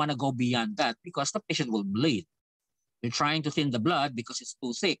 you don't want to go beyond that because the patient will bleed. You're trying to thin the blood because it's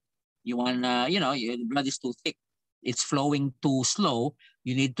too thick. You want, the blood is too thick. It's flowing too slow.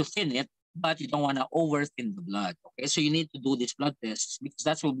 You need to thin it, but you don't want to over thin the blood. Okay, so you need to do these blood tests because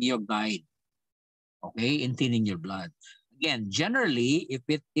that will be your guide. Okay, in thinning your blood. Again, generally, if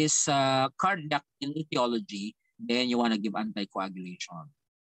it is cardiac in etiology, then you want to give anticoagulation.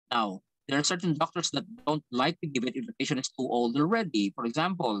 Now, there are certain doctors that don't like to give it if the patient is too old already. For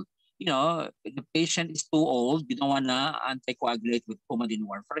example, if the patient is too old, you don't want to anticoagulate with Coumadin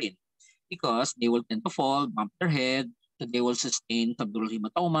warfarin because they will tend to fall, bump their head, So they will sustain subdural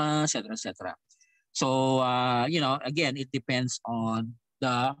hematoma, etc., etc. So, again, it depends on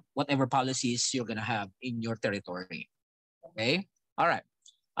the whatever policies you're going to have in your territory. Okay? All right.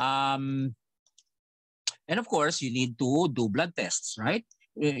 And of course, you need to do blood tests, right?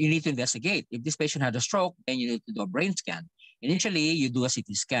 You need to investigate. If this patient had a stroke, then you need to do a brain scan. Initially, you do a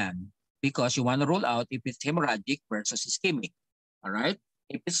CT scan because you want to rule out if it's hemorrhagic versus ischemic. All right?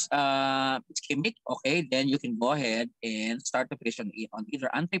 If it's ischemic, okay, then you can go ahead and start the patient on either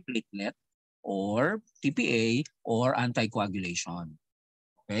antiplatelet or TPA or anticoagulation.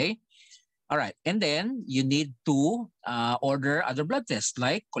 Okay? All right. And then you need to order other blood tests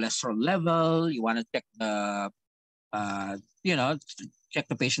like cholesterol level. You want to check the, check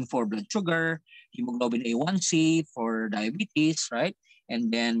the patient for blood sugar, hemoglobin A1C for diabetes, right?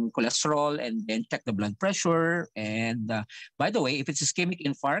 And then cholesterol, and then check the blood pressure. And by the way, if it's ischemic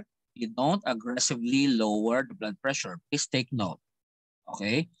infarct, you don't aggressively lower the blood pressure. Please take note.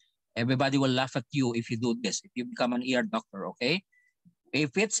 Okay? Everybody will laugh at you if you do this, if you become an ER doctor, okay?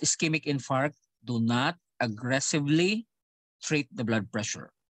 If it's ischemic infarct, do not aggressively treat the blood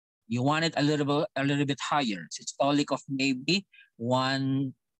pressure. You want it a little bit higher. Systolic of maybe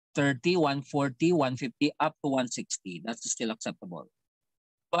 130, 140, 150, up to 160. That's still acceptable.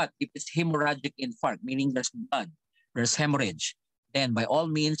 But if it's hemorrhagic infarct, meaning there's blood, there's hemorrhage, then by all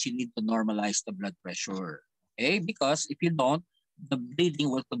means, you need to normalize the blood pressure. Okay? Because if you don't, the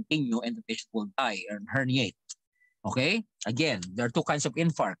bleeding will continue and the patient will die and herniate. Okay? Again, there are two kinds of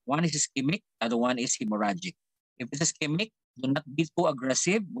infarct. One is ischemic, the other one is hemorrhagic. If it's ischemic, do not be too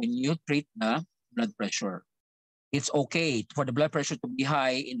aggressive when you treat the blood pressure. It's okay for the blood pressure to be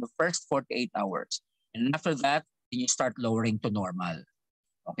high in the first 48 hours. And after that, you start lowering to normal.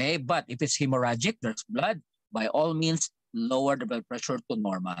 Okay? But if it's hemorrhagic, there's blood, by all means, lower the blood pressure to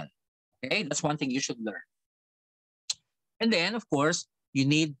normal. Okay? That's one thing you should learn. And then, of course, you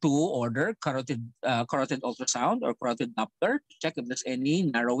need to order carotid ultrasound or carotid Doppler to check if there's any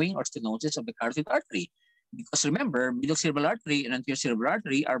narrowing or stenosis of the carotid artery. Because remember, middle cerebral artery and anterior cerebral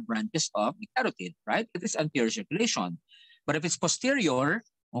artery are branches of the carotid, right? It is anterior circulation. But if it's posterior,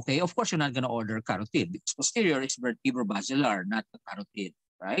 okay, of course, you're not going to order carotid because posterior is vertebrobasilar, not the carotid,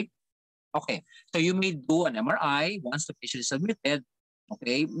 right? Okay, so you may do an MRI once the patient is admitted.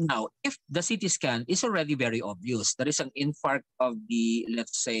 Okay, now, if the CT scan is already very obvious, there is an infarct of the,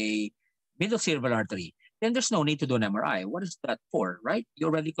 let's say, middle cerebral artery, then there's no need to do an MRI. What is that for, right? You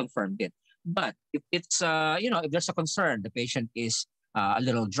already confirmed it. But if it's, if there's a concern, the patient is a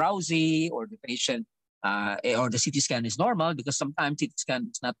little drowsy, or the patient, or the CT scan is normal, because sometimes CT scan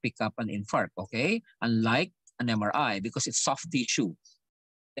does not pick up an infarct, okay? Unlike an MRI, because it's soft tissue,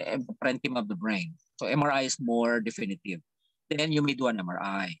 the parenchyma of the brain. So MRI is more definitive. Then you may do an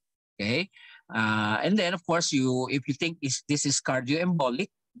MRI, okay? And then, of course, if you think this is cardioembolic,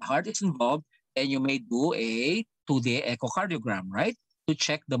 the heart is involved, then you may do a 2D echocardiogram, right? To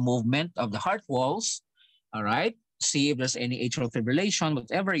check the movement of the heart walls, all right? See if there's any atrial fibrillation,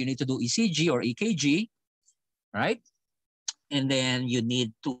 whatever. You need to do ECG or EKG, right? And then you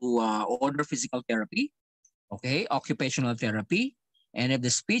need to order physical therapy, okay? Occupational therapy. And if the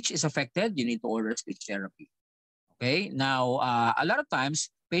speech is affected, you need to order speech therapy. Okay, now a lot of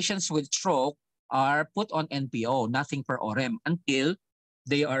times patients with stroke are put on NPO, nothing per OREM, until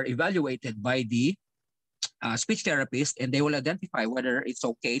they are evaluated by the speech therapist, and they will identify whether it's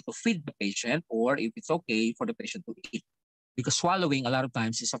okay to feed the patient or if it's okay for the patient to eat. Because swallowing a lot of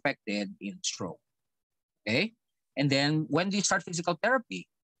times is affected in stroke. Okay, and then when do you start physical therapy?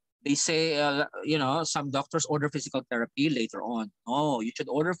 They say, some doctors order physical therapy later on. No, you should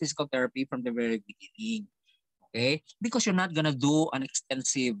order physical therapy from the very beginning. Okay, because you're not gonna do an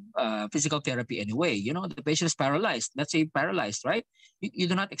extensive physical therapy anyway. You know, the patient is paralyzed. Let's say paralyzed, right? You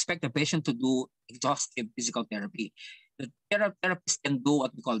do not expect the patient to do exhaustive physical therapy. The therapist can do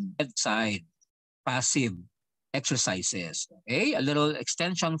what we call bedside passive exercises. Okay, a little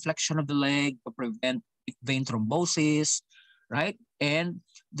extension, flexion of the leg to prevent vein thrombosis, right? And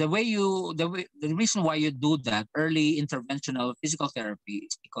the reason why you do that early interventional physical therapy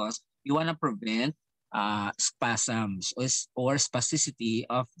is because you want to prevent spasms or spasticity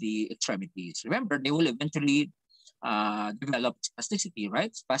of the extremities. Remember, they will eventually develop spasticity,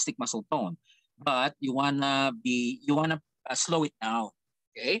 right? Spastic muscle tone. But you wanna slow it down,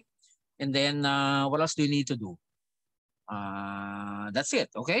 okay? And then what else do you need to do? That's it,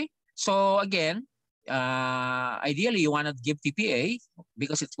 okay? So again, ideally you wanna give TPA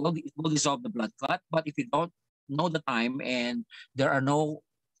because it will dissolve the blood clot. But if you don't know the time and there are no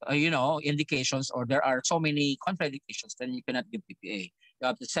indications, or there are so many contraindications, then you cannot give TPA. You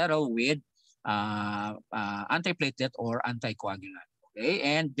have to settle with antiplatelet or anticoagulant. Okay,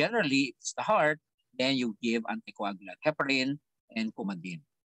 and generally, if it's the heart, then you give anticoagulant, heparin and Coumadin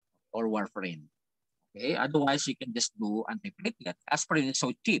or warfarin. Okay, otherwise you can just do antiplatelet. Aspirin is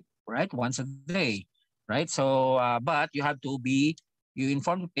so cheap, right? Once a day, right? So, but you have to be, you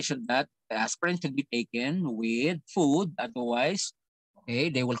inform the patient that the aspirin should be taken with food. Otherwise, okay,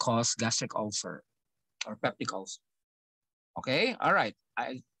 they will cause gastric ulcer or peptic ulcer. Okay, all right.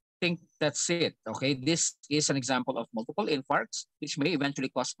 I think that's it. Okay, this is an example of multiple infarcts, which may eventually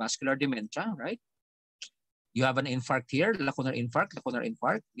cause vascular dementia, right? You have an infarct here, lacunar infarct, lacunar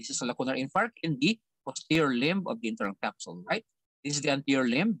infarct. This is a lacunar infarct in the posterior limb of the internal capsule, right? This is the anterior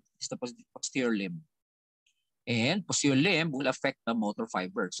limb, this is the posterior limb. And posterior limb will affect the motor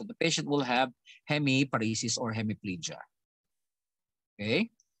fiber. So the patient will have hemiparesis or hemiplegia. Okay?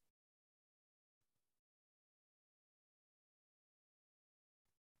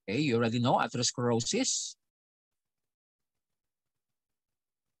 Okay, you already know atherosclerosis.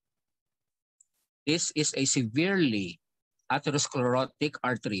 This is a severely atherosclerotic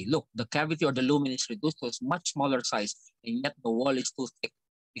artery. Look, the cavity or the lumen is reduced to a much smaller size, and yet the wall is too thick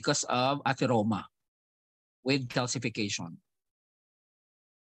because of atheroma with calcification.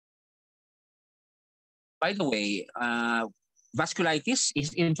 By the way, vasculitis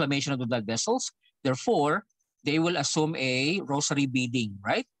is inflammation of the blood vessels. Therefore, they will assume a rosary beading,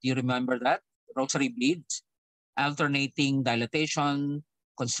 right? Do you remember that? Rosary beads, alternating dilatation,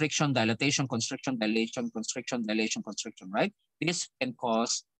 constriction, dilation, constriction, dilation, constriction, dilation, constriction, right? This can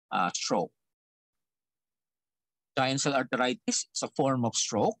cause stroke. Giant cell arteritis is a form of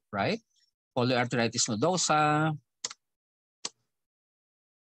stroke, right? Polyarteritis nodosa.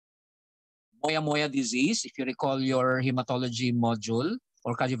 Moyamoya disease, if you recall your hematology module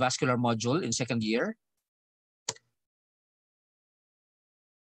or cardiovascular module in second year.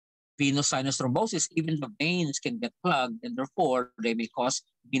 Venous sinus thrombosis, even the veins can get plugged and therefore they may cause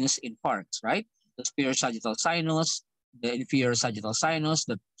venous infarcts, right? The superior sagittal sinus, the inferior sagittal sinus,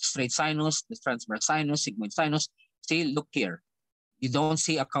 the straight sinus, the transverse sinus, sigmoid sinus. See, look here. You don't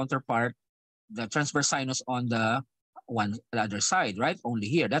see a counterpart, the transverse sinus on the other side, right? Only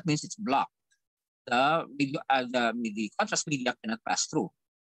here. That means it's blocked. The contrast media cannot pass through.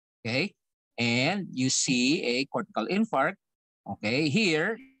 Okay, and you see a cortical infarct. Okay,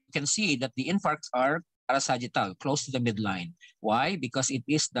 here you can see that the infarcts are parasagittal, close to the midline. Why? Because it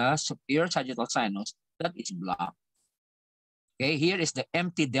is the superior sagittal sinus that is blocked. Okay, here is the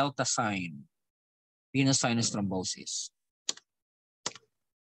empty delta sign, venous sinus thrombosis.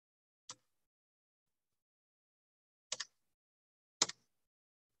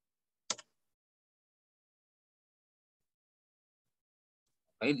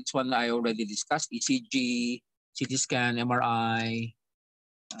 Okay, this one I already discussed, ECG, CT scan, MRI,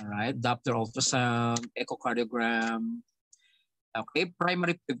 all right, Doppler ultrasound, echocardiogram. Okay,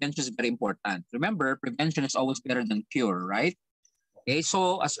 primary prevention is very important. Remember, prevention is always better than cure, right? Okay,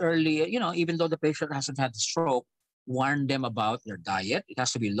 so as early, even though the patient hasn't had a stroke, warn them about their diet. It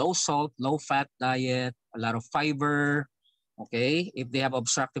has to be low salt, low fat diet, a lot of fiber. Okay, if they have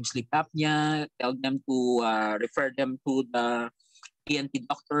obstructive sleep apnea, tell them to refer them to the ENT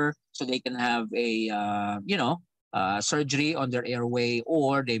doctor so they can have a surgery on their airway,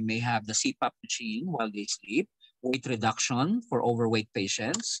 or they may have the CPAP machine while they sleep. Weight reduction for overweight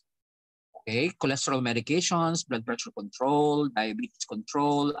patients. Okay, cholesterol medications, blood pressure control, diabetes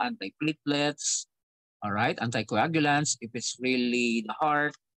control, antiplatelets. All right, anticoagulants if it's really the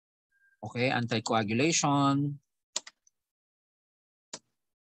heart. Okay, anticoagulation.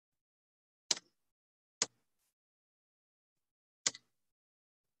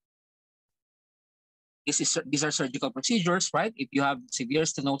 These are surgical procedures, right? If you have severe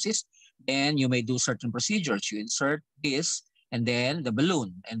stenosis, then you may do certain procedures. You insert this and then the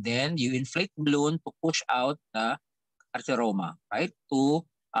balloon, and then you inflate the balloon to push out the arteroma, right? To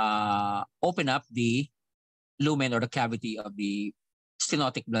open up the lumen or the cavity of the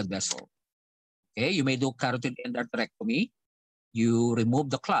stenotic blood vessel. Okay, you may do carotid endarterectomy. You remove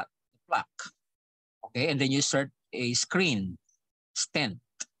the clot, the plaque. Okay, and then you insert a screen, stent.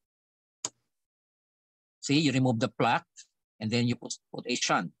 See, you remove the plaque and then you put a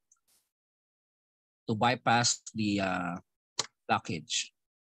shunt to bypass the blockage.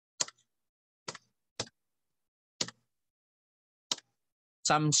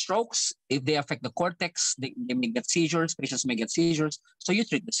 Some strokes, if they affect the cortex, they may get seizures, patients may get seizures, so you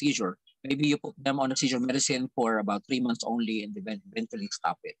treat the seizure. Maybe you put them on a seizure medicine for about 3 months only and eventually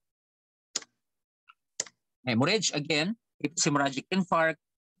stop it. Hemorrhage, again, if it's hemorrhagic infarct,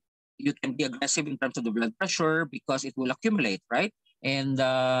 you can be aggressive in terms of the blood pressure because it will accumulate, right? And,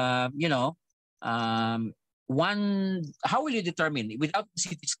 how will you determine, without the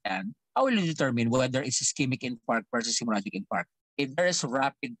CT scan, how will you determine whether it's ischemic infarct versus hemorrhagic infarct? If there is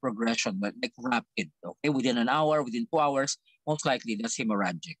rapid progression, but like rapid, okay, within an hour, within 2 hours, most likely that's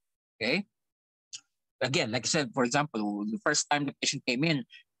hemorrhagic, okay? Again, like I said, for example, the first time the patient came in,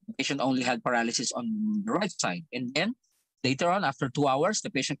 the patient only had paralysis on the right side. And then later on, after 2 hours, the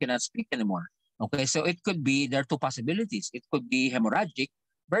patient cannot speak anymore. Okay, so it could be, there are two possibilities. It could be hemorrhagic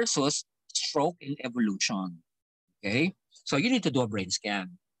versus stroke in evolution. Okay, so you need to do a brain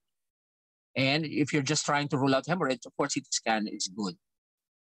scan. And if you're just trying to rule out hemorrhage, of course, CT scan is good.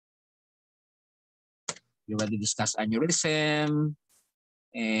 You already discussed aneurysm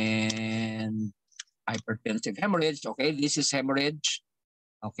and hypertensive hemorrhage. Okay, this is hemorrhage.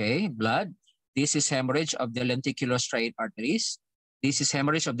 Okay, blood. This is hemorrhage of the lenticulostriate arteries. This is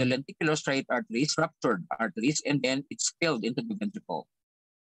hemorrhage of the lenticulostriate arteries, ruptured arteries, and then it's spilled into the ventricle.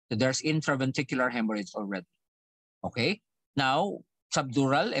 So there's intraventricular hemorrhage already. Okay, now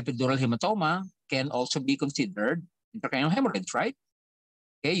subdural epidural hematoma can also be considered intracranial hemorrhage, right?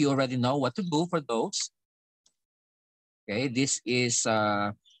 Okay, you already know what to do for those. Okay, this is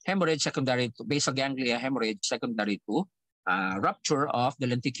hemorrhage secondary to basal ganglia hemorrhage secondary to rupture of the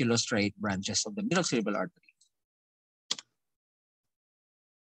lenticulostriate branches of the middle cerebral artery.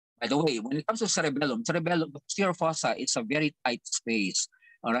 By the way, when it comes to cerebellum, the posterior fossa is a very tight space.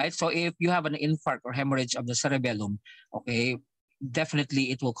 All right, so if you have an infarct or hemorrhage of the cerebellum, okay,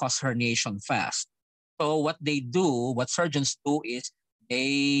 definitely it will cause herniation fast. So what they do, what surgeons do is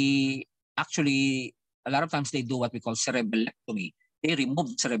they actually, a lot of times they do what we call cerebellectomy. They remove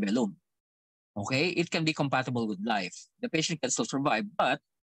the cerebellum. Okay, it can be compatible with life. The patient can still survive, but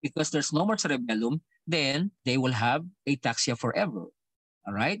because there's no more cerebellum, then they will have ataxia forever.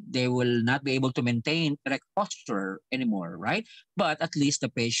 All right, they will not be able to maintain correct posture anymore, right? But at least the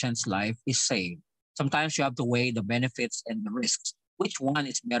patient's life is saved. Sometimes you have to weigh the benefits and the risks. Which one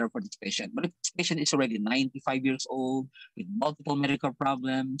is better for this patient? But if this patient is already 95 years old with multiple medical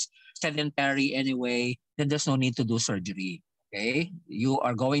problems, sedentary anyway, then there's no need to do surgery. Okay, you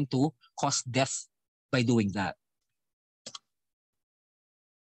are going to cause death by doing that.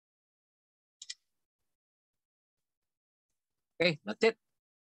 Okay, that's it.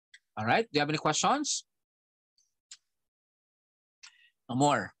 All right, do you have any questions? No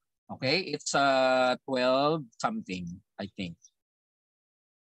more. Okay, it's 12 something, I think.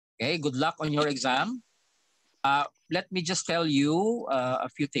 Okay, good luck on your exam. Let me just tell you a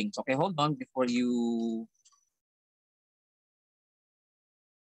few things. Okay, hold on before you...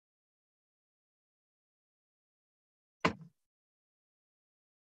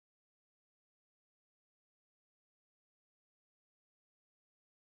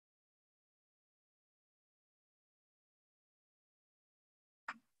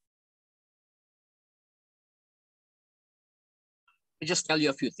 Let me just tell you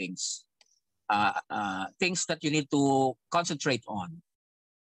a few things. Things that you need to concentrate on.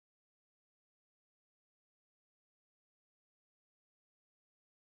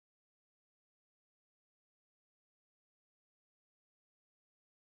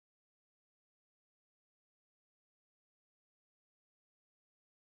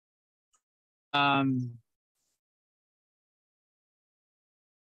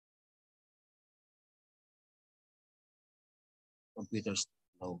 Computers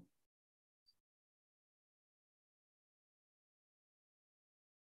slow.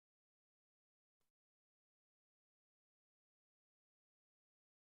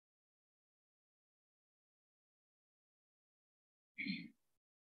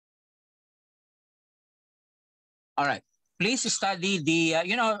 All right. Please study the,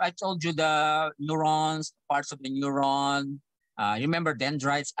 I told you the neurons, parts of the neuron. Remember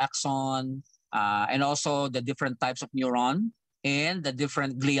dendrites, axon, and also the different types of neuron and the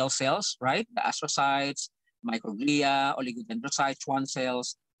different glial cells, right? The astrocytes, microglia, oligodendrocytes, Schwann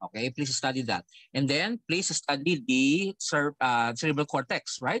cells. Okay, please study that. And then please study the cerebral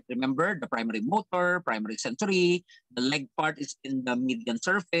cortex, right? Remember the primary motor, primary sensory, the leg part is in the median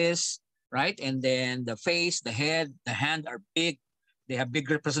surface, right? And then the face, the head, the hand are big. They have big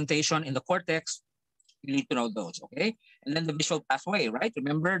representation in the cortex. You need to know those, okay? And then the visual pathway, right?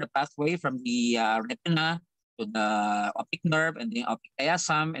 Remember the pathway from the retina to the optic nerve, and then optic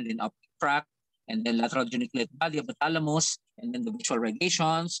chiasm, and then optic tract, and then lateral geniculate body of the thalamus, and then the visual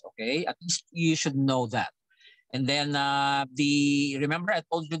radiations, okay? At least you should know that. And then remember I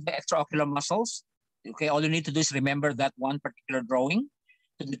told you the extraocular muscles? Okay, all you need to do is remember that one particular drawing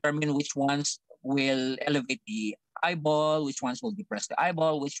to determine which ones will elevate the eyeball, which ones will depress the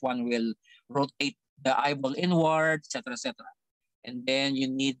eyeball, which one will rotate the eyeball inward, etc., etc. And then you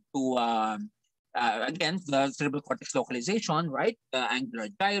need to again, the cerebral cortex localization, right? The angular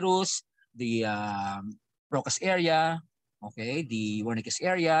gyrus, the Broca's area, okay, the Wernicke's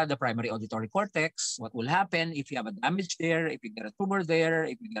area, the primary auditory cortex. What will happen if you have a damage there, if you get a tumor there,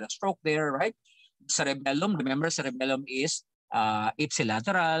 if you get a stroke there, right? Cerebellum, remember cerebellum is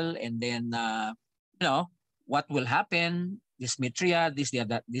ipsilateral, and then, you know, what will happen? Dysmetria,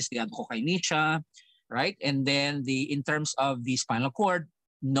 dysdiadochokinesia, right? And then in terms of the spinal cord,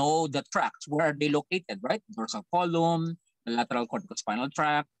 know the tracts. Where are they located, right? Dorsal column, the lateral corticospinal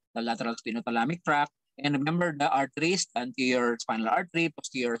tract, the lateral spinothalamic tract, and remember the arteries, the anterior spinal artery,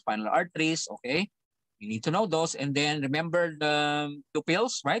 posterior spinal arteries, okay? You need to know those. And then remember the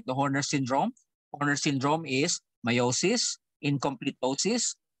pupils, right? The Horner syndrome. Horner syndrome is meiosis,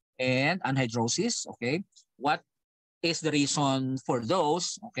 incompletosis, and anhydrosis, okay? What is the reason for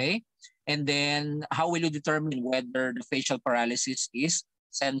those, okay? And then how will you determine whether the facial paralysis is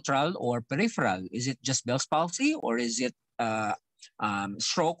central or peripheral? Is it just Bell's palsy, or is it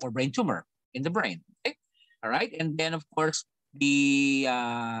stroke or brain tumor in the brain? Okay, all right. And then of course the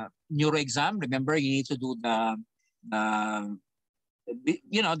neuro exam. Remember, you need to do the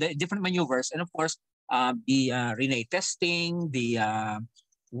different maneuvers, and of course the Rinne testing, the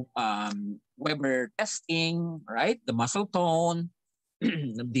Weber testing, right? The muscle tone,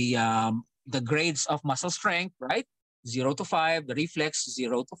 the grades of muscle strength, right? 0 to 5, the reflex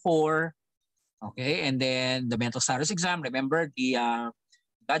 0 to 4. Okay, and then the mental status exam. Remember the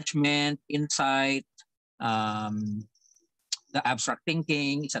judgment, insight, the abstract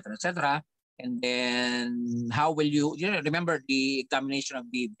thinking, etc., etc. And then how will you remember the examination of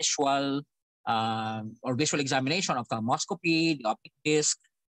the visual or visual examination of ophthalmoscopy, the optic disc.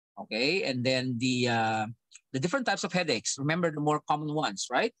 Okay, and then the different types of headaches. Remember the more common ones,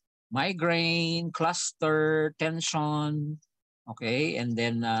 right? Migraine, cluster, tension, okay, and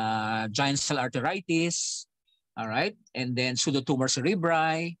then giant cell arteritis, all right, and then pseudotumor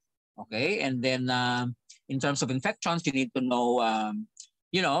cerebri, okay, and then in terms of infections, you need to know,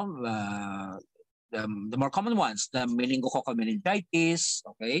 the more common ones, the meningococcal meningitis,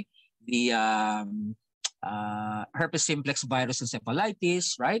 okay, the herpes simplex virus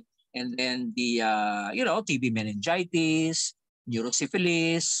encephalitis, right, and then the TB meningitis,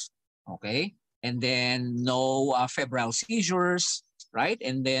 neurosyphilis, okay, and then no febrile seizures, right?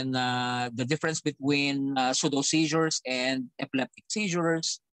 And then the difference between pseudo seizures and epileptic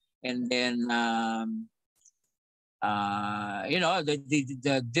seizures, and then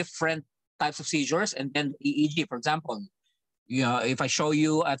the different types of seizures, and then EEG, for example. If I show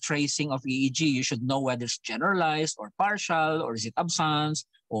you a tracing of EEG, you should know whether it's generalized or partial, or is it absence,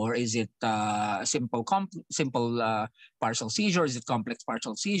 or is it simple partial seizure, is it complex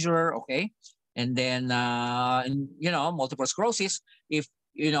partial seizure, okay? And then, multiple sclerosis,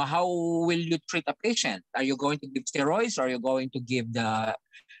 how will you treat a patient? Are you going to give steroids, or are you going to give the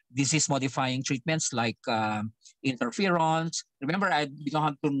disease-modifying treatments like interferons? Remember, you don't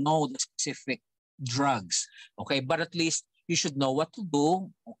have to know the specific drugs, okay? But at least you should know what to do,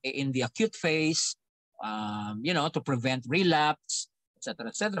 okay, in the acute phase, to prevent relapse, etc.,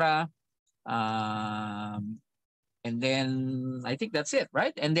 etc. And then I think that's it,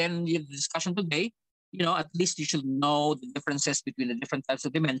 right? And then the discussion today, at least you should know the differences between the different types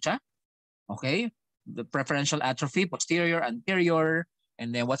of dementia, okay? The preferential atrophy, posterior, anterior,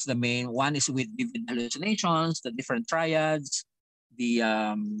 and then what's the main one is with vivid hallucinations, the different triads, the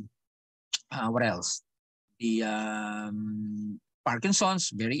what else? The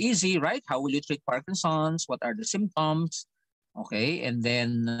Parkinson's, very easy, right? How will you treat Parkinson's? What are the symptoms? Okay, and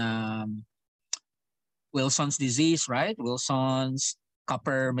then Wilson's disease, right? Wilson's,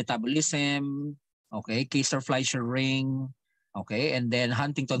 copper metabolism, okay, Kayser-Fleischer ring, okay, and then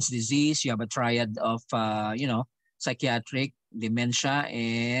Huntington's disease, you have a triad of, psychiatric, dementia,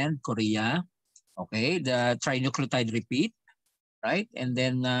 and chorea, okay, the trinucleotide repeat, right? And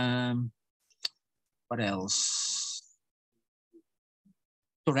then what else?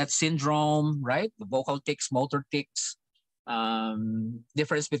 Tourette syndrome, right? The vocal tics, motor tics.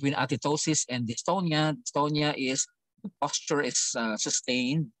 Difference between atitosis and dystonia. Dystonia is the posture is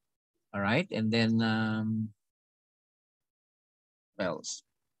sustained, all right? And then what else?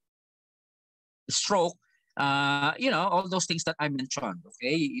 Stroke. All those things that I mentioned,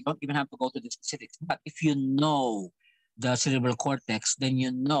 okay? You don't even have to go to the specifics. But if you know the cerebral cortex, then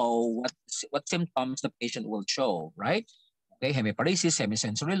you know what symptoms the patient will show, right? Okay, hemiparesis,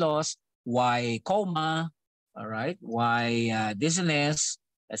 hemisensory loss, why coma, all right, why dizziness,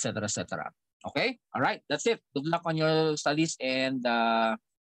 etc., etc. Okay, all right, that's it. Good luck on your studies, and I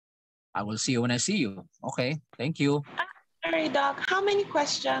will see you when I see you. Okay, thank you. Sorry, Doc. How many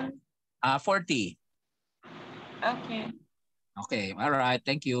questions? 40. Okay. Okay, all right,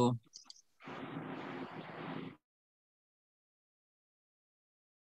 thank you.